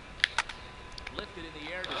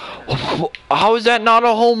 How is that not a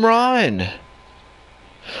home run?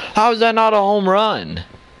 How is that not a home run?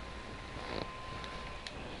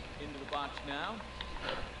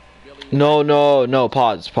 No,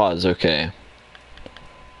 pause, okay.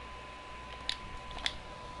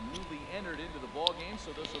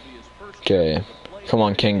 Okay, come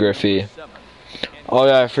on, Ken Griffey. Oh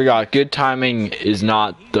yeah, I forgot. Good timing is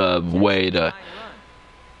not the way to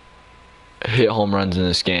hit home runs in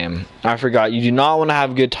this game. I forgot. You do not want to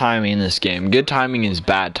have good timing in this game. Good timing is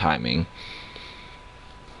bad timing.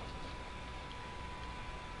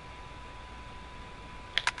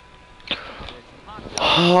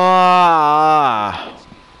 Ah.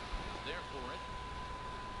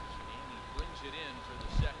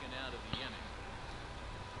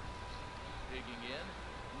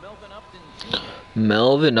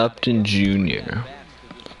 Melvin Upton Jr.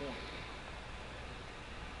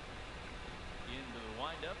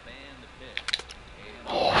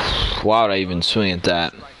 Oh, why would I even swing at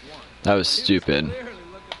that? That was stupid.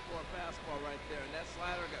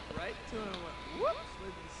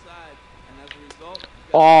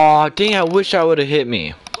 Oh, dang, I wish I would have hit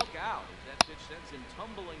me.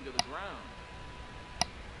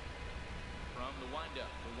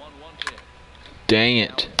 Dang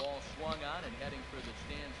it.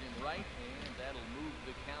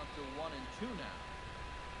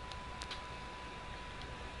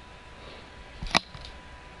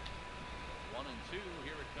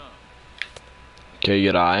 Okay,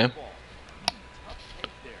 good eye. Well,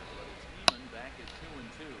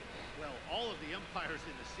 all of the umpires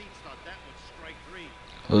in the seats thought that was strike three.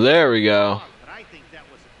 There we go. But I think that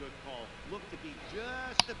was a good call. Looked to be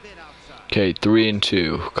just a bit outside. Okay,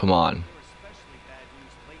 3-2. Come on.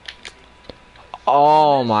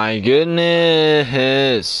 Oh my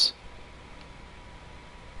goodness.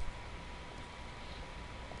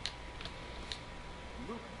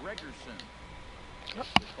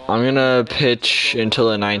 I'm gonna pitch until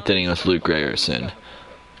the 9th inning with Luke Gregerson.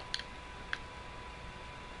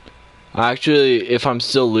 Actually, if I'm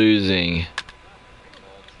still losing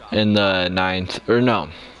in the 9th, or no,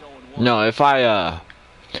 if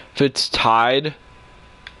it's tied,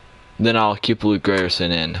 then I'll keep Luke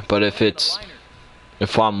Gregerson in. But if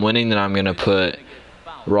I'm winning, then I'm gonna put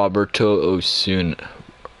Roberto Osuna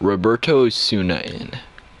in.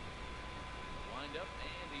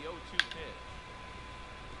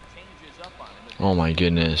 Oh my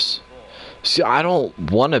goodness. See, I don't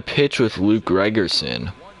want to pitch with Luke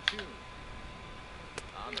Gregerson.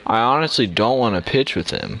 I honestly don't want to pitch with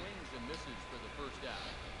him.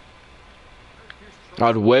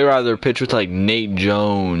 I'd way rather pitch with like Nate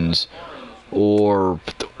Jones or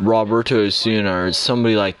Roberto Osuna or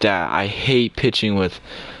somebody like that. I hate pitching with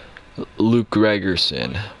Luke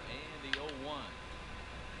Gregerson.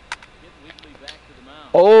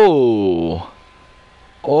 Oh,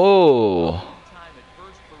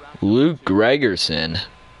 Luke Gregerson.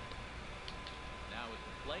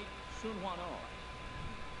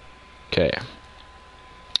 Okay.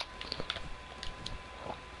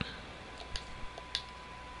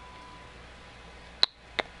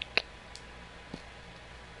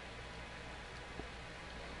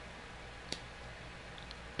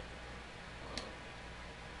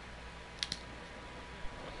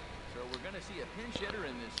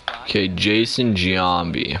 Okay, Jason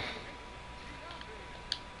Giambi.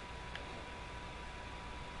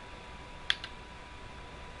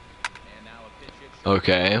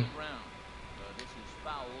 Okay.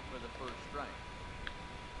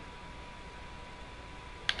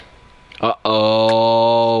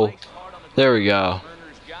 Uh-oh. There we go.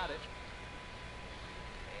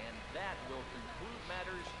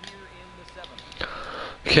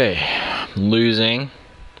 Okay, I'm losing.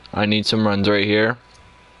 I need some runs right here.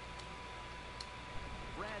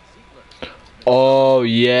 Oh,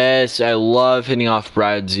 yes. I love hitting off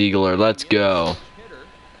Brad Ziegler. Let's go.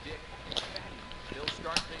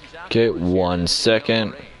 Okay, 1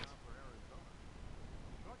 second.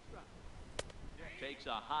 Takes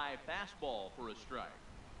a high fastball for a strike.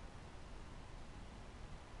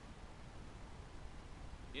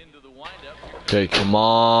 Into the windup. Okay, come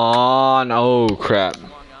on. Oh, crap.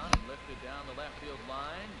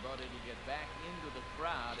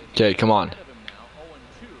 Okay, come on.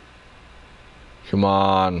 Come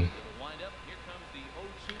on.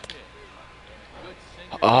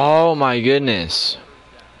 Oh, my goodness.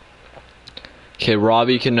 Okay,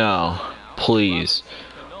 Robbie Cano. Please.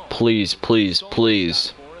 Please, please,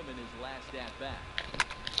 please.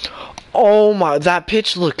 Oh my, that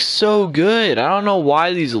pitch looks so good. I don't know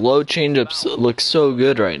why these low changeups look so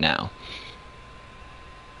good right now.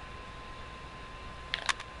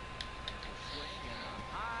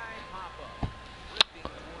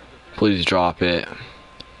 Please drop it.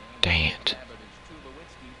 Dang it.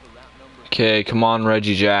 Okay, come on,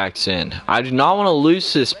 Reggie Jackson. I do not want to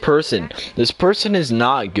lose this person. This person is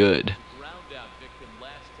not good.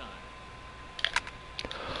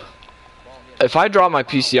 If I drop my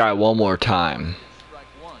PCI one more time.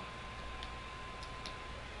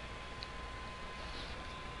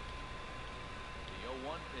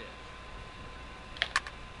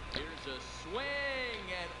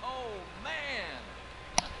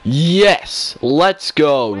 Yes, let's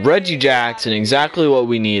go. Reggie Jackson, exactly what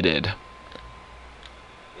we needed.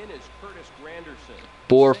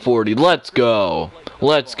 440, let's go.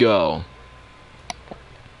 Let's go.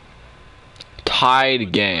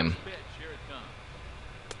 Tied game.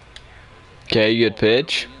 Okay, good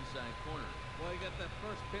pitch. Well, he got that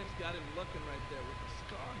first pitch, got him looking right there. With a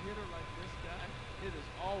star hitter like this guy, it is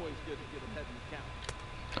always good to get ahead in the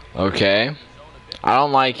count. Okay. I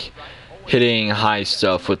don't like hitting high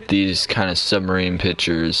stuff with these kind of submarine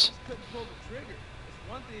pitchers.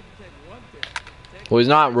 Well, he's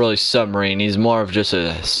not really submarine. He's more of just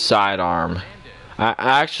a sidearm.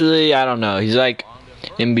 Actually, I don't know. He's like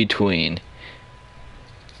in between.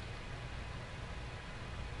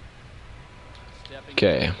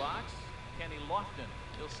 Okay.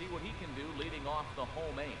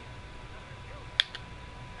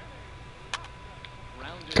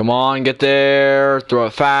 Come on, get there. Throw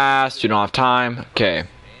it fast. You don't have time. Okay.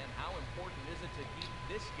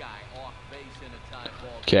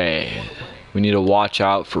 Okay. We need to watch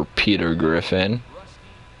out for Peter Griffin.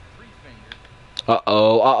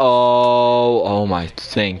 Uh-oh. Uh-oh. Oh, my.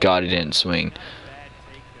 Thank God he didn't swing.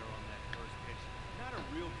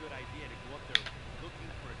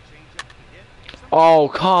 Oh,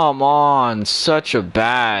 come on. Such a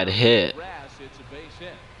bad hit.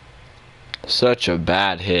 Such a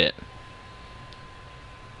bad hit.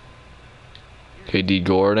 Okay, D.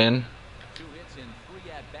 Gordon.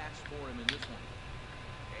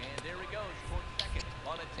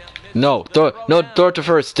 No, throw it to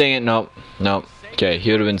first. Dang it. Nope. Nope. Okay,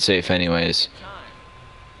 he would have been safe anyways.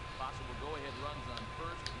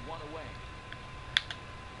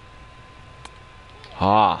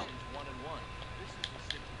 Ah.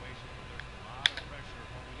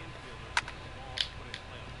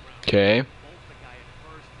 Okay.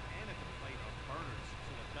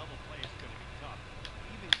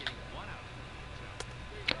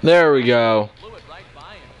 There we go.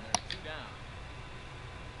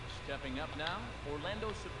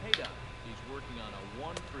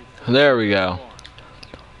 There we go.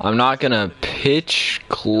 I'm not going to pitch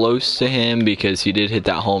close to him because he did hit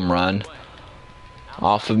that home run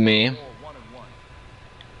off of me.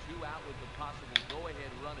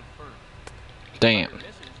 Dang it.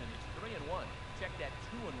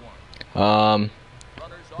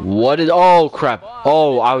 What is... Oh, crap.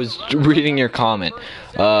 Oh, I was reading your comment.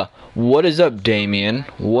 What is up, Damien?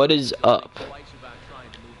 What is up?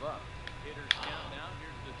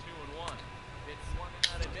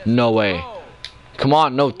 No way. Come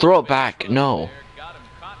on, no, throw it back. No.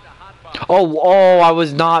 Oh, I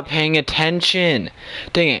was not paying attention.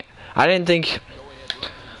 Dang it. I didn't think...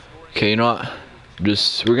 Okay, you know what?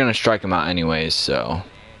 We're gonna strike him out anyways, so...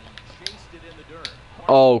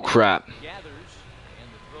 Oh, crap.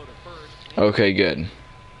 Okay, good.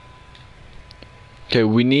 Okay,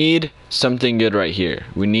 we need something good right here.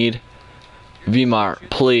 We need... V-Mart,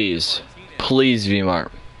 please. Please,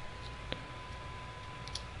 V-Mart.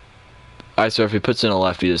 I swear, if he puts in a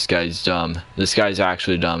lefty, this guy's dumb. This guy's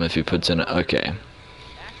actually dumb if he puts in a... Okay.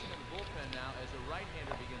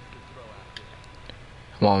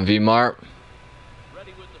 Come on, V-Mart.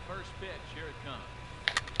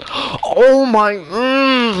 Oh my...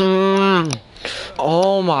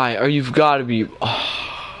 Oh my... Oh, you've got to be...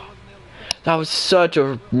 Oh, that was such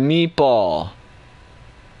a meatball.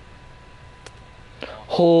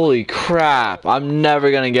 Holy crap. I'm never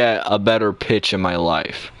going to get a better pitch in my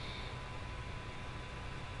life.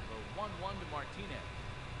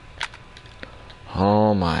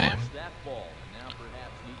 Oh my.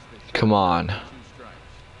 Come on.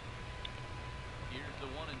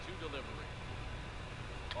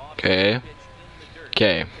 Okay.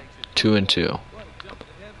 Okay. 2-2.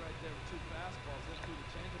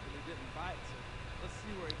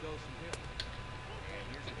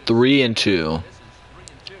 3-2.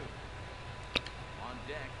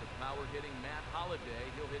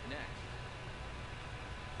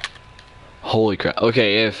 Holy crap.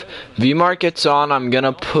 Okay, if V-Mart gets on, I'm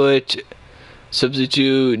gonna put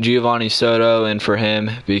substitute Giovanni Soto in for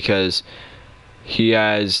him because he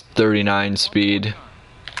has 39 speed.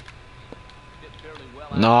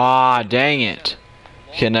 Nah, dang it.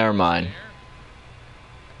 Okay, never mind.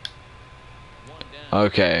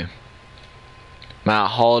 Okay. Matt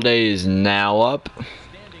Holliday is now up.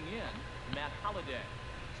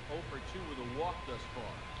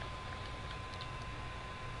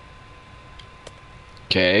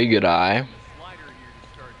 Okay, good eye.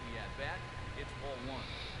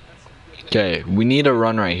 Okay, we need a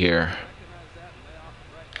run right here.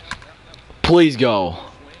 Please go.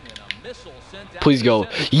 Please go.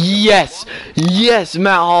 Yes! Yes,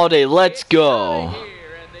 Matt Holliday, let's go.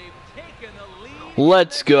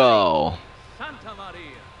 Let's go.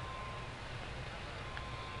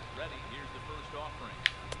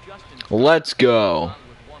 Let's go.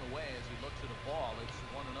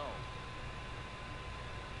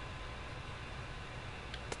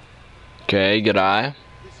 Okay, good eye.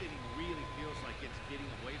 This inning really feels like it's getting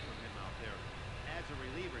away from him out there. As a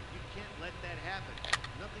reliever, you can't let that happen.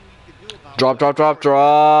 Nothing you can do about Drop, drop, drop,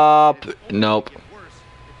 drop. Nope.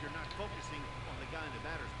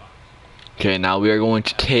 Okay, now we are going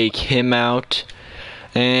to take him out.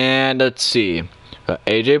 And let's see.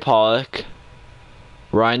 AJ Pollock,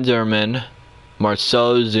 Ryan Zimmerman,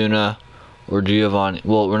 Marcelo Zuna, or Giovanni.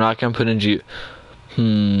 Well, we're not going to put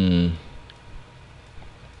in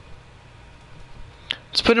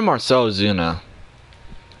Let's put in Marcelo Zuna.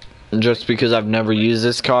 Just because I've never used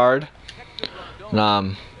this card. And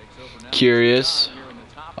I'm curious.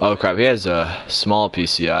 Oh crap, he has a small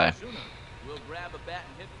PCI.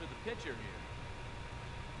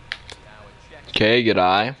 Okay, good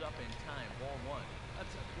eye.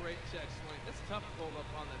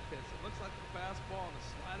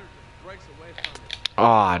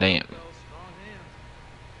 Ah, dang it.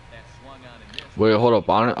 Wait, hold up.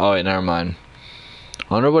 Oh, wait, never mind.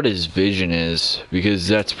 I wonder what his vision is, because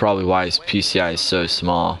that's probably why his PCI is so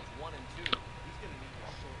small.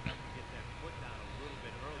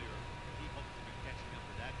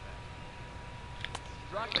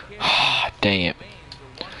 Ah, dang it.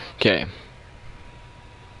 Okay.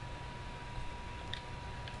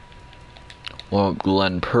 Well,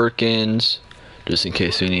 Glenn Perkins, just in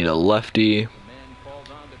case we need a lefty.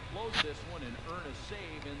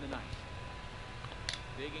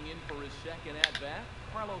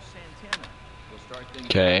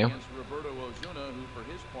 Okay.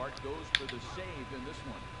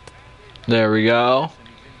 There we go.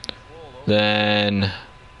 Then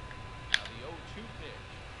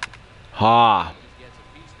ha.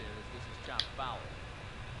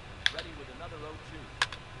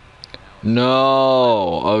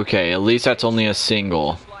 No. Okay, at least that's only a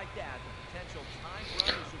single. Just like that, the potential tying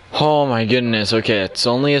runners are Oh my goodness. Okay, it's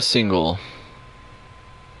only a single.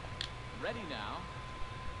 ready now.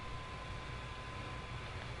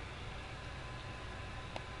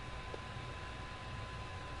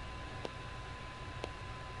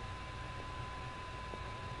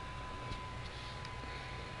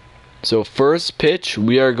 So first pitch,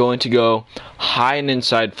 we are going to go high and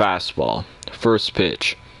inside fastball. First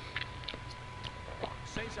pitch.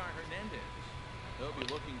 Cesar Hernandez. They'll be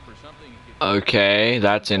looking for something he could Okay,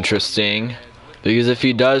 that's interesting. Because if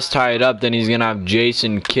he does tie it up, then he's going to have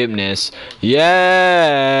Jason Kipnis.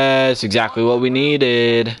 Yes! Exactly what we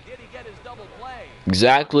needed. Did he get his double play?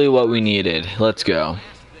 Exactly what we needed. Let's go. Last thing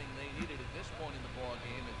they needed at this point in the ball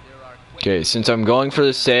game is there are quick Okay, since I'm going for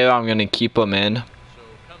the save, I'm going to keep him in. so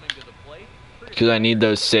coming to the plate. Pretty Because I need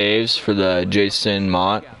those saves for the Jason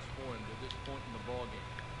Mott. strikeouts for him to this point in the ball game.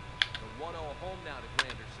 The 1-0 home now to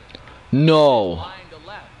Granderson. No. Line to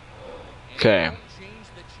left. And Okay. don't change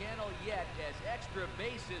the channel yet as extra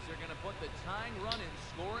bases are going to put the tying run in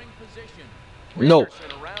scoring position. No.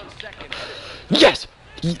 Granderson around second. Yes!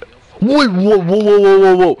 Whoa, whoa, whoa, whoa, whoa,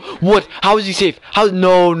 whoa, whoa. What? How is he safe? How?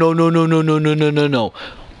 No, no, no, no, no, no, no, no, no, no.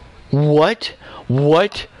 What?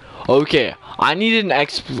 What? Okay, I need an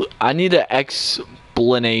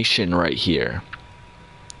explanation right here.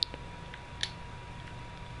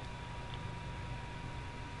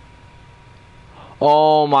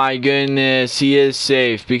 Oh my goodness, he is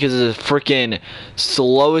safe because of the freaking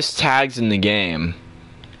slowest tags in the game.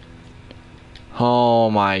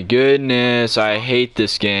 Oh my goodness, I hate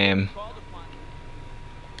this game.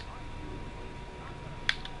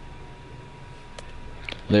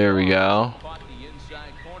 There we go. Caught the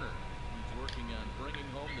inside corner. He's working on bringing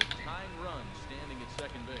home the tying run standing at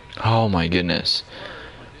second base. Oh my goodness.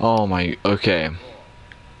 Oh my, okay.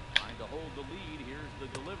 Trying to hold the lead. Here's the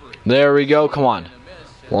delivery. There we go, come on. And a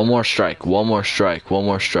miss. One more strike, one more strike, one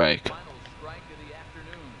more strike. Final strike of the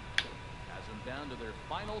afternoon. Has them down to their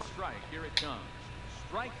final strike. Here it comes.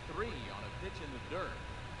 Strike 3 on a pitch in the dirt.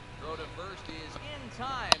 Throw to first is in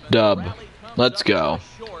time. and the Dub. rally comes Let's up go.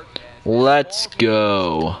 just short as Let's that ball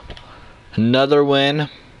go. Another win.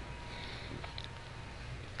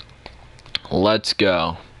 Let's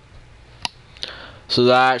go. So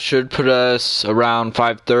that should put us around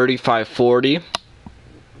 530, 540.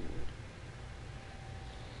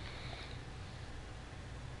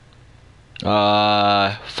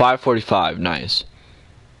 Uh, 545, nice.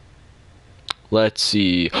 Let's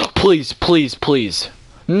see. Please, please, please.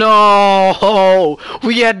 No,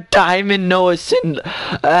 we had Diamond Noah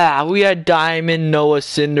we had Diamond Noah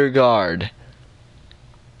Syndergaard.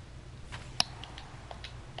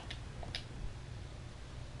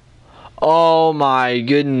 Oh my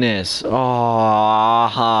goodness.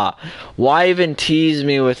 Oh, why even tease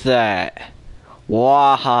me with that?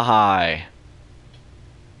 Why?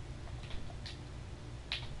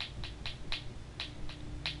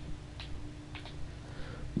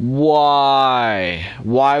 Why?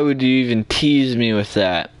 Why would you even tease me with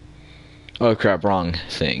that? Oh crap, wrong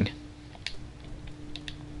thing.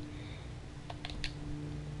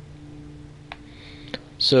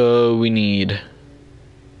 So we need...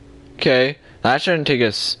 Okay, that shouldn't take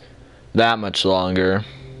us that much longer.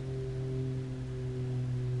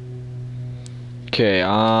 Okay,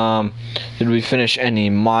 did we finish any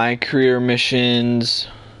My Career missions?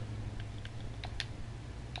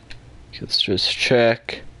 Let's just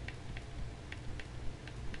check.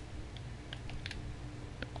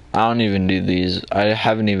 I don't even do these. I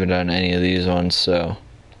haven't even done any of these ones, so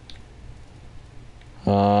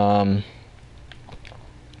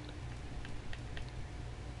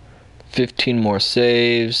 15 more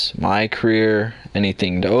saves, My Career,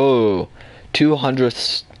 anything.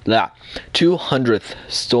 200th 200th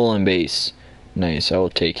stolen base. Nice, I will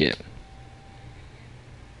take it.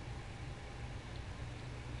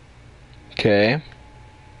 Okay.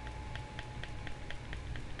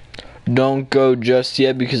 Don't go just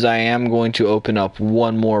yet because I am going to open up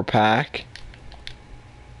one more pack.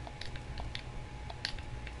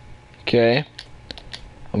 Okay.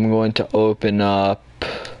 I'm going to open up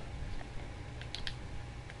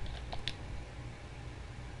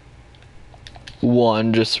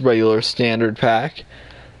one just regular standard pack.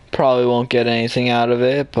 Probably won't get anything out of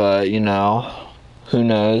it, but you know, who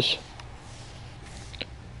knows.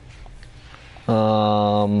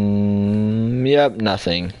 Yep,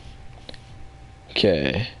 nothing.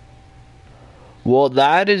 Okay. Well,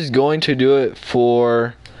 that is going to do it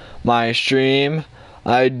for my stream.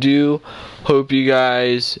 I do hope you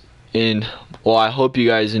guys I hope you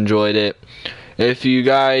guys enjoyed it. If you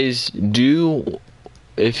guys do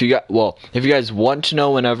if you guys want to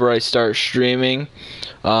know whenever I start streaming,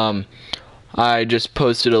 I just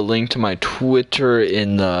posted a link to my Twitter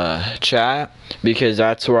in the chat, because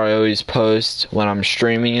that's where I always post when I'm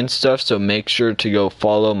streaming and stuff. So make sure to go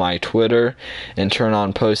follow my Twitter and turn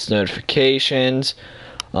on post notifications.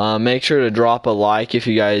 Make sure to drop a like if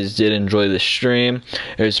you guys did enjoy the stream.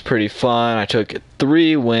 It was pretty fun. I took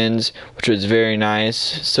 3 wins, which was very nice.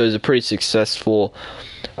 So it was a pretty successful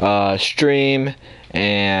stream,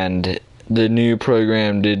 and the new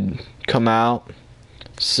program did come out.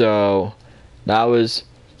 So that was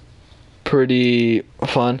pretty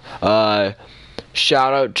fun.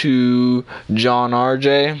 Shout out to John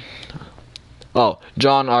RJ. Oh,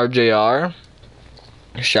 John RJR.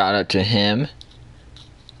 Shout out to him.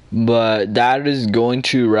 But that is going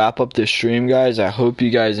to wrap up the stream, guys. I hope you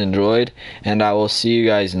guys enjoyed, and I will see you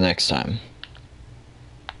guys next time.